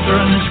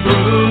cauldron's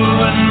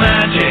brew and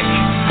magic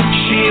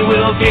she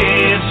will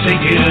give to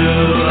you.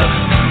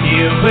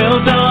 You will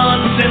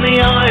dance in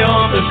the eye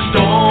of the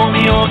storm,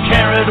 your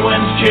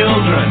Keridwen's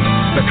children,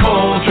 the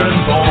cauldron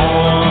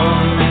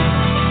born.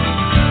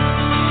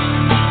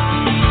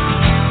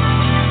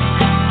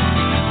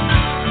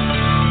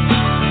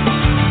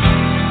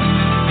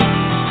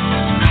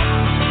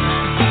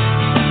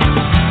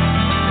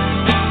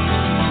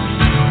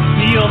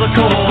 You're the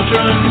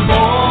cauldron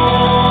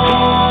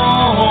born,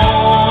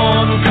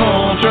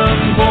 cauldron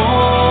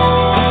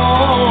born,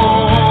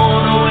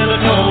 we're the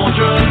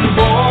cauldron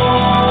born,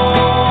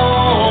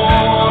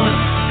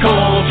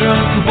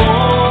 cauldron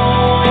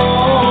born,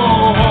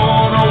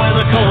 we're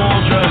the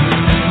cauldron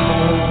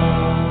born.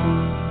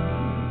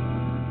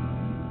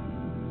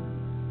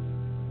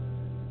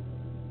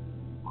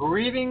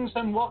 Greetings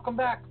and welcome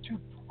back to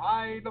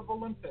Pride of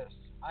Olympus.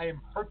 I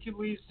am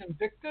Hercules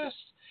Invictus,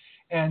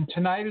 and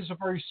tonight is a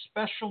very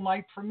special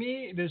night for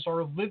me. It is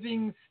our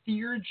Living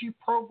Theurgy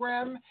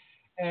program,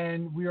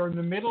 and we are in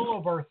the middle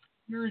of our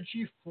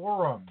Theurgy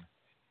Forum.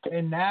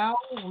 And now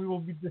we will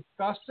be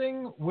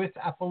discussing with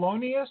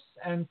Apollonius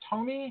and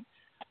Tony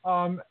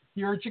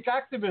theurgic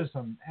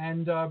activism.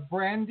 And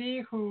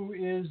Brandy, who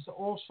is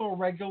also a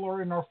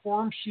regular in our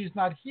forum, she's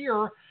not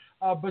here,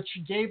 but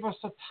she gave us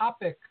a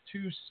topic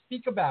to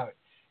speak about.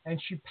 And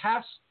she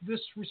passed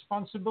this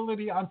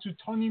responsibility on to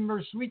Tony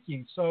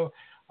Merzwicki. So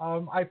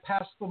I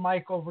pass the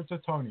mic over to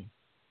Tony.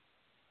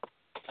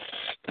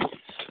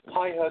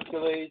 Hi,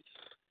 Hercules.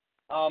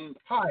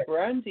 Hi.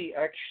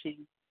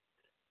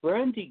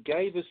 Brandy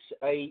gave us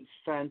a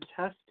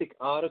fantastic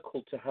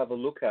article to have a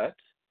look at.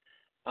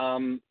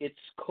 It's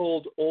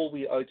called All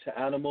We Owe to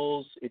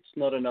Animals. It's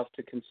not enough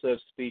to conserve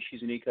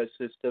species and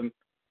ecosystem.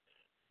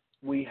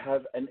 We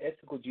have an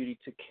ethical duty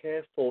to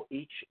care for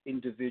each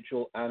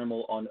individual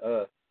animal on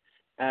Earth.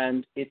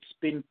 And it's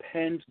been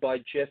penned by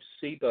Jeff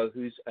Sebo,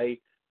 who's a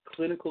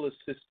clinical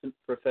assistant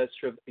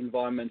professor of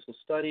environmental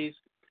studies,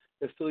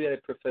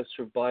 affiliated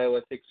professor of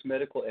bioethics,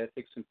 medical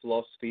ethics and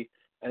philosophy,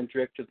 and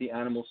director of the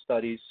animal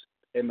studies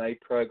MA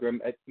program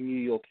at New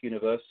York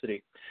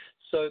University.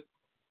 So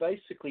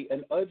basically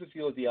an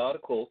overview of the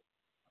article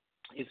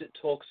is it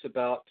talks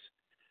about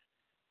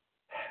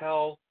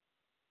how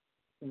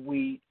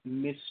we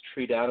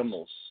mistreat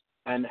animals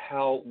and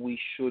how we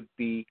should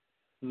be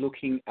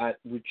looking at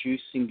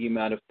reducing the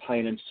amount of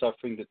pain and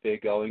suffering that they're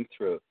going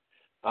through.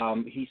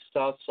 He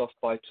starts off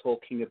by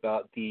talking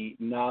about the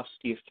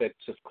nasty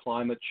effects of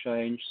climate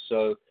change.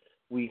 So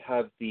we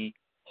have the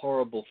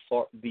horrible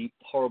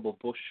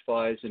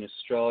bushfires in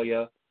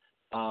Australia.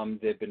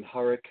 There have been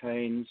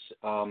hurricanes.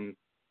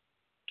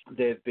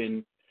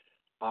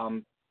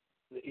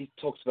 He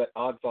talks about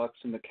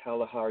aardvarks in the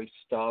Kalahari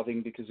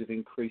starving because of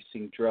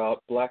increasing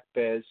drought. Black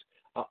bears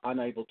are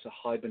unable to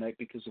hibernate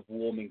because of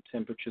warming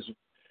temperatures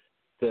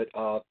that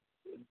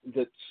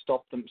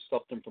stop them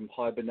from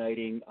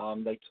hibernating.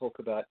 They talk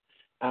about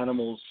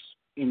animals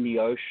in the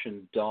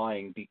ocean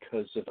dying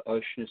because of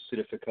ocean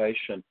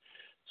acidification.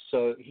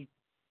 So he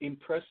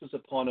impresses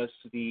upon us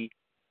the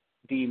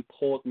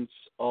importance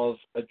of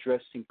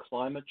addressing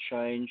climate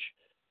change.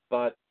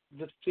 But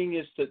the thing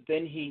is that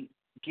then he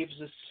gives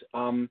us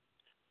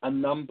a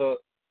number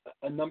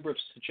of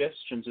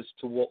suggestions as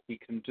to what we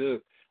can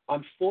do.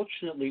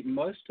 Unfortunately,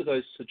 most of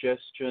those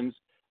suggestions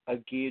are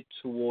geared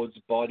towards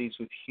bodies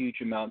with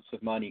huge amounts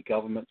of money,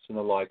 governments and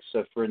the like.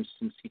 So, for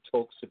instance, he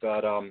talks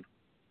about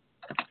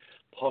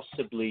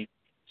possibly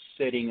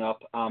setting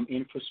up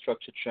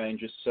infrastructure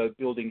changes, so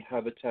building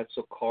habitats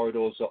or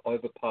corridors or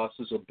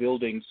overpasses or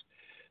buildings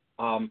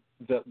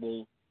that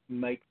will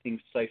make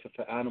things safer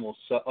for animals.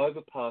 So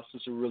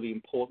overpasses are really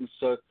important.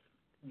 So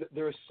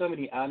there are so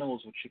many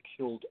animals which are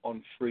killed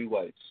on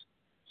freeways.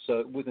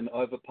 So with an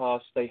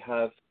overpass, they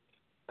have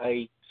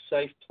a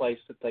safe place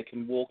that they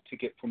can walk to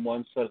get from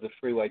one side of the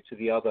freeway to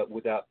the other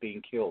without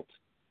being killed.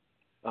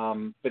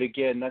 But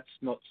again, that's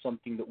not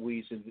something that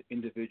we as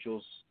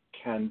individuals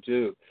can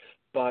do.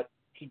 But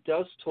he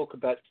does talk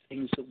about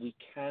things that we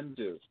can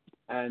do,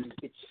 and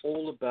it's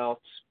all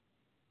about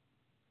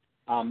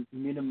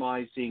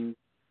minimizing.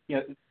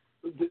 The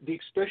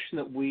expression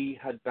that we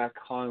had back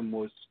home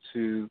was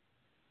to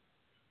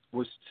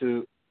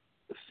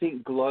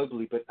think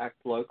globally but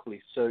act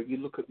locally. So you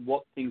look at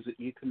what things that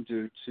you can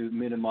do to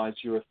minimize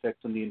your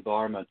effect on the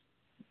environment.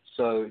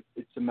 So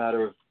it's a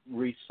matter of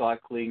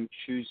recycling,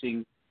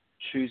 choosing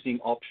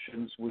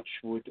options which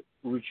would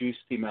reduce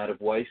the amount of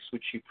waste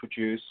which you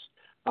produce.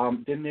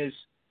 Then there's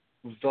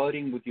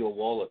voting with your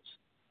wallet,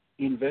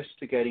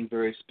 investigating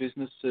various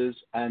businesses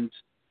and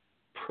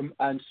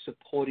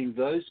supporting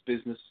those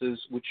businesses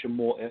which are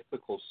more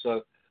ethical.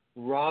 So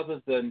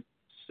rather than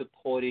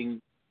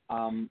supporting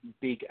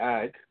big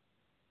ag,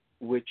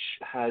 which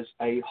has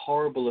a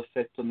horrible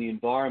effect on the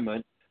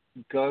environment,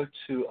 go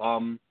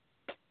to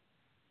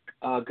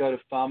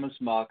farmers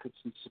markets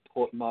and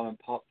support mom and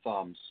pop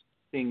farms,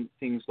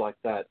 things like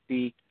that.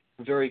 Be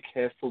very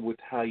careful with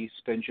how you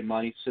spend your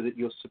money so that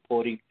you're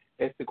supporting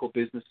ethical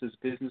businesses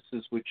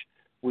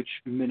which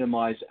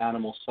minimize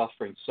animal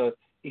suffering. So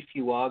if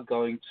you are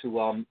going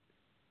to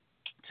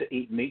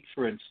eat meat,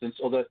 for instance,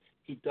 although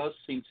he does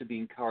seem to be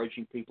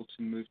encouraging people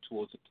to move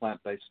towards a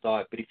plant-based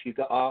diet, but if you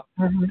are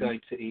going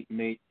to eat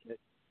meat,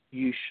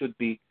 you should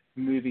be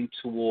moving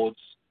towards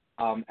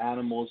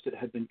animals that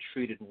have been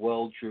treated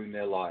well during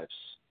their lives,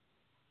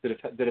 that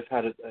have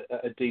had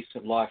a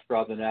decent life,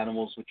 rather than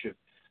animals which have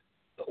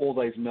all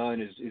they've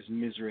known is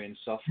misery and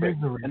suffering.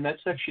 And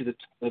that's actually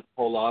the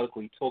whole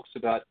article. He talks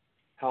about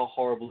how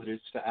horrible it is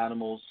for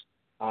animals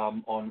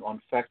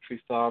on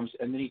factory farms,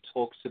 and then he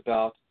talks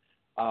about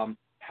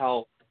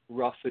how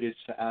rough it is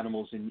for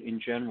animals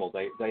in general.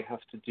 They have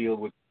to deal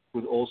with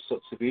all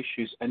sorts of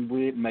issues, and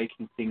we're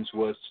making things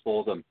worse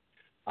for them.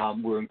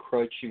 We're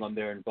encroaching on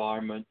their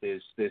environment.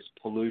 There's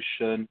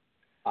pollution.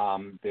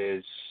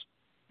 There's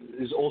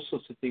all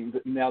sorts of things.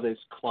 Now there's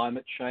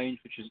climate change,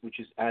 which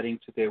is adding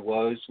to their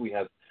woes. We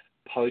have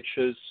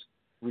poachers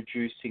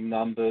reducing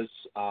numbers,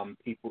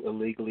 people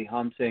illegally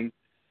hunting.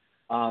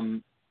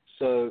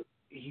 So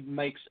he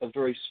makes a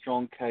very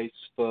strong case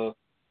for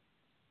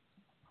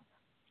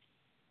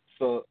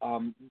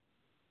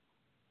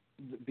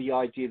the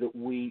idea that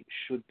we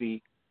should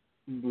be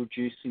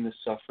reducing the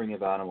suffering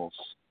of animals.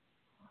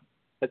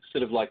 That's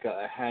sort of like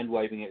a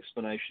hand-waving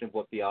explanation of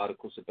what the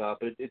article's about,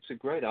 but it's a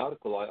great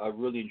article. I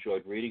really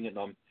enjoyed reading it, and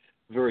I'm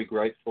very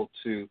grateful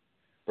to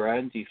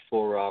Brandy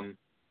for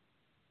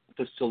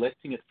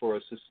selecting it for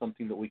us as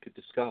something that we could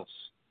discuss.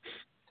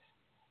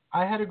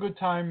 I had a good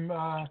time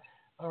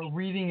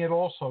reading it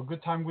also.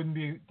 Good time wouldn't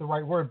be the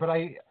right word, but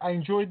I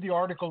enjoyed the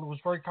article. It was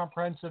very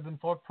comprehensive and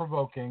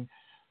thought-provoking.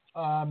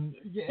 And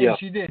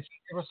she did. She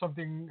gave us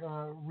something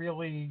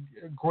really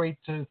great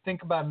to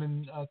think about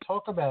and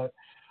talk about.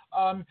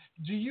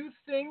 Do you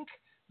think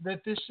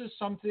that this is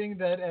something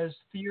that, as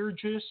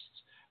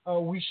theurgists,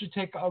 we should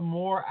take a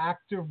more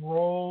active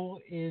role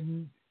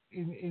in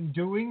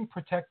doing,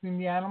 protecting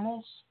the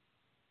animals?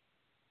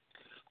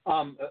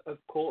 Of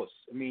course.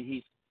 I mean,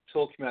 he's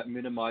talking about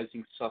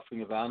minimizing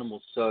suffering of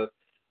animals. So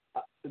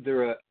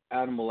there are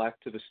animal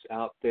activists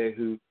out there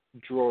who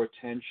draw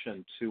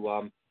attention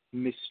to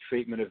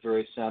mistreatment of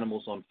various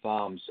animals on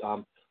farms.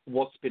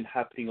 What's been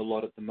happening a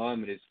lot at the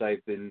moment is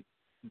they've been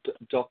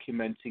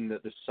documenting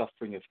that the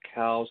suffering of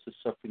cows, the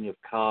suffering of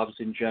calves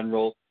in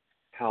general,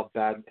 how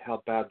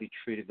badly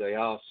treated they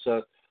are.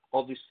 So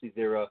obviously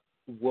there are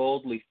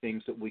worldly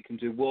things that we can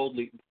do.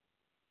 Worldly,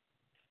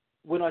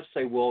 when I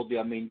say worldly,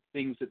 I mean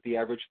things that the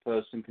average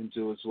person can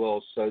do as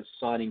well. So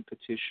signing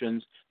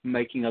petitions,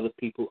 making other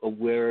people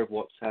aware of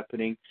what's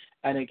happening,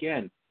 and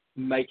again,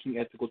 making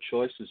ethical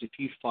choices. If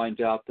you find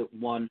out that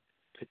one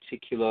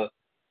particular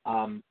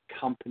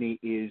company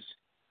is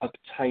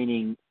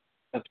obtaining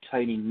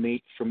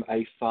meat from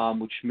a farm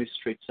which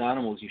mistreats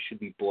animals, you should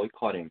be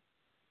boycotting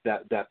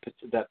that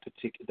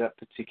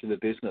particular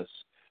business.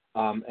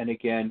 And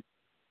again,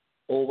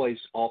 always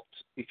opt,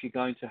 if you're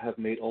going to have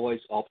meat, always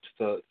opt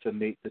for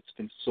meat that's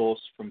been sourced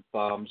from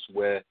farms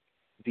where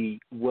the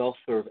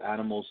welfare of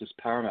animals is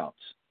paramount.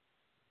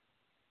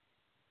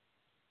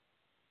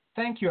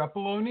 Thank you.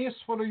 Apollonius,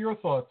 what are your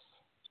thoughts?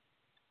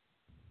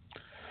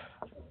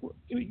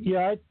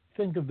 Yeah, I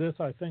think of this,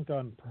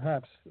 on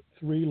perhaps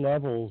three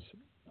levels.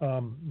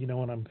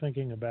 When I'm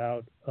thinking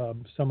about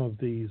some of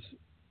these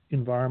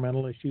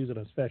environmental issues, and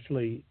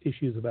especially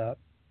issues about,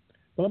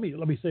 well,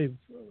 let me say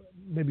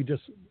maybe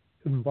just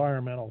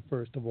environmental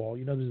first of all.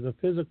 There's the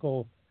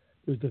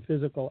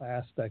physical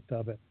aspect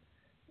of it,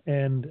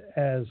 and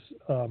as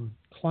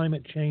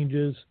climate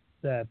changes,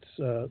 that's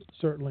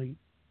certainly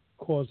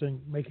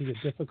making it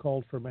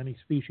difficult for many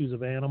species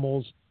of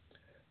animals.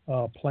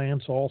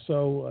 Plants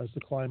also, as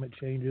the climate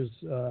changes,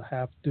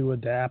 have to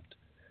adapt.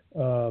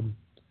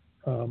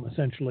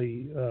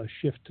 Essentially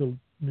shift to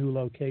new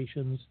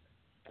locations,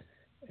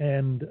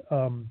 and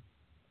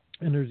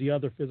there's the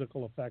other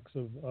physical effects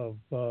of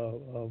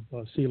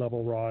sea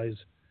level rise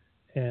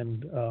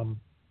and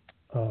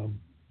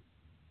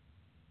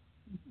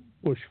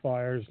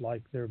bushfires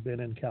like there have been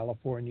in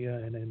California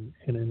and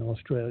in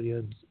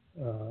Australia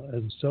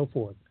and so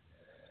forth.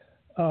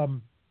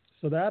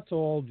 So that's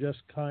all just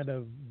kind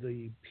of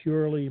the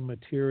purely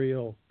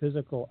material,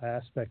 physical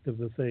aspect of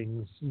the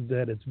things,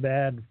 that it's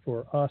bad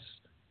for us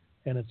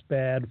and it's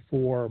bad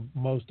for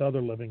most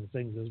other living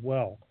things as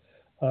well.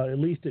 At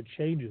least it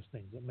changes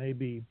things. It may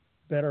be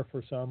better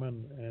for some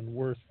and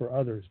worse for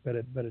others, but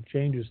it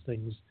changes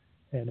things,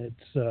 and it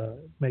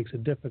makes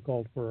it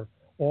difficult for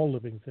all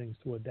living things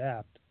to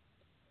adapt.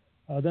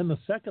 Then the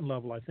second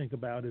level I think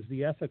about is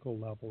the ethical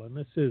level, and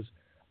this is,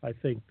 I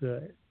think,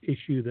 the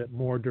issue that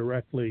more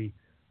directly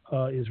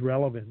is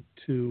relevant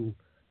to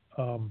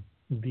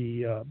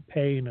the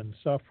pain and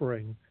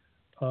suffering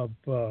of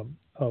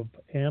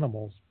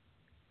animals.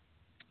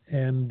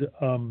 And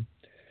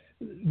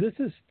this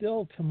is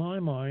still, to my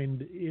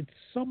mind, it's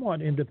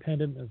somewhat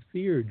independent of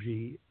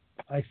theurgy.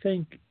 I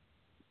think,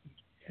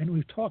 and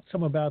we've talked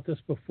some about this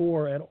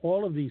before, at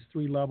all of these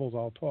three levels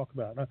I'll talk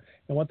about. And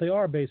what they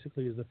are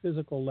basically is the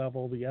physical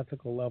level, the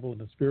ethical level,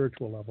 and the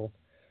spiritual level.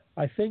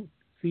 I think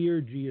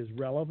theurgy is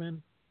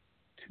relevant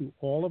to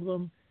all of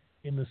them,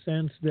 in the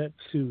sense that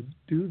to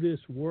do this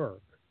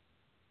work,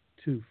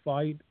 to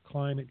fight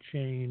climate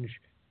change,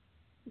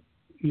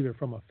 either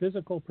from a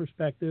physical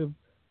perspective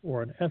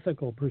or an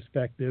ethical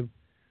perspective,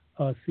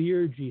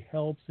 theurgy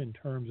helps in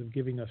terms of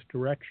giving us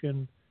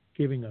direction,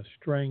 giving us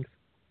strength,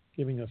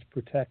 giving us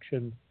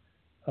protection,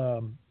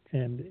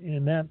 and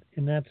in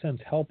that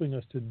sense, helping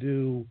us to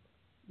do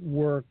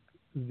work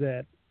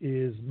that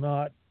is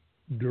not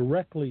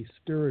directly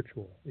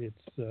spiritual.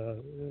 It's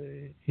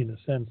in a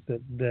sense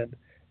that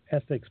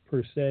ethics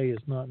per se is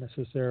not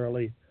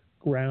necessarily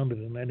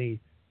grounded in any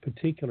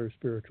particular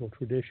spiritual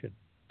tradition.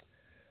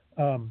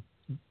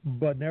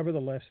 But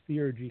nevertheless,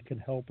 theurgy can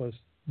help us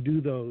do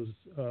those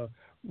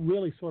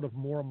really sort of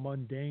more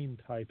mundane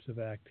types of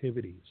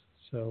activities.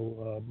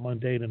 So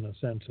mundane in the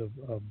sense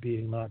of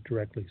being not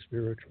directly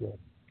spiritual.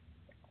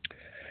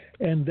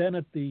 And then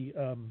at the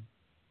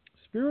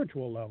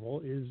spiritual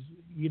level is,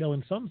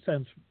 in some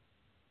sense,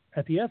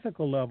 at the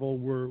ethical level,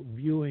 we're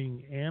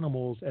viewing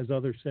animals as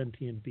other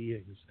sentient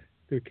beings.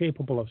 They're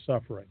capable of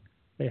suffering.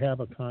 They have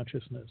a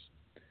consciousness.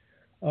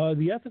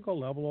 The ethical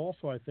level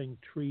also, I think,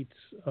 treats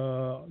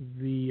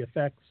the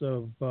effects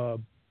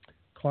of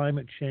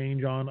climate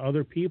change on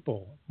other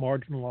people,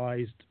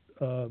 marginalized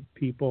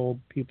people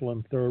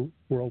in third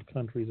world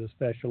countries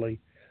especially,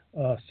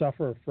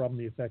 suffer from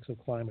the effects of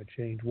climate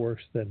change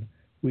worse than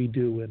we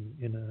do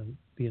in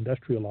the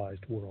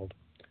industrialized world.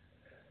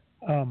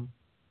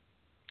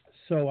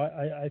 So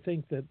I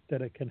think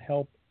that it can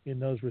help in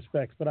those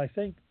respects. But I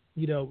think,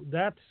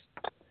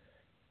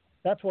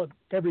 that's what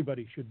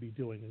everybody should be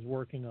doing, is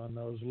working on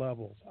those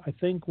levels. I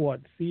think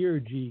what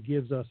theurgy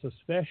gives us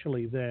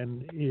especially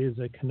then is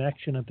a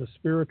connection at the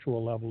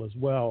spiritual level as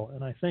well.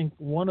 And I think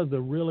one of the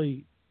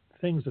really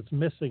things that's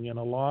missing in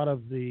a lot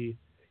of the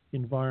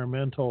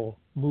environmental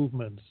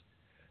movements,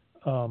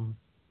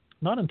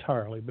 not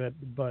entirely,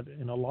 but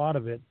in a lot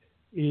of it,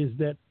 is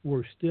that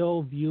we're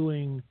still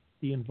viewing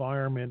the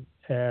environment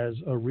as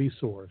a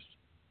resource,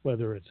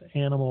 whether it's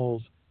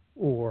animals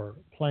or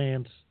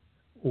plants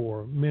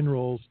or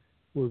minerals.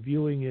 We're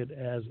viewing it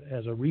as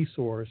a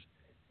resource,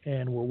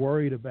 and we're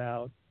worried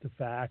about the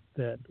fact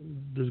that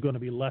there's going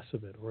to be less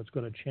of it, or it's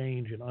going to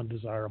change in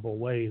undesirable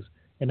ways,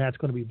 and that's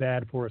going to be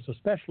bad for us,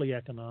 especially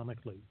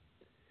economically.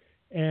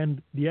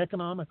 And the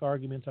economic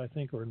arguments, I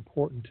think, are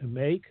important to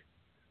make,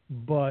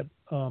 but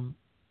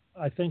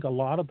I think a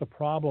lot of the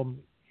problem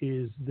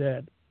is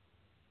that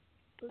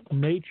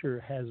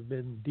nature has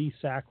been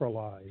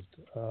desacralized.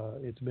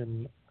 It's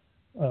been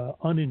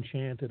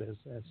unenchanted,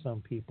 as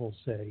some people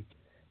say.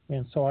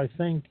 And so I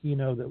think,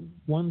 that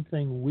one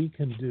thing we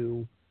can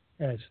do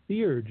as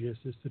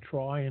theurgists is to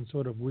try and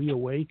sort of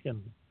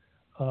reawaken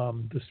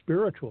the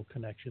spiritual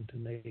connection to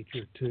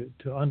nature,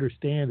 to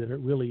understand that it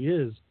really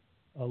is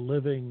a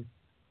living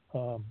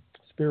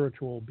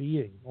spiritual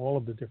being, all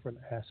of the different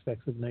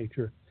aspects of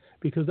nature,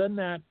 because then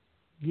that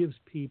gives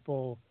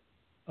people,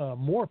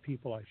 more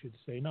people, I should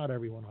say, not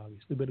everyone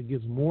obviously, but it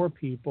gives more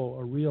people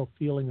a real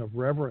feeling of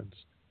reverence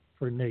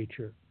for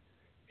nature.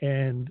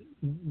 And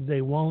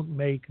they won't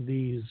make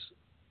these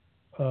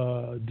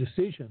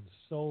decisions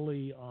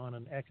solely on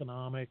an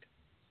economic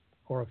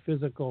or a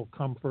physical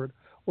comfort,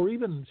 or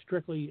even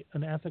strictly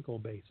an ethical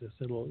basis.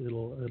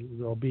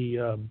 It'll be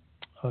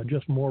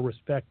just more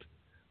respect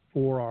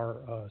for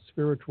our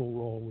spiritual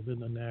role within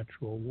the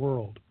natural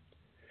world.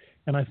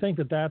 And I think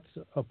that that's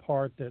a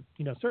part that,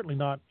 certainly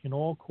not in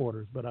all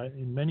quarters, but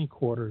in many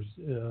quarters,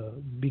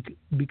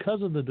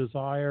 because of the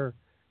desire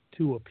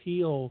to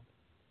appeal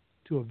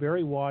to a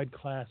very wide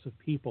class of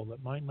people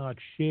that might not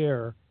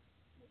share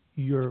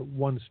your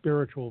one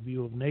spiritual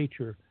view of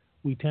nature,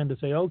 we tend to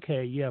say,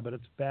 okay, yeah, but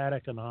it's bad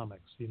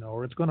economics,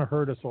 or it's going to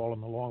hurt us all in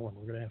the long run.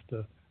 We're going to have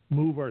to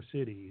move our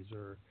cities,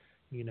 or,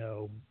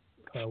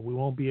 we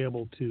won't be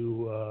able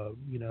to,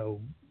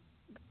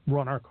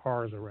 run our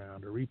cars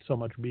around or eat so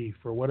much beef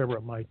or whatever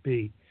it might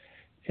be.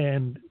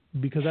 And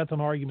because that's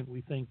an argument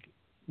we think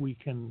we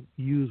can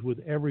use with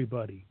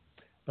everybody.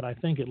 but I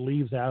think it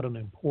leaves out an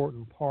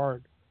important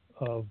part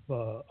of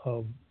the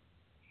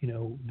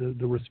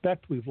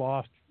respect we've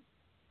lost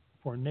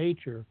for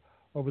nature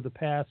over the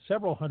past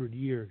several hundred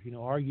years.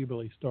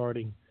 Arguably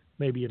starting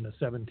maybe in the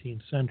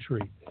 17th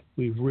century,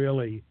 we've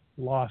really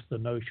lost the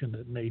notion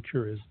that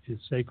nature is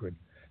sacred.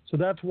 So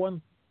that's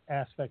one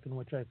aspect in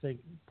which I think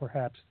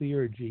perhaps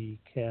theurgy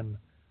can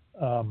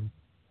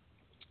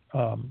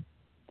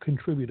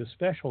contribute a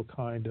special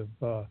kind of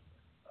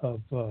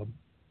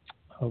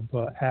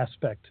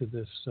aspect to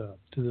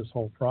this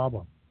whole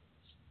problem.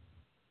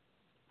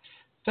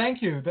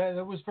 Thank you.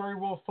 That was very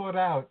well thought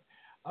out.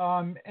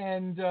 You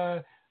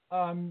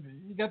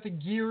got the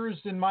gears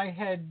in my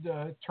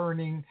head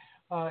turning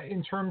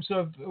in terms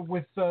of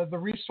with the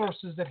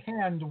resources at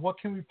hand, what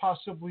can we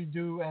possibly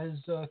do as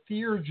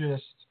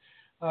theurgists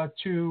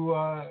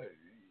to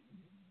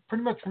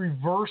pretty much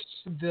reverse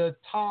the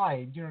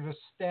tide, to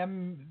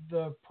stem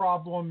the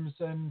problems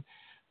and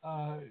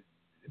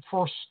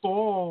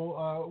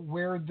forestall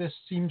where this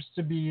seems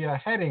to be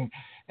heading.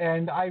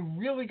 And I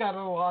really got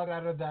a lot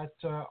out of that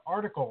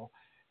article.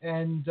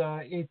 And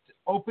it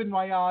opened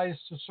my eyes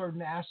to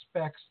certain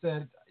aspects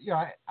that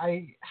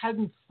I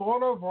hadn't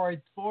thought of, or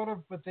I'd thought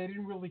of, but they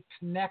didn't really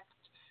connect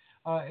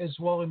as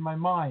well in my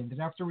mind.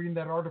 And after reading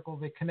that article,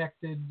 they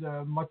connected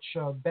much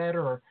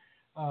better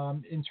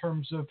in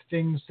terms of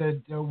things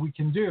that we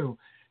can do.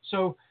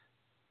 So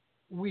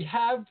we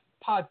have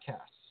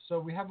podcasts. So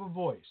we have a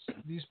voice.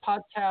 These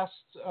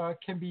podcasts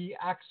can be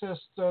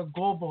accessed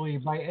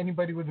globally by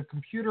anybody with a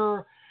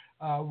computer,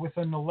 with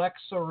an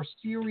Alexa or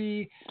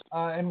Siri,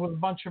 and with a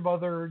bunch of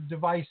other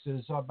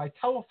devices, by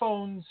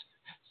telephones.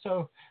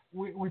 So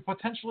we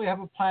potentially have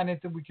a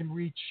planet that we can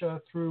reach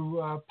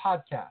through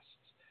podcasts.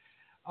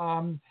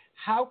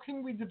 How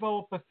can we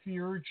develop a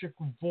theurgic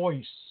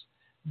voice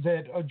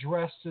that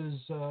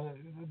addresses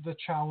the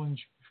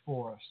challenge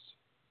before us?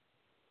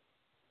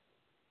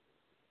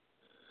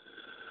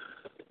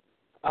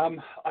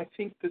 I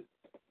think that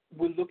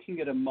we're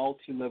looking at a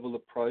multi-level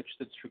approach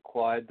that's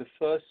required. The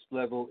first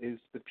level is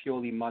the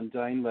purely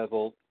mundane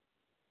level.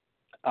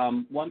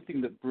 One thing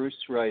that Bruce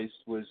raised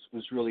was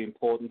really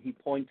important. He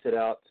pointed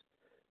out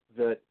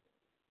that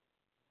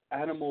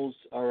animals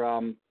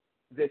are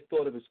they're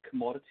thought of as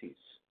commodities.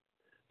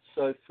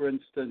 So, for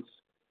instance,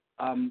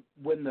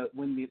 when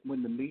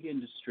the meat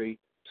industry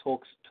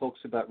talks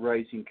about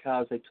raising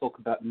cows, they talk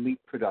about meat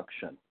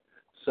production.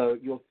 So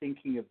you're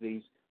thinking of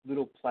these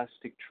little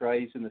plastic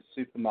trays in the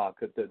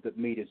supermarket that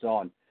meat is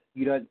on.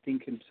 You don't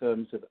think in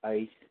terms of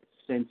a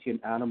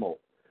sentient animal.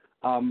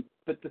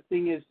 But the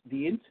thing is,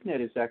 the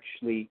internet is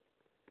actually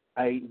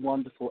a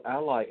wonderful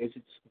ally, as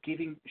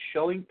it's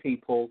showing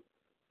people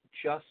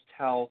just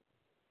how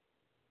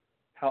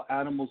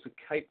animals are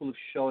capable of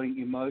showing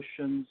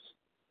emotions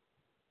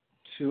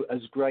to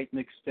as great an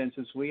extent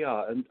as we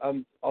are. And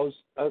I was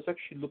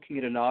actually looking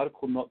at an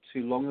article not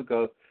too long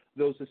ago.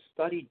 There was a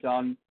study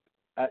done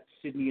at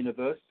Sydney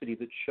University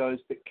that shows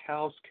that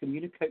cows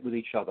communicate with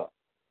each other.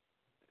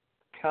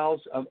 Cows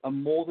are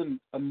more than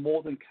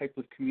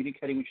capable of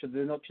communicating with each other.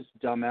 They're not just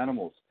dumb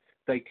animals.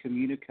 They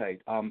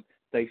communicate.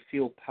 They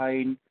feel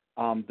pain.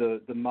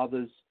 The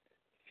mothers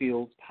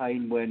feel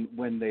pain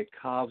when their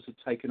calves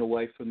are taken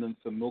away from them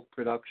for milk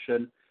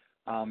production.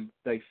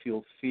 They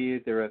feel fear.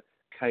 There are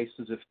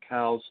cases of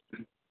cows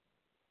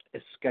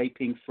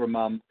escaping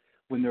from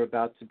when they're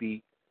about to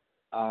be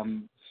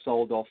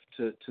sold off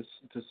to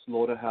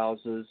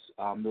slaughterhouses.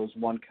 There was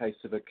one case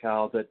of a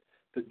cow that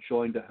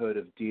joined a herd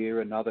of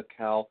deer. Another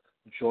cow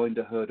joined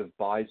a herd of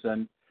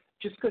bison.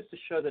 Just goes to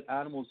show that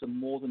animals are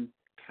more than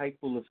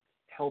capable of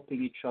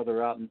helping each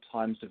other out in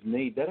times of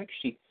need. That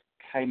actually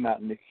came out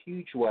in a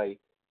huge way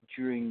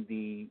during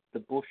the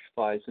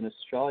bushfires in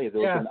Australia.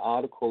 There was an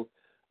article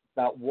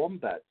about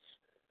wombats.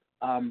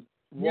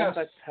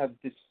 Wombats have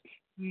this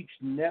huge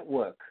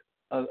network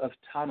of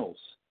tunnels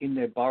in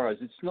their burrows.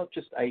 It's not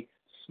just a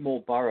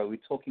small burrow. We're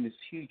talking this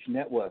huge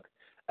network.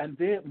 And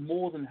they're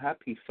more than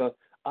happy for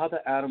other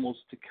animals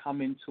to come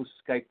in to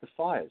escape the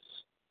fires.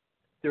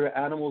 There are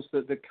animals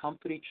that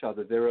comfort each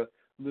other. There are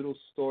little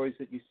stories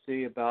that you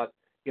see about,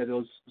 there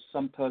was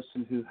some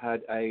person who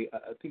had I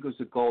think it was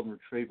a golden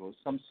retriever or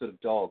some sort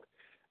of dog,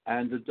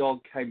 and the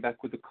dog came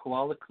back with a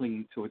koala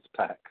clinging to its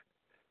pack.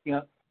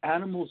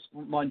 Animals,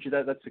 mind you,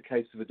 that's a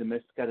case of a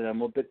domesticated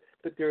animal, but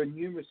there are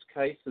numerous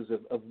cases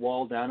of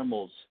wild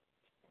animals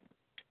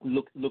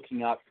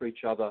looking out for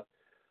each other,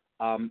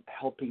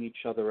 helping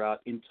each other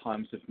out in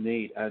times of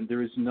need. And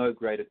there is no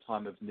greater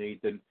time of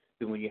need than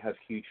when you have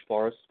huge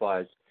forest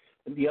fires.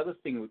 And the other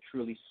thing which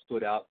really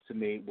stood out to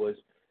me was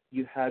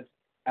you had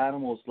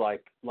animals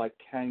like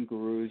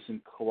kangaroos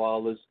and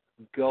koalas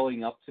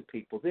going up to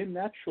people. Their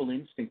natural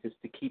instinct is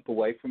to keep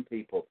away from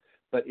people,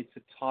 but it's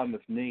a time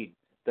of need.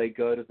 They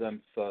go to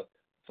them for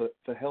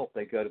help.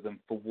 They go to them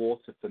for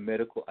water, for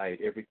medical aid,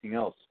 everything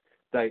else.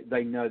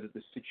 They know that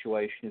the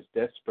situation is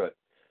desperate.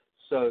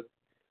 So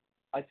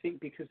I think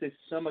because there's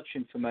so much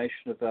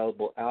information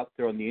available out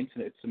there on the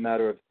internet, it's a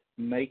matter of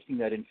making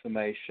that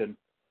information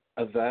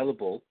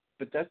available.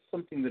 But that's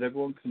something that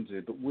everyone can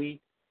do. But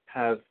we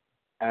have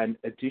an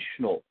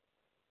additional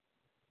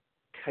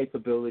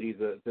capability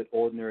that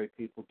ordinary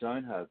people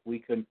don't have. We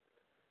can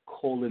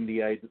call in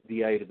the aid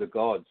of the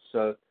gods.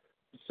 So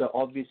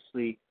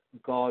obviously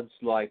gods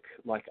like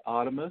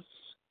Artemis,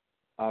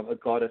 a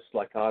goddess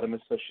like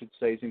Artemis, I should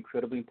say, is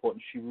incredibly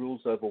important. She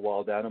rules over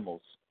wild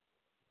animals,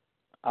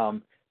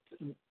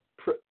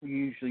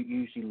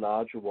 usually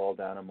larger wild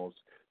animals.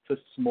 For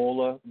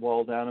smaller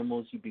wild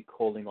animals, you'd be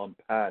calling on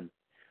Pan.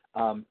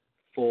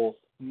 For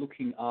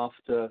looking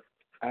after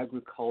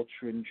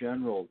agriculture in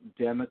general,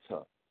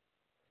 Demeter.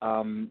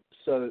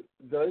 So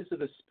those are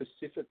the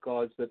specific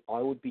gods that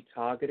I would be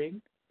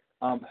targeting.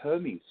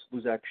 Hermes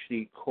was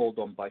actually called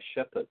on by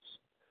shepherds.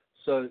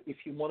 So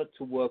if you wanted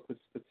to work with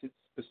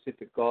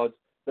specific gods,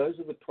 those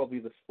are probably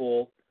the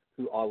four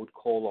who I would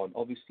call on.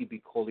 Obviously be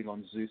calling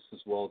on Zeus as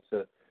well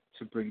to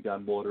bring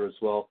down water as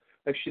well.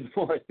 Actually, the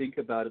more I think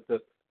about it,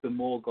 the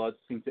more gods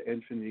seem to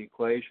enter into the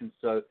equation.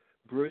 So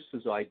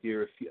Bruce's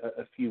idea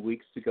a few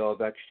weeks ago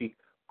of actually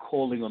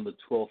calling on the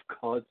 12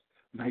 gods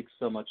makes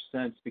so much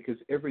sense, because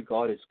every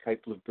god is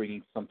capable of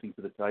bringing something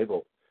to the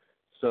table.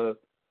 So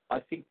I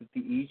think that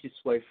the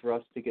easiest way for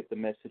us to get the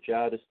message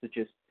out is to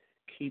just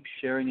keep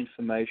sharing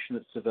information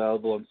that's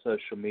available on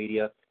social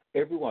media.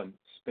 Everyone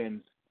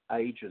spends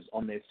ages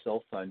on their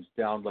cell phones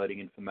downloading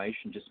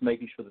information, just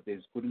making sure that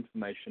there's good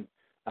information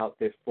out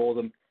there for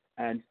them,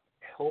 and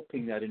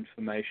helping that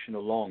information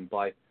along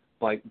by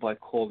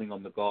calling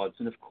on the gods.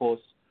 And of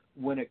course,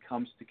 when it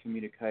comes to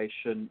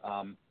communication,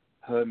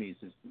 Hermes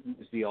is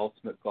the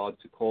ultimate god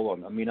to call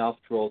on. I mean,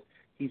 after all,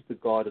 he's the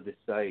god of this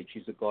age.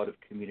 He's a god of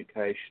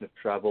communication, of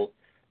travel,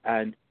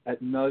 and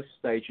at no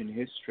stage in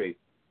history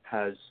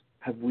have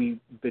we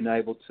been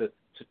able to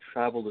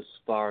travel as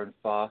far and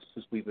fast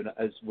as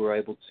we're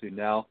able to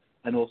now,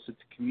 and also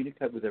to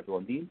communicate with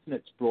everyone. The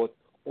internet's brought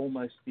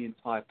almost the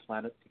entire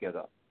planet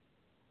together.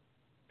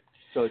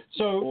 So it's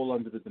all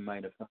under the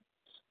domain of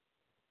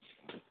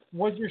Hermes.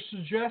 What you're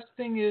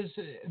suggesting is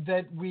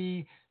that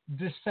we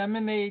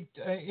disseminate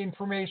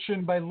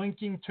information by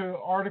linking to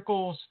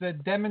articles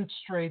that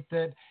demonstrate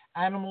that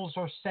animals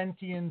are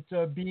sentient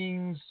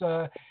beings,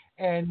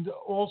 and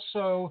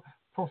also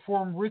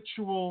perform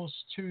rituals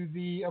to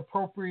the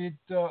appropriate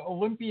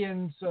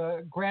Olympians,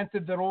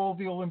 granted that all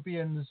the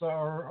Olympians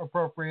are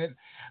appropriate,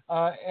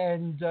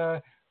 and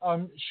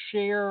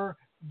share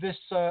this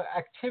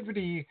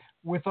activity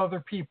with other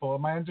people.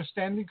 Am I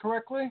understanding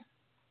correctly?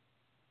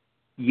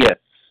 Yes.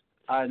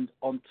 And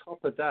on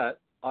top of that,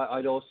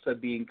 I'd also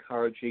be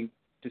encouraging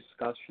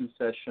discussion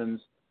sessions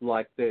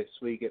like this,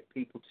 where you get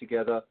people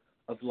together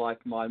of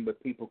like mind, where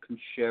people can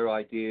share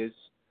ideas,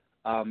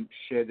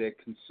 share their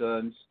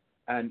concerns,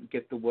 and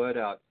get the word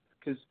out.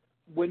 Because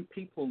when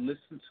people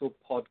listen to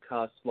a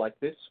podcast like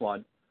this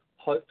one,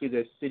 hopefully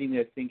they're sitting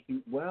there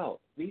thinking, wow,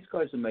 these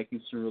guys are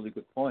making some really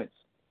good points.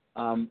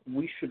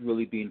 We should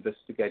really be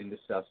investigating this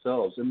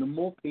ourselves. And the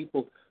more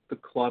people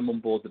that climb on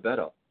board, the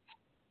better.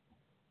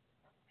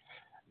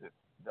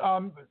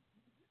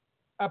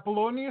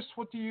 Apollonius,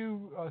 what do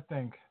you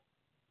think?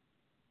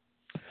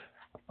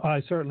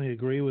 I certainly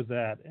agree with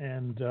that.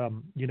 And,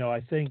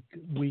 I think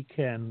we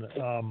can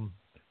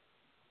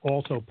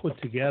also put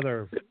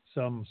together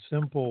some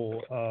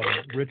simple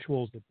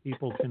rituals that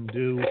people can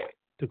do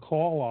to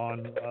call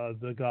on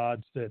the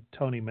gods that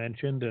Tony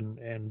mentioned,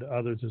 and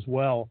others as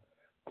well.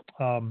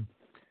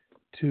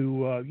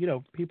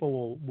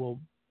 People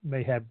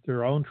may have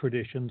their own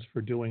traditions for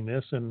doing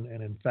this, and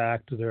in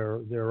fact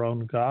their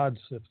own gods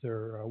if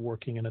they're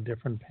working in a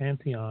different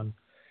pantheon.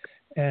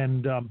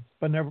 And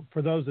but never,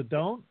 for those that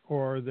don't,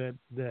 or that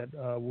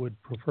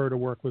would prefer to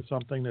work with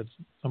something that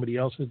somebody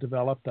else has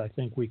developed, I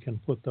think we can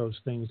put those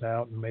things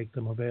out and make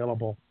them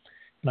available.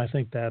 And I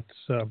think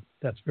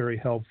that's very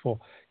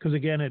helpful, because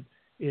again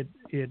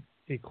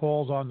it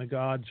calls on the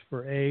gods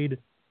for aid,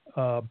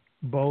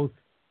 both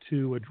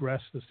to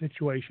address the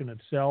situation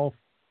itself,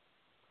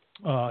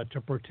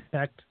 to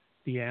protect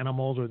the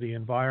animals or the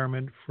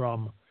environment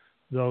from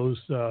those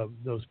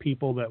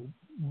people that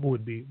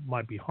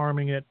might be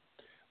harming it,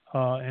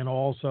 and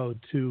also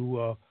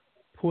to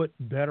put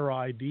better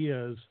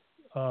ideas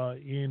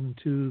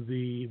into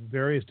the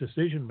various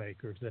decision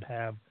makers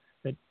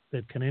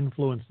that can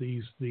influence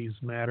these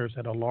matters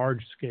at a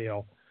large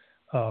scale.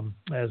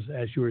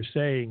 As you were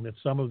saying, that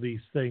some of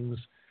these things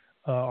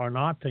are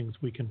not things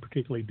we can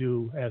particularly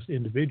do as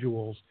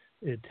individuals.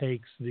 It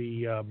takes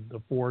the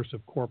force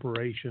of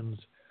corporations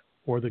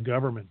or the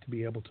government to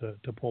be able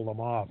to pull them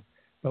off.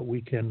 But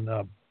we can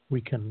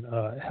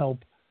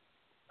help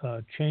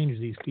change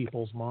these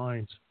people's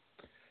minds.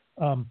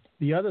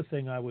 The other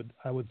thing I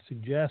would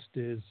suggest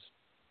is,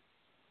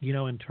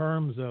 in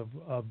terms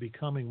of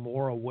becoming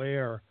more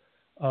aware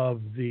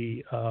of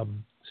the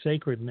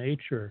sacred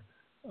nature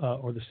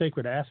or the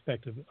sacred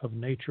aspect of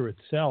nature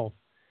itself,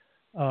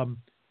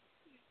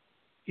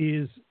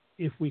 is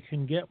if we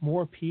can get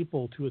more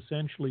people to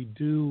essentially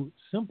do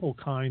simple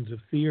kinds of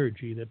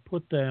theurgy that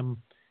put them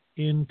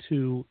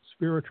into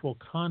spiritual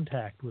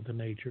contact with the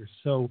nature,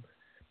 so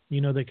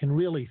they can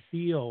really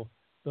feel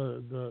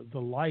the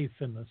life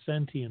and the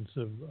sentience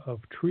of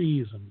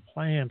trees and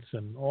plants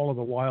and all of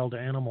the wild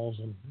animals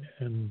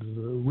and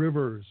the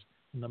rivers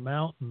and the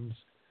mountains,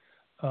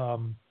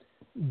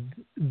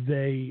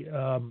 they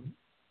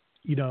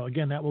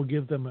again, that will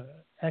give them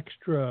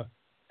extra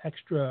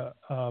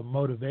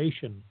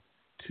motivation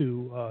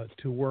to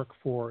work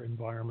for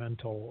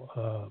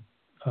environmental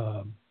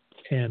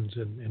ends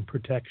and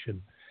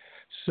protection.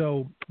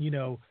 So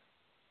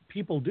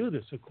people do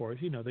this, of course.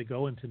 They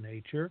go into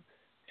nature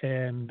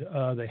and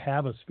they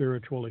have a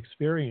spiritual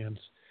experience,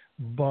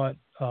 but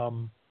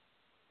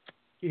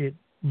it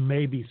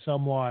may be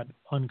somewhat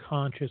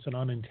unconscious and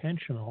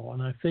unintentional.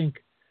 And I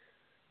think,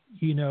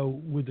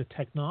 with the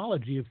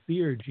technology of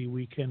theurgy,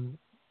 we can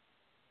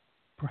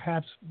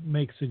perhaps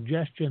make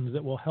suggestions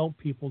that will help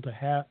people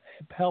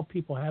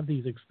have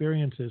these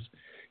experiences,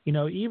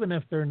 even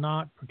if they're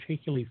not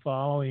particularly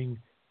following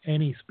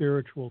any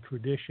spiritual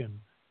tradition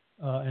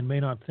and may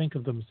not think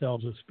of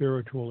themselves as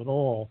spiritual at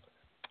all.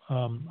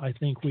 I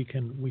think we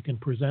can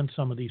present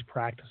some of these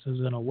practices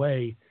in a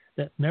way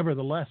that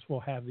nevertheless will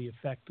have the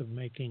effect of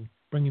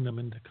bringing them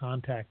into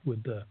contact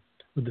with the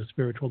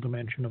spiritual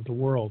dimension of the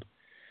world.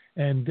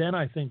 And then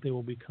I think they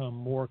will become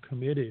more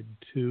committed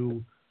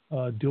to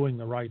doing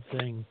the right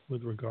thing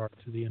with regard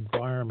to the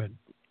environment.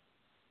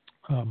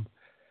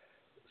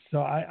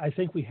 So I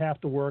think we have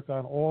to work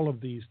on all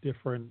of these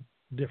different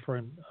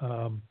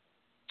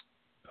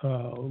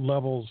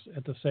levels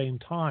at the same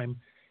time.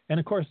 And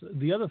of course,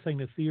 the other thing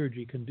that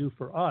theurgy can do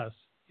for us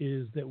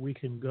is that we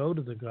can go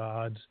to the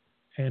gods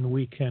and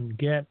we can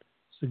get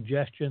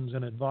suggestions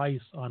and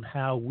advice on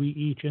how we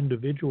each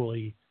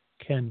individually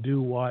can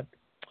do what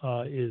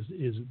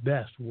is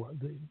best.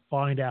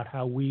 Find out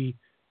how we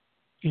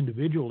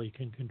individually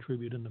can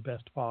contribute in the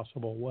best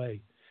possible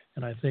way.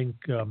 And I think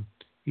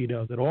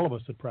that all of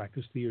us that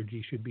practice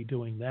theurgy should be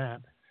doing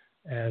that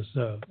as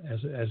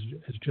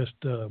just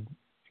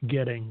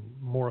getting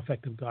more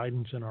effective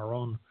guidance in our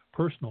own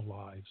personal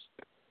lives.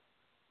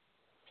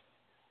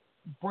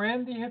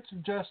 Brandy had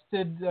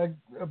suggested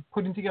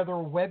putting together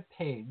a web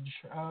page.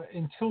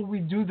 Until we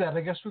do that,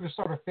 I guess we could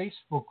start a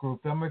Facebook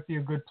group. That might be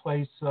a good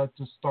place to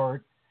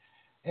start.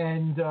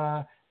 And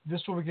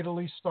this way we could at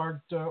least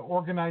start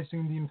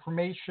organizing the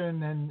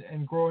information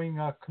and growing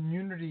a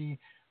community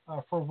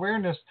for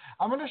awareness.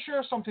 I'm going to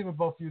share something with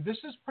both of you. This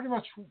is pretty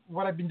much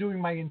what I've been doing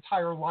my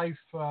entire life,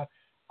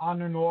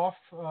 on and off,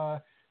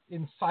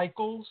 in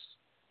cycles.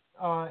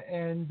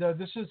 And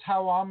this is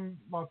how I'm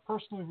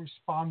personally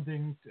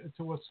responding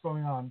to what's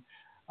going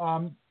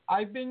on.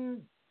 I've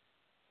been,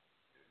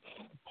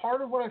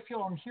 part of what I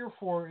feel I'm here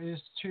for is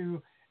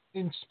to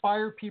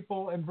inspire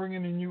people and bring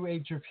in a new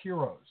age of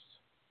heroes.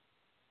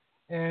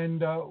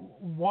 And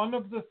one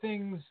of the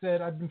things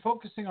that I've been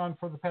focusing on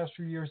for the past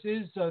few years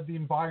is the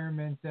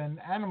environment and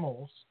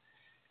animals.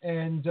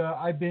 And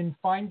I've been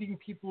finding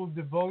people who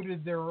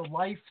devoted their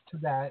life to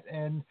that.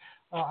 And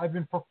I've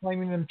been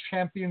proclaiming them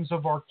champions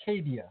of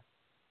Arcadia.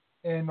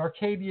 And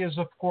Arcadia is,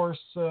 of course,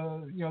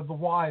 the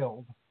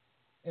wild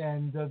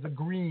and the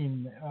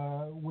green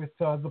with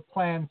the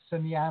plants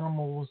and the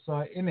animals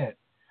in it.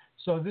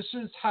 So this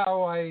is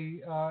how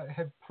I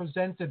have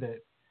presented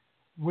it.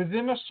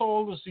 Within us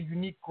all is a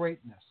unique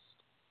greatness.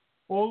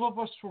 All of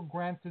us were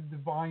granted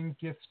divine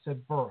gifts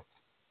at birth,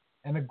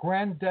 and a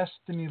grand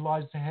destiny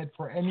lies ahead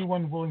for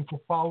anyone willing to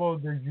follow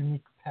their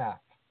unique path.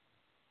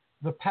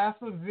 The path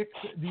of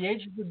the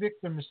age of the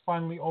victim is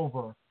finally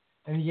over,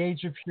 and the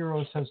age of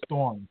heroes has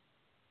dawned.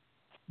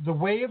 The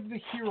way of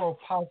the hero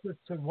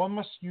posits that one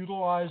must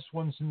utilize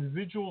one's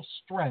individual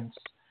strengths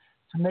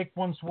to make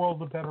one's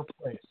world a better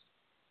place.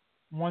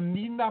 One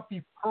need not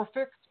be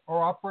perfect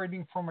or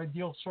operating from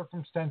ideal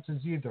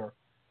circumstances either.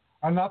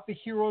 Are not the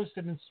heroes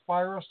that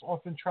inspire us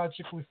often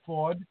tragically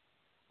flawed?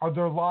 Are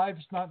their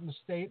lives not in a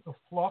state of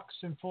flux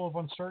and full of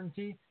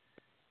uncertainty?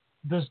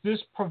 Does this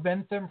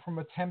prevent them from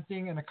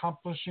attempting and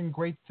accomplishing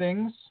great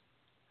things?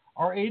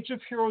 Our Age of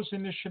Heroes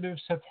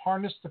initiatives have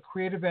harnessed the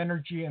creative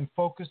energy and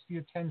focused the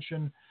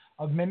attention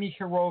of many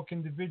heroic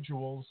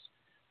individuals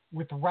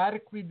with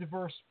radically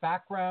diverse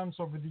backgrounds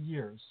over the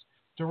years,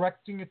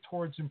 directing it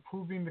towards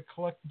improving the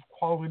collective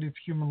quality of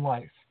human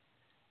life.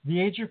 The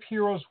Age of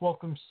Heroes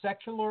welcomes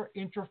secular,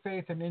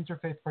 interfaith, and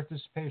interfaith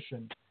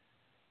participation.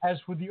 As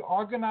with the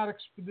Argonaut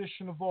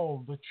expedition of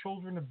old, the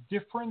children of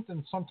different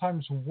and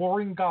sometimes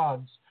warring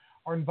gods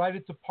are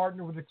invited to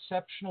partner with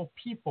exceptional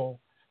people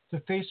to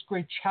face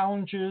great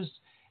challenges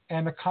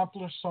and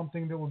accomplish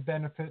something that would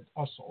benefit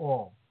us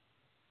all.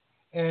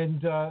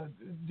 And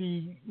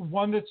the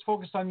one that's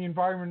focused on the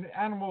environment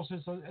and animals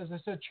is, as I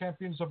said,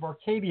 Champions of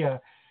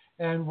Arcadia.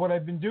 And what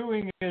I've been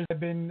doing is I've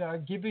been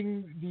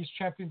giving these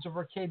Champions of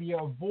Arcadia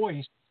a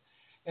voice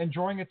and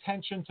drawing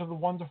attention to the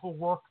wonderful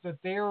work that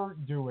they're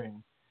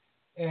doing.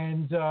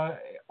 And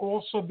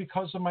also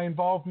because of my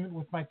involvement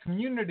with my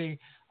community,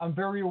 I'm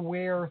very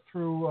aware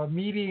through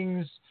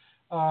meetings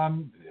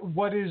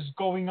what is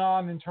going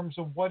on in terms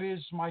of what is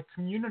my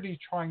community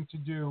trying to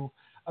do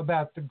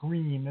about the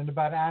green and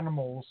about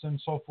animals and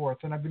so forth.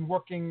 And I've been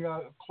working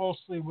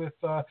closely with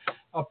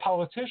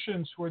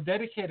politicians who are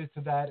dedicated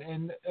to that,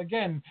 and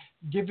again,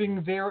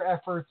 giving their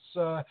efforts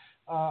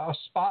a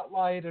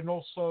spotlight and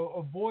also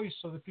a voice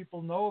so that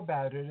people know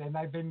about it. And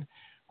I've been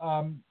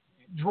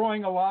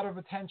drawing a lot of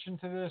attention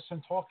to this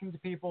and talking to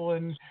people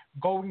and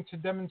going to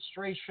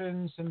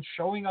demonstrations and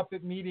showing up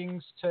at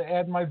meetings to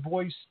add my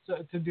voice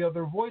to the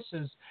other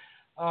voices.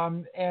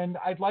 And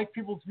I'd like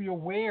people to be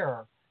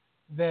aware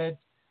that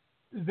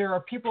there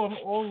are people on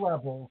all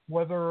levels,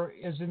 whether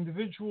as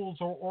individuals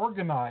or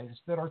organized,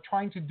 that are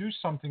trying to do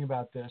something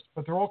about this,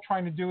 but they're all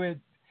trying to do it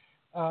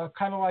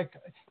kind of like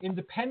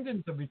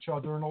independent of each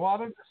other, and a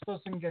lot of this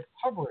doesn't get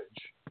coverage.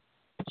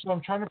 So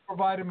I'm trying to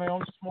provide in my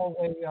own small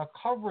way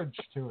coverage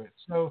to it.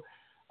 So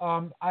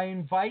I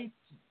invite,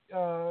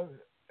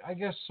 I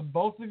guess,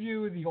 both of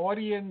you, the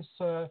audience,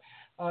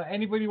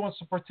 anybody who wants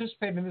to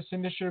participate in this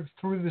initiative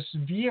through this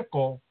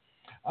vehicle,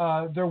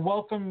 they're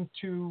welcome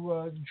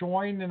to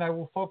join, and I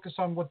will focus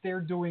on what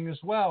they're doing as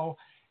well.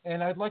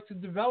 And I'd like to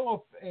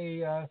develop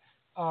a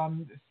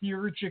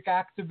theurgic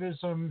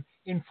activism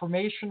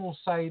informational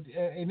site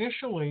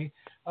initially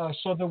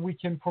so that we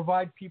can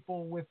provide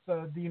people with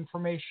the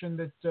information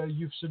that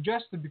you've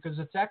suggested, because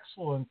it's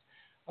excellent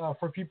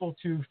for people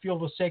to feel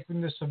the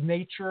sacredness of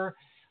nature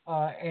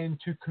and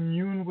to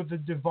commune with the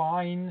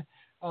divine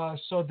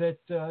so that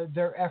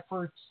their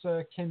efforts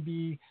can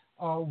be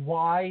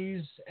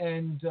wise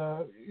and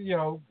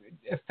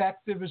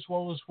effective as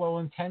well as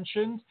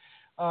well-intentioned,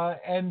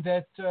 and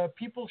that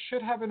people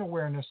should have an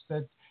awareness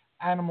that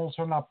animals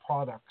are not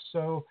products.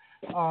 So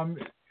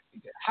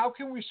how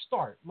can we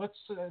start?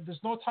 There's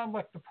no time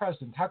like the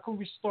present. How can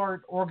we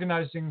start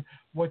organizing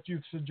what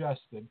you've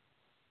suggested?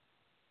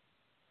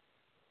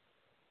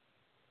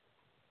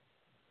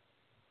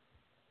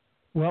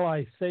 Well,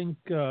 I think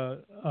you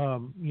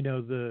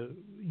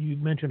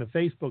mentioned a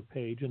Facebook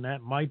page, and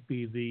that might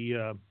be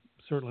the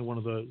certainly one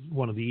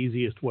of the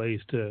easiest ways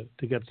to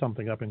get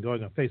something up and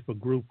going. A Facebook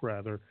group,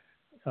 rather.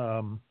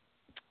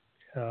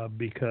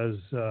 Because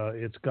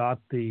it's got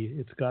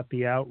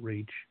the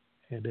outreach,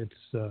 and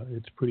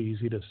it's pretty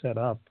easy to set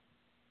up.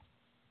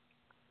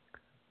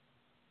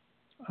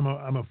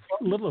 I'm a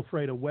little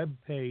afraid a web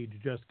page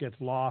just gets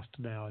lost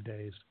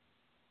nowadays.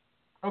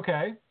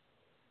 Okay.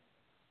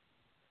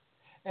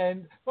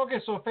 And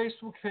so a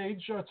Facebook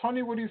page.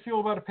 Tony, what do you feel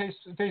about a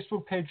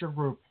Facebook page or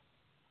group?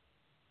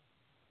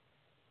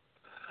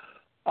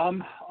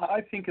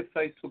 I think a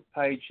Facebook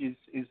page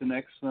is an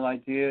excellent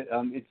idea.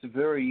 It's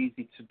very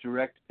easy to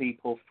direct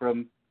people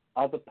from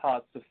other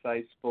parts of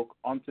Facebook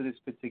onto this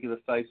particular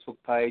Facebook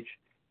page.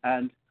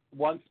 And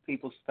once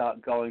people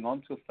start going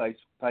onto a Facebook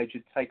page,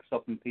 it takes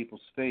up in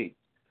people's feeds.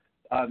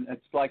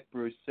 It's like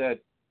Bruce said,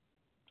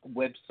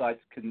 websites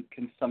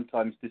can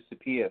sometimes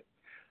disappear.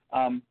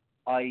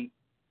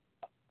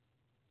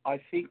 I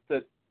think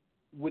that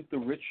with the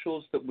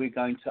rituals that we're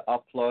going to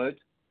upload,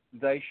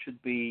 they should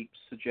be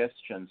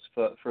suggestions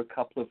for a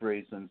couple of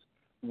reasons.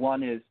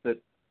 One is that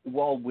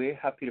while we're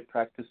happy to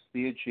practice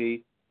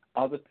theurgy,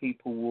 other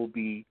people will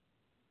be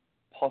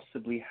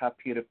possibly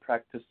happier to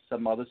practice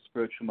some other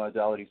spiritual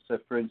modalities. So,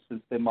 for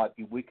instance, there might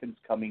be Wiccans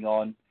coming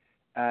on,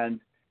 and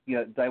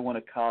they want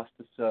to cast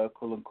a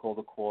circle and call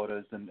the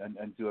quarters and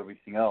do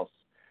everything else.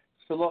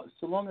 So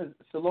long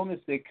as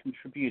they're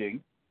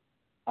contributing,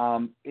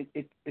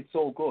 it's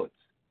all good.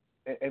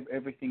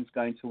 Everything's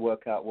going to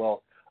work out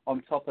well.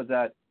 On top of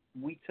that,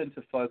 we tend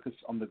to focus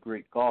on the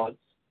Greek gods,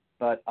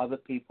 but other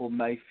people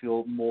may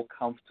feel more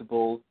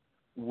comfortable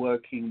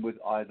working with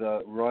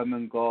either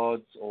Roman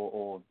gods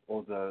or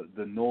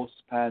the Norse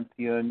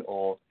pantheon,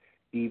 or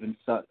even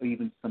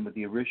some of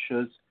the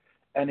Orishas.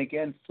 And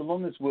again, so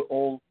long as we're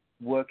all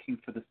working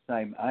for the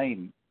same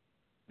aim,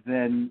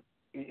 then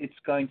it's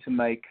going to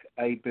make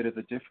a bit of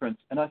a difference.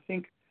 And I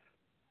think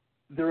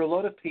there are a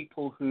lot of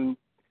people who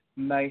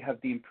may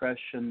have the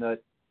impression that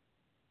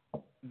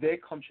their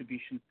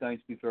contribution is going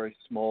to be very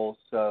small,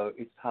 so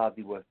it's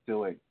hardly worth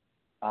doing.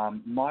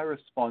 My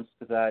response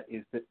to that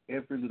is that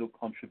every little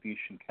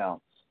contribution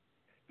counts.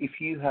 If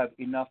you have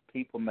enough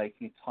people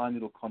making a tiny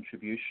little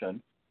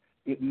contribution,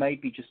 it may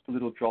be just a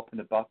little drop in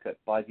the bucket.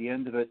 By the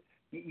end of it,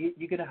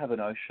 you're going to have an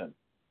ocean.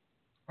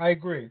 I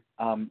agree.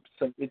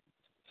 So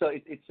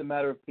it's a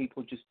matter of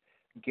people just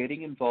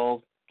getting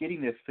involved,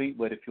 getting their feet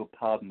wet, if you'll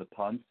pardon the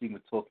pun, seeing we're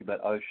talking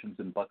about oceans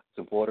and buckets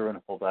of water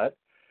and all that,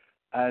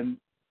 and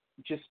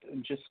just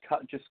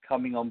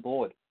coming on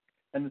board.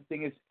 And the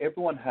thing is,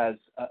 everyone has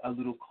a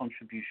little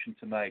contribution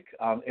to make.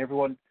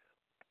 Everyone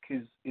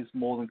is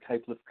more than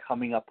capable of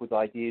coming up with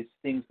ideas,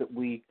 things that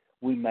we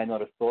may not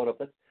have thought of.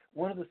 That's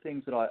one of the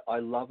things that I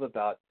love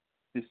about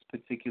this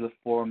particular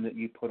forum that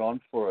you put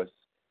on for us.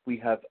 We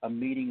have a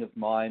meeting of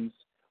minds.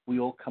 We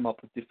all come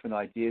up with different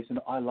ideas, and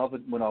I love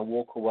it when I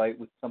walk away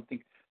with something.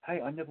 Hey,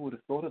 I never would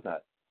have thought of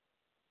that.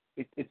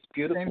 It's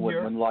beautiful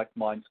when like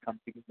minds come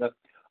together.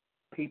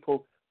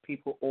 People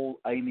all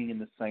aiming in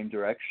the same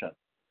direction.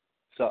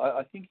 So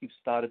I think you've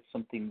started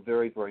something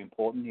very, very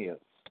important here.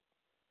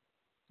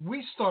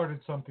 We started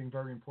something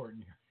very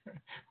important here.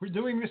 We're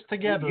doing this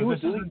together. You were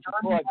This doing it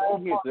before I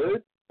got here,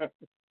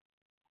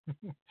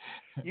 dude.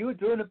 You were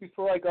doing it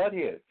before I got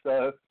here,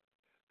 so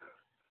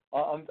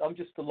I'm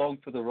just along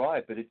for the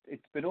ride. But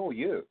it's been all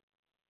you.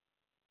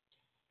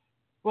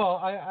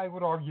 Well, I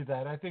would argue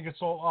that. I think it's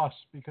all us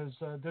because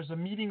there's a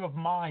meeting of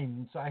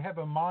minds. I have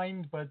a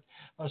mind, but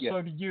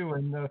so do you.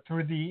 And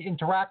through the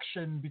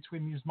interaction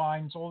between these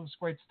minds, all this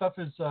great stuff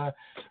is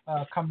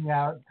coming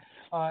out.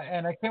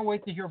 And I can't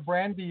wait to hear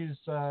Brandy's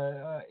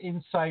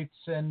insights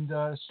and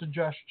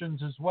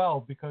suggestions as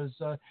well because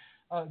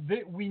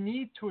we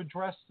need to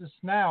address this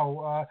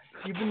now.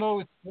 Even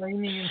though it's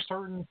raining in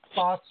certain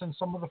spots and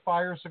some of the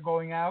fires are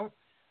going out,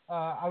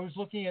 I was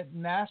looking at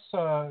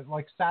NASA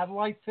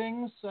satellite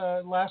things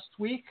last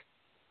week,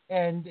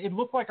 and it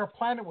looked like our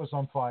planet was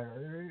on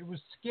fire. It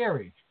was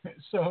scary.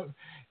 So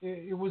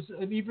it was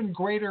an even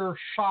greater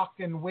shock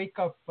and wake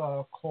up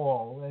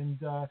call. And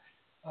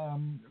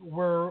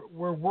we're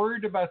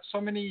worried about so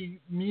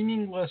many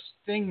meaningless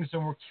things,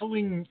 and we're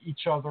killing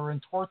each other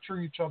and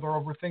torturing each other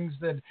over things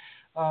that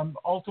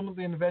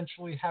ultimately and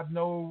eventually have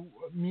no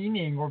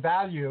meaning or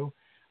value.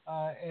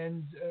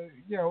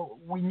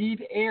 We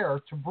need air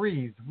to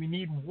breathe. We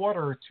need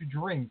water to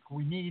drink.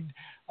 We need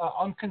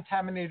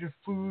uncontaminated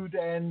food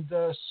and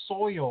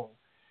soil.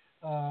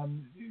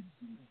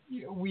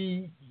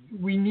 We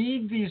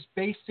need these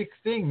basic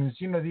things,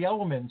 the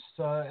elements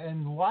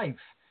and life.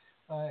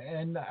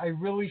 And I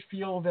really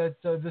feel that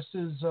this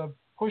is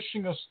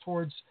pushing us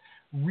towards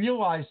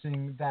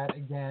realizing that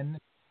again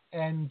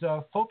and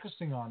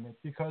focusing on it,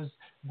 because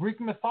Greek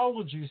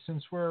mythology,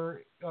 since we're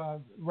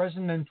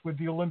resonant with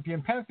the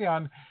Olympian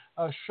pantheon,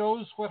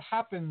 shows what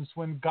happens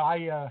when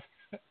Gaia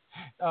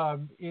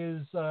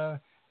is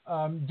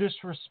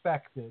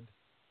disrespected.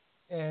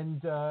 And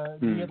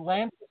the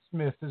Atlantis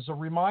myth is a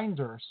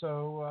reminder.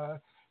 So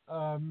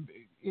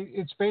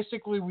it's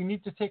basically we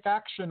need to take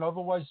action,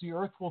 otherwise the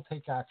earth will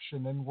take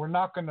action, and we're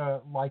not going to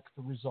like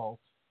the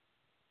result.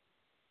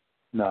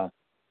 No.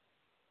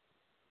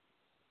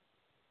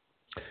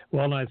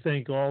 Well, and I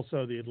think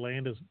also the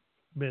Atlantis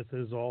myth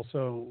is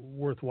also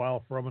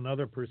worthwhile from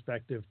another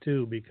perspective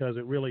too, because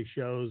it really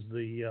shows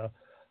the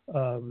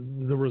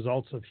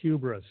results of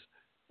hubris.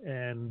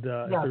 And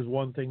if there's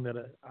one thing that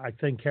I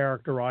think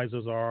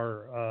characterizes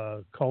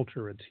our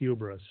culture, it's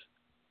hubris.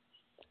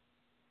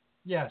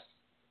 Yes.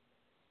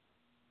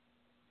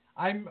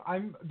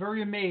 I'm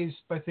very amazed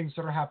by things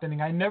that are happening.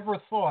 I never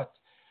thought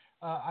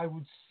I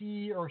would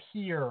see or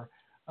hear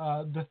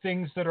the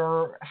things that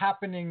are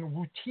happening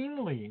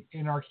routinely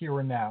in our here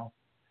and now.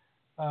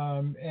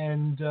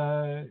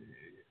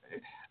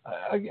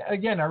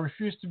 Again, I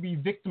refuse to be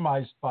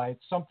victimized by it.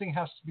 Something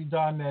has to be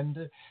done.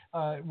 And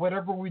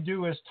whatever we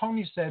do, as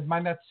Tony said,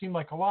 might not seem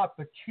like a lot,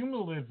 but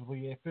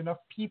cumulatively, if enough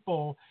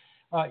people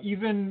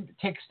even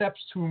take steps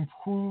to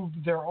improve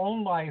their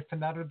own life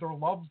and that of their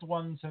loved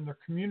ones and their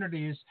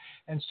communities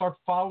and start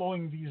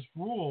following these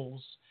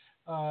rules,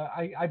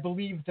 I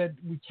believe that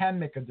we can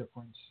make a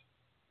difference.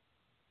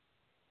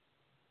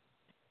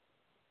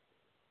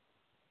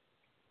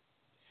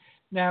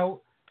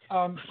 Now,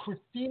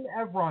 Christine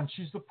Evron,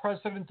 she's the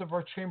president of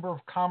our Chamber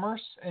of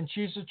Commerce, and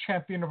she's a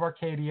champion of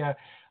Arcadia.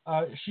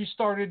 She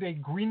started a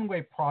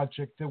greenway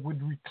project that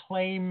would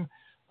reclaim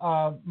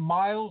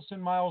miles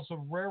and miles of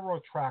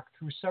railroad track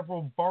through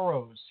several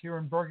boroughs here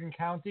in Bergen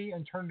County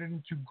and turn it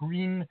into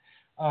green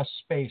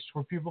space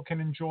where people can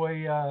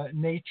enjoy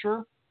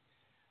nature.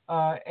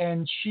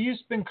 And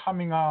she's been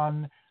coming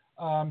on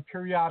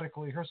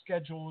periodically. Her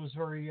schedule is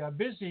very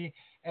busy,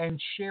 and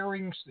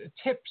sharing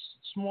tips,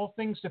 small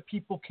things that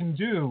people can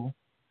do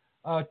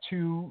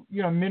to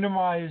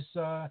minimize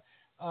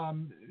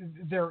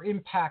their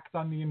impact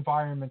on the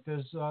environment,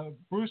 as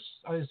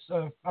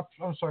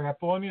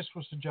Apollonius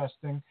was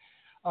suggesting.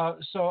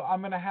 So I'm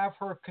going to have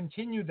her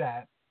continue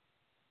that.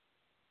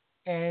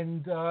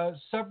 And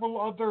several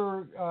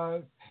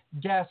other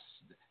guests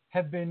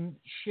have been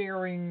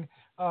sharing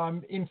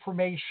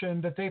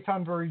information that they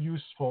found very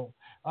useful.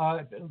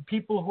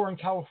 People who are in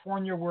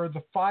California where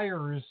the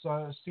fires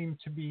seem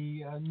to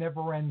be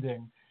never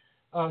ending.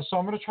 So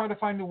I'm going to try to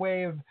find a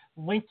way of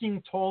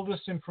linking to all this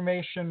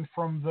information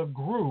from the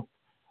group,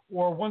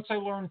 or once I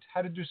learned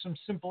how to do some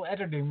simple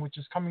editing, which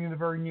is coming in the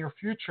very near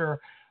future,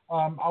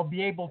 I'll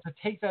be able to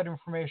take that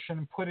information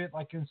and put it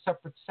like in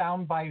separate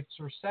sound bites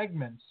or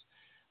segments.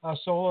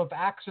 So we'll have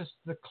access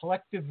to the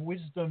collective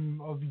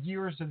wisdom of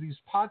years of these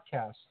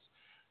podcasts.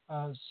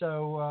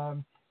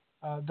 So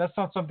that's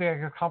not something I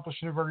can accomplish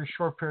in a very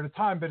short period of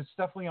time, but it's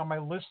definitely on my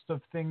list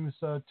of things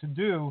to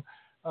do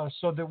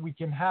so that we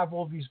can have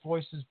all these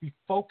voices be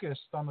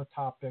focused on the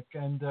topic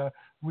and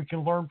we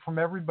can learn from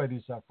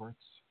everybody's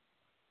efforts.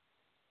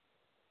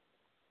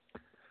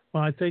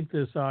 Well, I think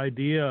this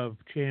idea of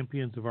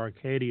Champions of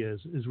Arcadia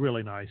is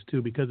really nice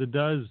too, because it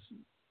does,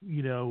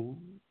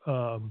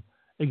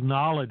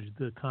 acknowledge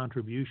the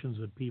contributions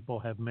that people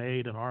have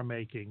made and are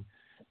making.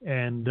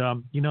 And,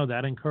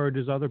 that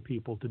encourages other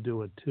people to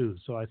do it too.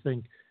 So I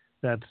think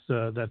that's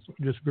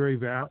just very,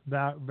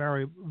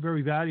 very,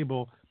 very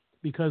valuable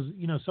because,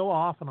 so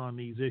often on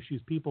these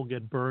issues, people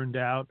get burned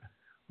out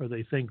or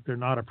they think they're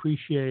not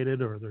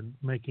appreciated, or they're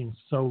making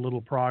so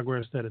little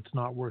progress that it's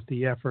not worth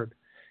the effort.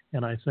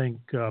 And I think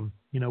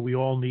we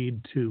all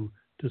need to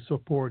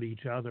support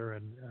each other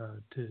and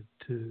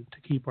to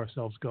keep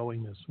ourselves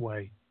going this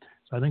way.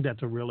 So I think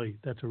that's a really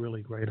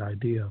great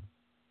idea.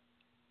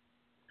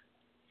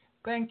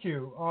 Thank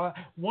you.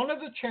 One of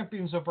the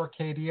champions of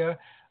Arcadia,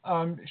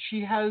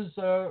 she has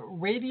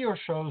radio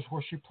shows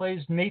where she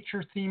plays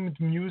nature-themed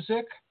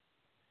music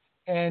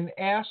and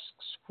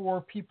asks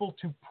for people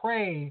to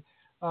pray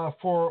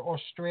for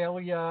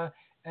Australia,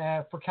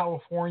 for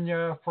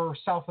California, for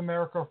South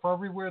America, for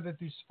everywhere that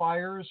these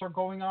fires are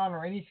going on,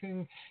 or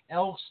anything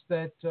else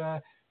that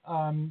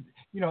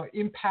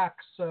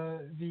impacts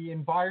the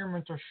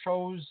environment or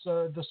shows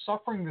the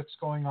suffering that's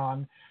going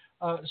on.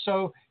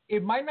 So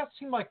it might not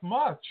seem like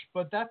much,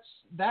 but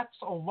that's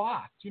a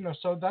lot,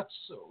 So that's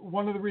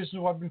one of the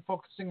reasons why I've been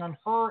focusing on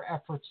her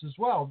efforts as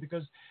well,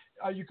 because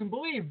you can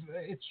believe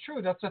it's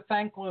true. That's a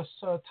thankless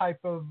type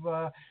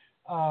of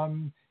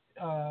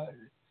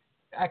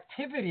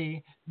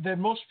activity that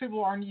most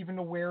people aren't even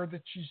aware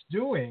that she's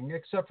doing,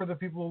 except for the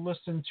people who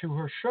listen to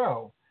her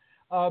show.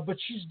 But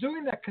she's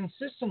doing that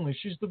consistently.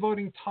 She's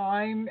devoting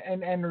time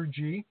and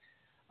energy.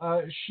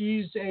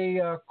 She's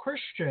a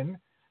Christian.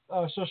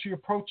 So she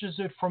approaches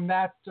it from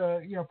that,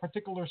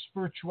 particular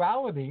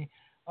spirituality,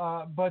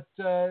 but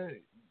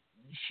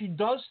she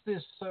does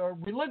this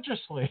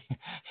religiously,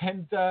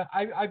 and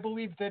I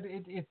believe that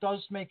it does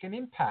make an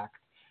impact.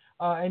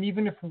 And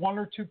even if one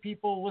or two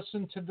people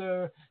listen to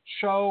the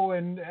show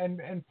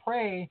and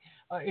pray,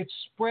 it's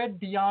spread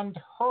beyond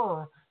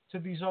her to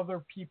these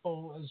other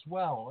people as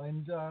well.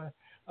 And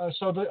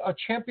so a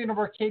champion of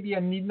Arcadia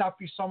need not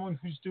be someone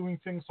who's doing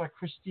things like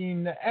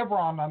Christine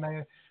Evron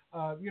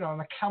on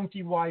a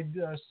county-wide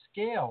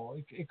scale.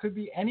 It could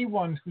be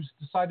anyone who's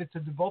decided to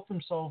devote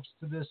themselves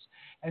to this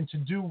and to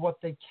do what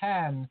they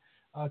can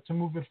to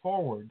move it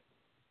forward.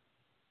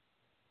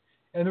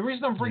 And the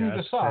reason I'm bringing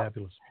this up,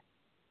 fabulous.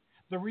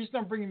 The reason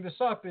I'm bringing this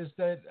up is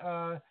that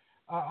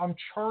I'm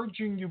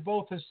charging you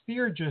both as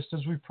theurgists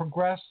as we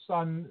progress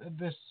on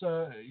this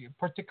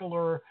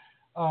particular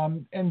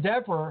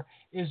endeavor,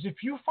 is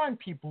if you find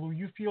people who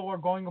you feel are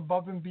going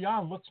above and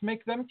beyond, let's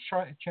make them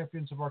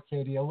champions of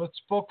Arcadia. Let's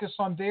focus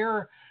on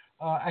their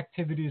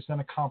activities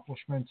and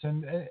accomplishments.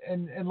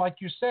 And like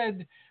you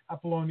said,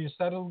 Apollonius,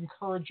 that'll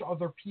encourage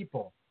other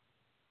people.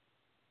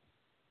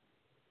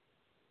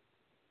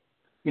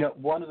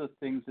 One of the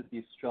things that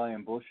the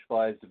Australian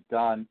bushfires have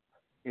done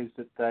is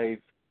that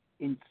they've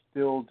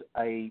instilled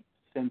a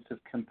sense of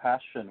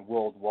compassion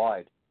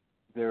worldwide.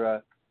 There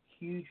are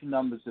huge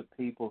numbers of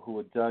people who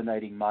are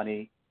donating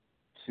money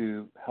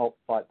to help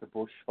fight the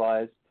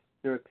bushfires.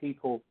 There are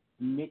people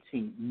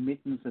knitting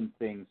mittens and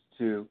things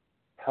to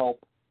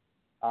help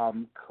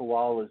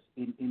koalas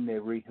in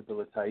their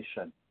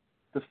rehabilitation.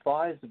 The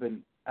fires have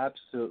been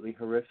absolutely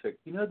horrific.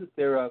 You know that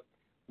there are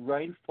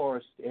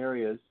rainforest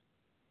areas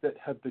that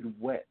have been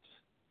wet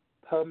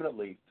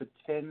permanently for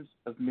tens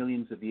of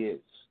millions of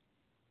years,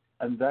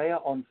 and they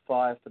are on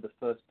fire for the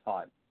first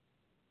time.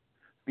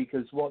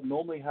 Because what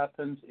normally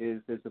happens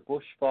is there's a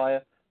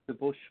bushfire, the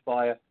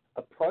bushfire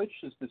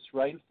approaches this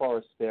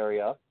rainforest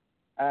area,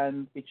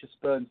 and it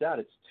just burns out.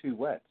 It's too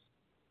wet.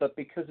 But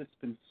because it's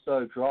been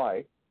so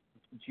dry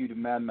due to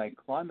man-made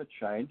climate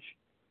change,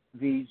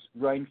 these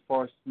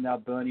rainforests are now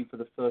burning for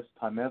the first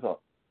time ever.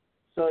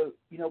 So,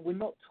 we're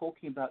not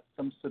talking about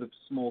some sort of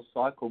small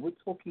cycle. We're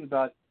talking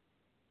about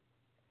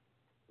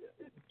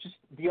just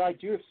the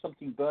idea of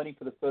something burning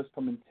for the first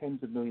time in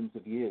tens of millions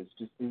of years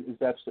just is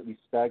absolutely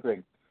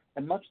staggering.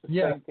 And much the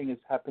same thing is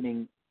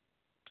happening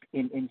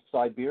in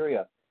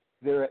Siberia.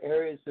 There are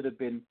areas that have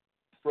been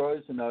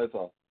frozen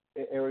over,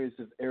 areas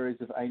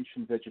of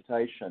ancient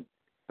vegetation.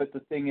 But the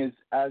thing is,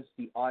 as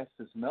the ice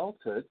has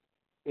melted,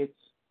 it's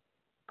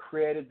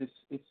created this,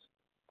 it's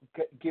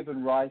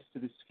given rise to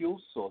this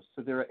fuel source.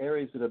 So there are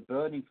areas that are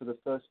burning for the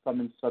first time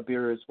in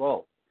Siberia as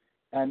well.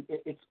 And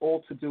it's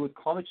all to do with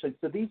climate change.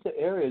 So these are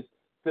areas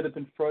that have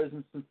been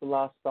frozen since the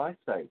last ice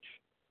age.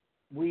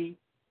 We've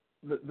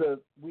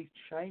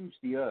changed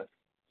the Earth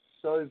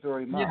so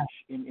very much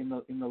in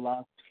the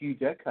last few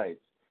decades.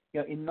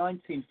 In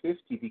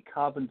 1950, the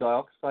carbon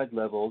dioxide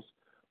levels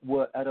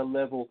were at a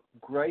level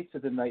greater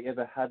than they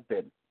ever had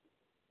been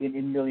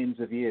in millions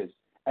of years.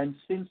 And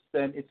since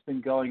then, it's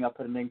been going up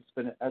at an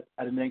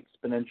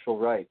exponential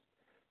rate.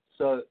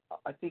 So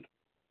I think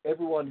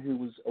everyone who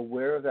was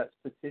aware of that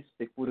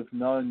statistic would have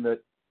known that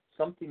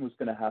something was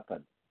going to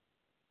happen,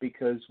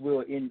 because we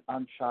were in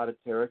uncharted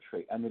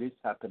territory, and it is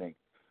happening.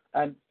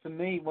 And for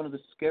me, one of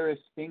the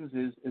scariest things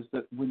is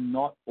that we're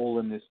not all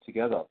in this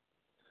together.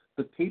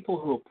 The people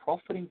who are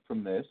profiting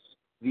from this,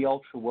 the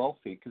ultra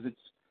wealthy, because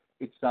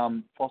it's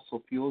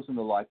fossil fuels and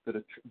the like that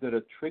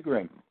are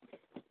triggering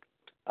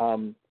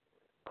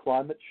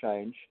climate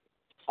change,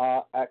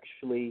 are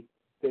actually,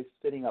 they're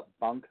setting up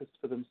bunkers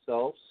for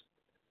themselves.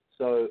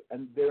 So,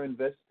 and they're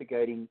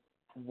investigating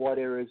what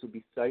areas will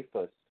be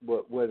safest,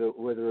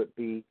 whether it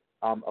be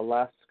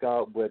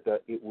Alaska, whether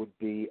it would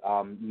be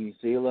New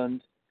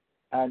Zealand.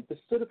 And the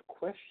sort of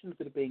questions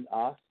that are being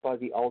asked by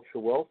the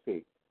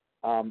ultra-wealthy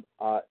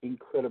are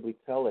incredibly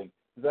telling.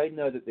 They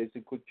know that there's a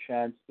good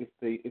chance if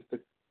the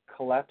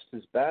collapse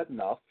is bad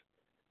enough,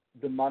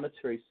 the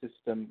monetary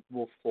system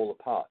will fall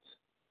apart.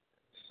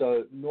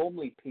 So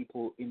normally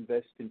people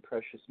invest in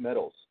precious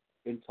metals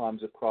in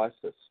times of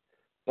crisis.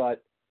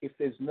 But if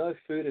there's no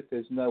food, if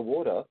there's no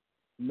water,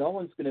 no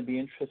one's going to be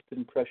interested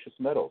in precious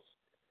metals.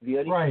 The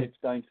only thing that's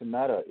going to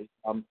matter is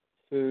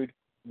food,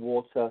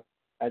 water,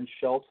 and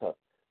shelter.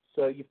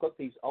 So you've got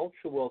these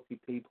ultra-wealthy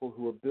people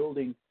who are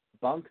building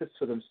bunkers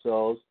for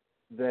themselves.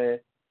 They're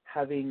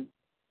having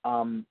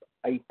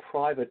a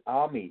private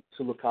army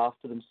to look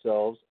after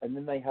themselves, and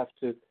then they have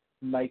to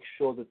make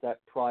sure that that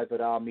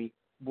private army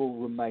will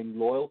remain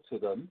loyal to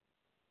them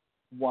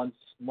once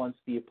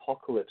the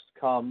apocalypse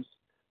comes.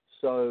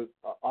 So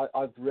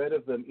I've read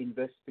of them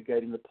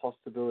investigating the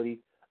possibility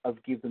of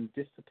give them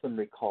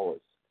disciplinary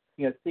collars.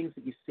 You know, things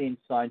that you see in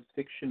science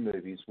fiction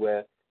movies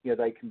where, you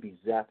know, they can be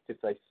zapped if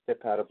they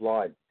step out of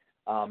line.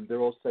 They're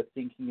also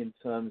thinking in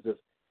terms of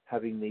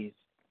having these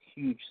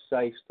huge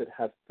safes that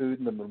have food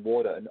in them and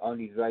water, and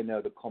only they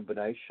know the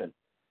combination.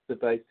 So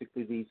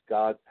basically these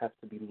guards have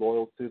to be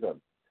loyal to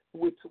them.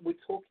 We're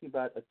talking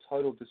about a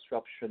total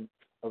disruption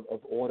of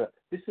order.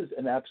 This is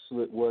an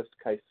absolute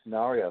worst-case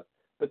scenario.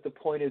 But the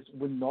point is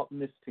we're not in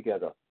this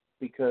together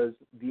because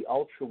the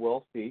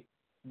ultra-wealthy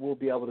will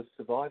be able to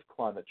survive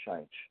climate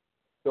change.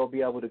 They'll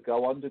be able to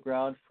go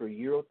underground for a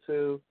year or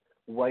two,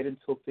 wait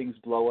until things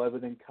blow over,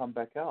 then come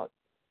back out.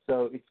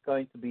 So it's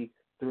going to be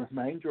the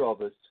remainder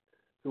of us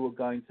who are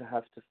going to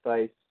have to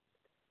face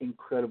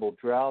incredible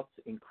droughts,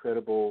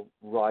 incredible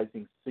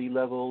rising sea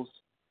levels,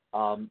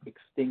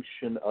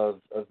 extinction of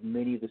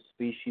many of the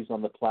species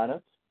on the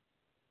planet.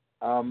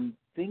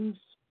 Things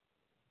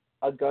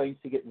are going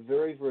to get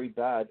very, very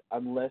bad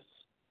unless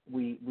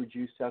we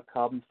reduce our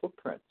carbon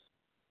footprints.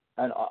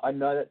 And I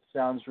know that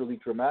sounds really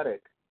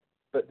dramatic,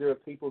 but there are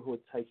people who are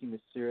taking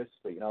this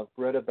seriously. And I've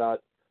read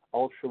about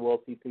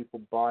ultra-wealthy people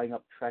buying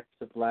up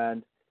tracts of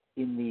land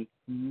in the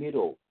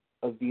middle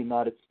of the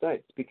United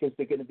States because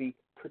they're going to be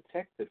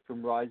protected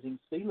from rising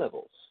sea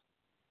levels.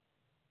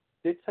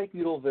 They're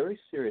taking it all very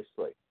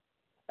seriously.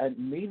 And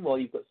meanwhile,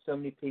 you've got so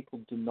many people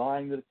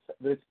denying that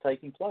it's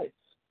taking place.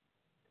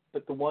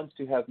 But the ones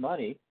who have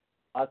money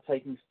are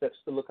taking steps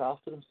to look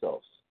after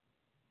themselves.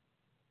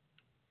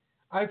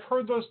 I've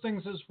heard those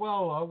things as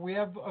well. We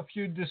have a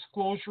few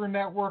Disclosure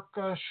Network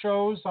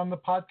shows on the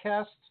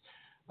podcast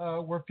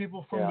where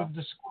people from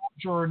the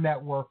Disclosure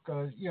Network,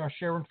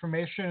 share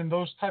information, and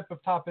those type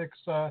of topics,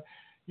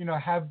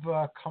 have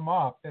come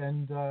up.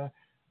 And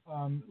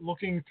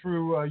looking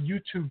through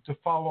YouTube to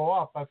follow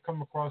up, I've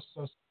come across.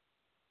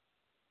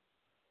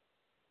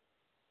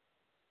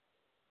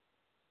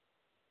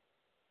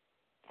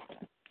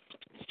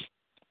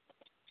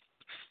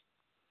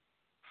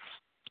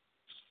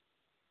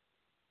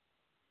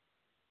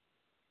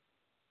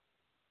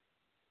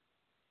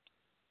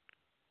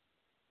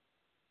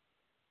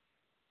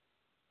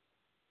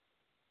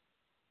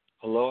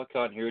 Hello, I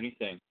can't hear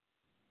anything.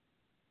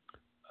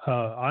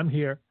 I'm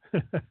here,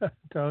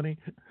 Tony.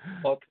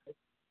 Okay.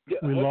 Yeah,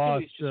 we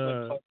lost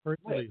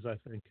Hercules, I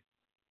think.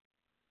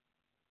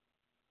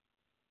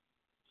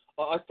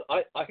 I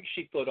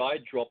actually thought I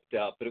dropped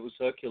out, but it was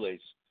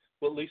Hercules.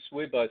 Well, at least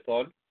we're both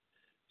on.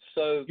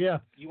 So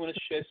you want to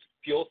share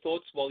your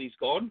thoughts while he's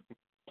gone?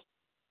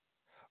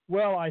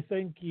 Well, I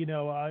think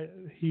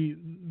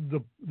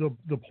the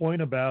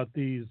point about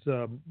these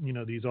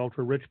these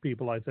ultra rich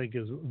people, I think,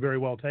 is very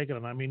well taken.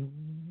 And I mean,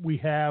 we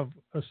have,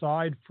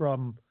 aside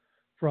from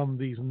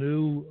these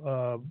new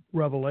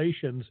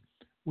revelations,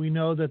 we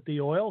know that the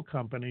oil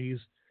companies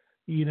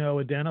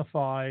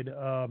identified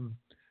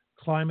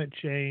climate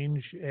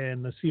change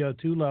and the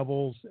CO2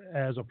 levels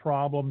as a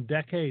problem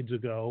decades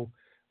ago,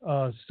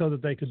 so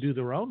that they could do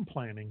their own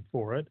planning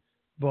for it,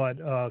 but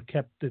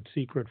kept it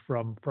secret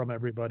from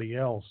everybody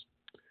else.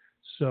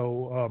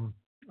 So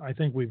I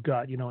think we've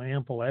got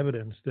ample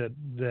evidence that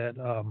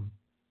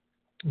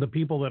the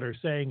people that are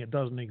saying it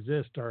doesn't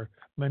exist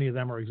many of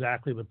them are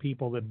exactly the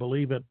people that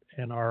believe it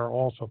and are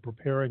also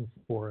preparing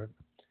for it.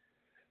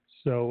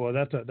 So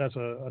that's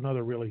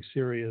another really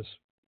serious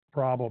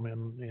problem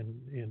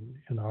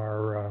in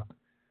our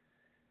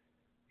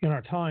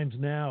times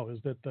now, is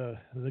that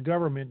the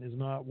government is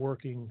not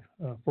working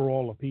for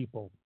all the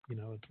people.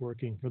 It's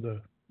working for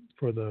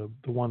the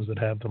ones that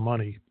have the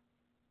money.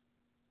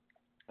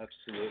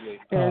 Absolutely.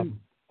 And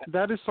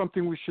that is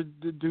something we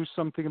should do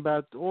something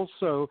about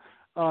also.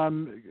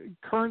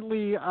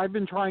 Currently, I've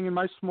been trying in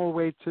my small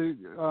way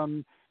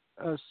to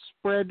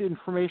spread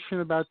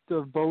information about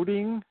the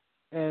voting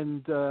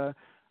and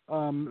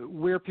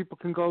where people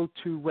can go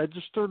to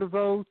register to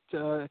vote,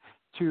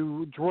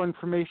 to draw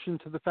information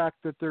to the fact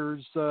that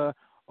there's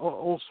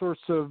all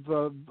sorts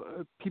of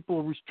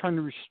people trying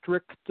to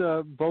restrict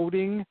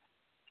voting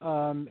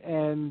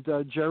and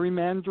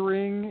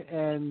gerrymandering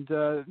and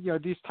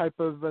these type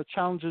of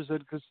challenges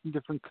that exist in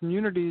different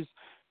communities,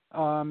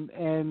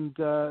 and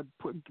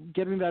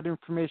getting that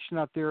information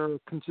out there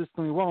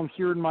consistently well. And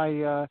here in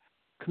my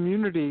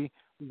community,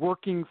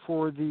 working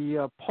for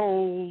the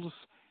polls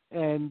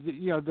and,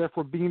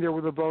 therefore being there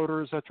with the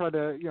voters. I try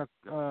to,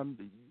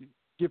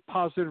 give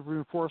positive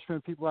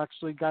reinforcement. People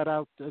actually got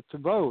out to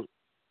vote.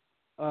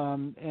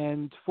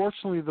 And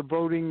fortunately, the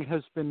voting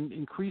has been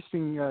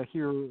increasing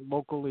here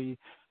locally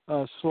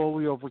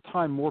slowly over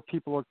time. More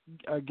people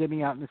are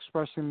getting out and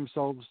expressing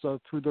themselves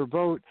through their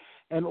vote.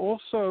 And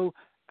also,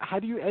 how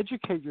do you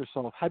educate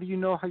yourself? How do you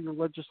know how your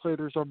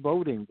legislators are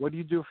voting? What do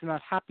you do if you're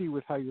not happy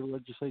with how your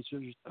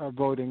legislators are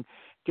voting?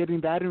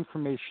 Getting that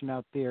information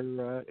out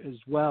there as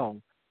well.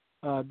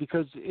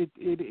 Because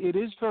it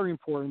is very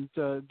important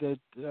that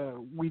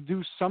we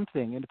do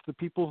something. And if the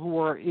people who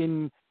are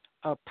in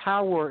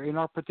power in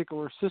our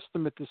particular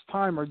system at this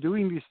time are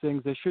doing these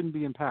things, they shouldn't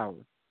be in power.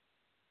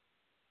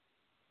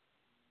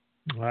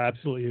 I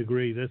absolutely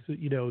agree.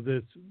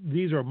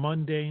 These are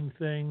mundane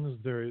things.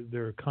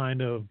 They're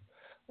kind of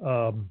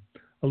a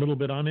little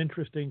bit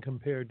uninteresting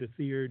compared to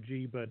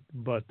theurgy,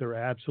 but they're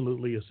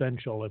absolutely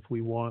essential if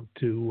we want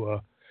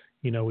to,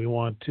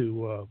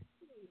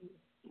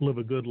 live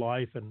a good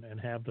life and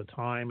have the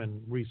time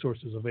and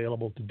resources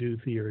available to do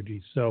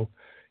theurgy. So,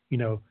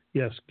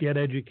 yes, get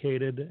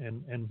educated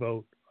and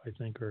vote, I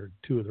think, are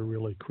two of the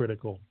really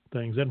critical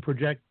things, and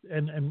project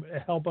and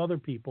help other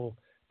people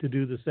to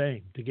do the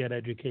same, to get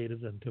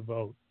educated and to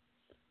vote.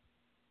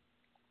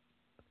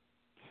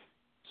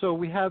 So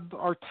we have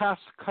our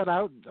task cut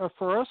out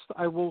for us.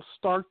 I will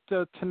start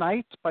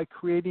tonight by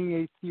creating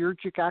a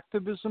theurgic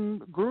activism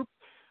group.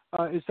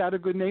 Is that a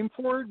good name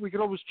for it? We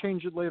could always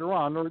change it later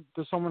on, or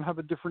does someone have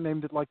a different name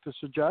they'd like to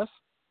suggest?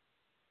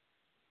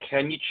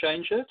 Can you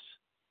change it?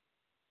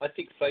 I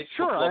think Facebook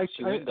sure, locks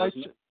you in,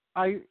 doesn't it?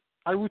 I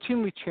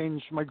routinely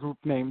change my group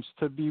names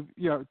to be,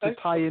 to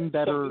tie in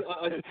better.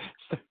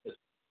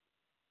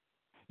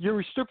 You're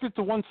restricted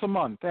to once a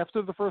month.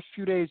 After the first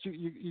few days,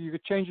 you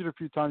could change it a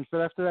few times,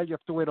 but after that, you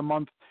have to wait a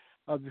month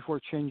before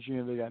changing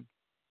it again.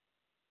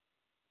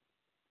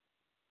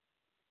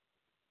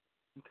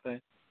 Okay.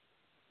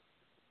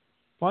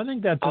 Well, I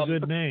think that's a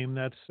good name.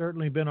 That's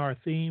certainly been our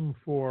theme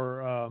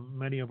for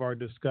many of our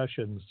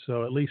discussions.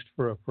 So at least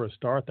for a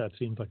start, that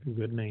seems like a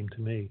good name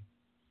to me.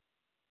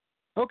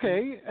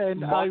 Okay,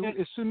 and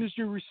as soon as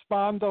you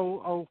respond,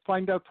 I'll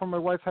find out from my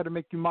wife how to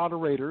make you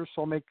moderators.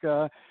 So I'll make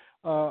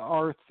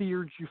our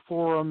Theurgy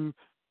Forum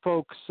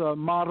folks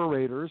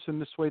moderators, and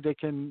this way they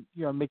can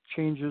make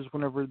changes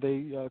whenever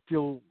they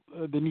feel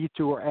the need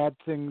to, or add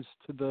things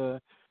to the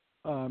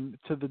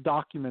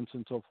documents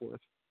and so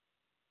forth.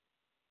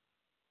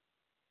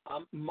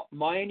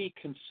 My only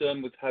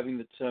concern with having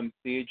the term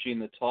theurgy in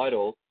the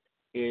title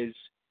is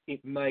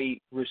it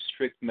may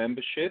restrict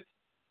membership.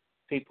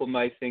 People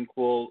may think,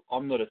 well,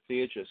 I'm not a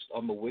theurgist,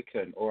 I'm a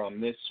Wiccan, or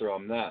I'm this, or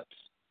I'm that.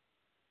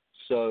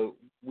 So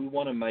we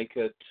want to make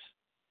it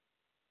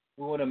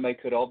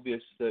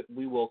obvious that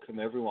we welcome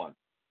everyone.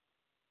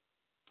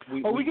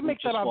 We can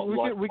make that up.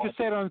 We can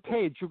say it on a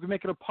page. We can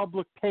make it a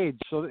public page,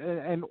 so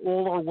and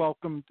all are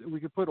welcome. We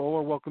could put all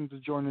are welcome to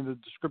join in the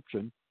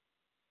description.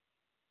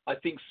 I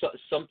think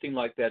something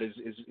like that is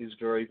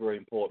very, very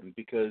important,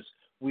 because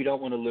we don't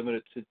want to limit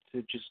it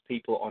to just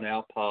people on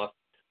our path.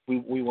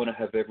 We want to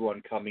have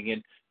everyone coming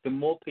in. The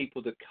more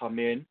people that come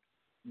in,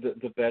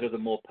 the better, the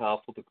more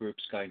powerful the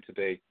group's going to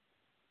be.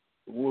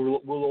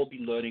 We'll all be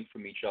learning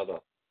from each other.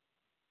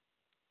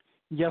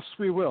 Yes,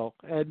 we will.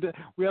 And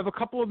we have a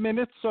couple of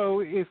minutes,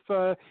 so if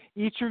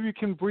each of you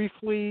can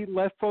briefly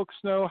let folks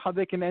know how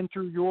they can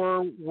enter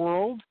your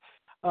world,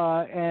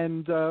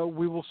 and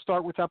we will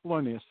start with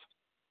Apollonius.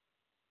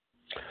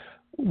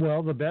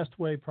 Well, the best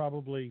way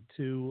probably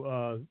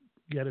to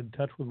get in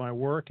touch with my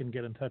work and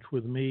get in touch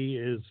with me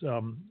is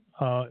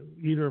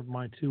either of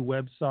my two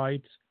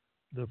websites.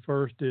 The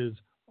first is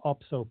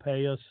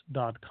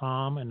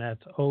opsopaus.com, and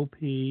that's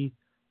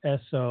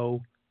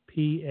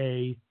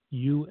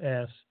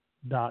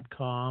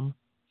opsopaus.com.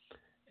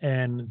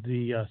 And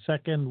the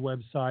second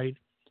website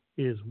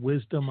is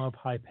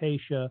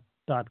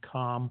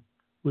wisdomofhypatia.com.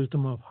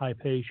 Wisdom of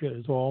Hypatia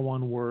is all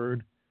one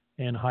word,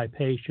 and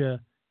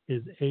Hypatia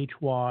is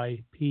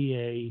Hypatia.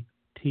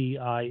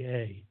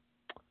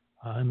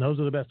 And those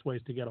are the best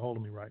ways to get a hold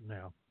of me right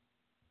now.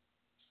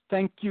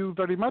 Thank you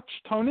very much.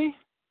 Tony?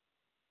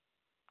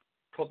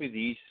 Probably the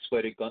easiest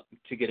way to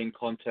get in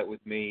contact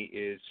with me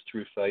is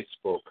through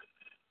Facebook.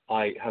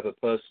 I have a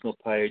personal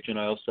page, and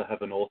I also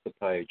have an author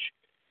page.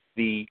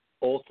 The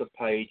author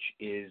page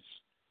is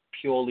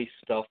purely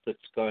stuff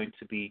that's going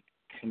to be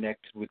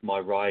connected with my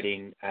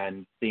writing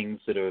and things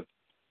that are of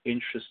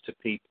interest to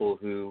people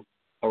who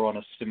are on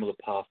a similar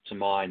path to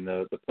mine.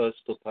 The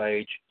personal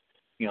page,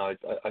 I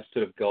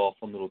sort of go off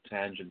on little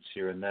tangents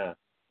here and there.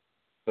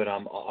 But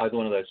either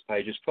one of those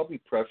pages, probably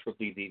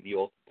preferably the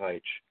author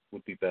page,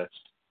 would be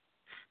best.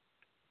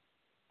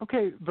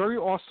 Okay, very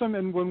awesome.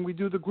 And when we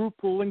do the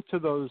group, we'll link to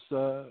those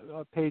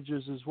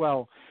pages as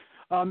well.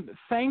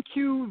 Thank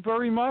you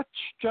very much,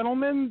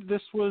 gentlemen.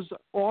 This was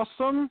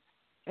awesome.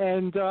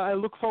 And I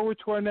look forward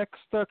to our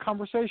next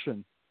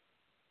conversation.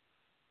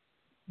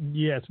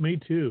 Yes, me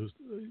too.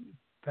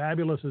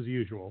 Fabulous as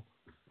usual.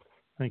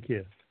 Thank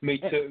you. Me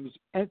too.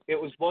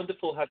 It was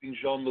wonderful having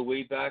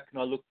Jean-Louis back,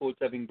 and I look forward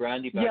to having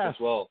Brandy back as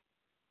well.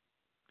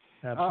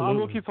 Absolutely. I'm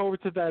looking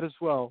forward to that as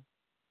well.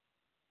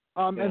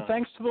 And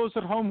thanks to those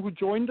at home who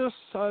joined us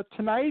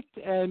tonight.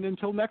 And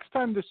until next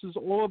time, this is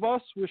all of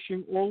us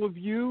wishing all of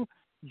you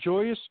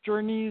joyous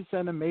journeys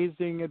and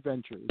amazing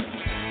adventures.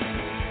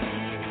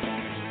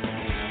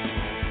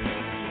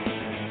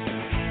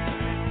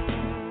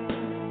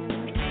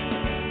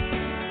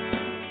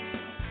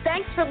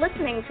 Thanks for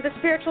listening to the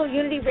Spiritual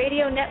Unity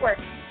Radio Network.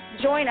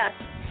 Join us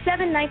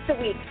 7 nights a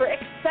week for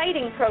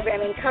exciting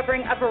programming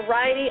covering a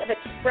variety of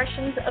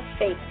expressions of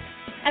faith.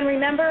 And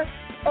remember,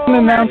 all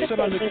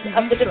manifestations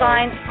of the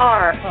divine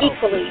are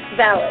equally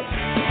valid.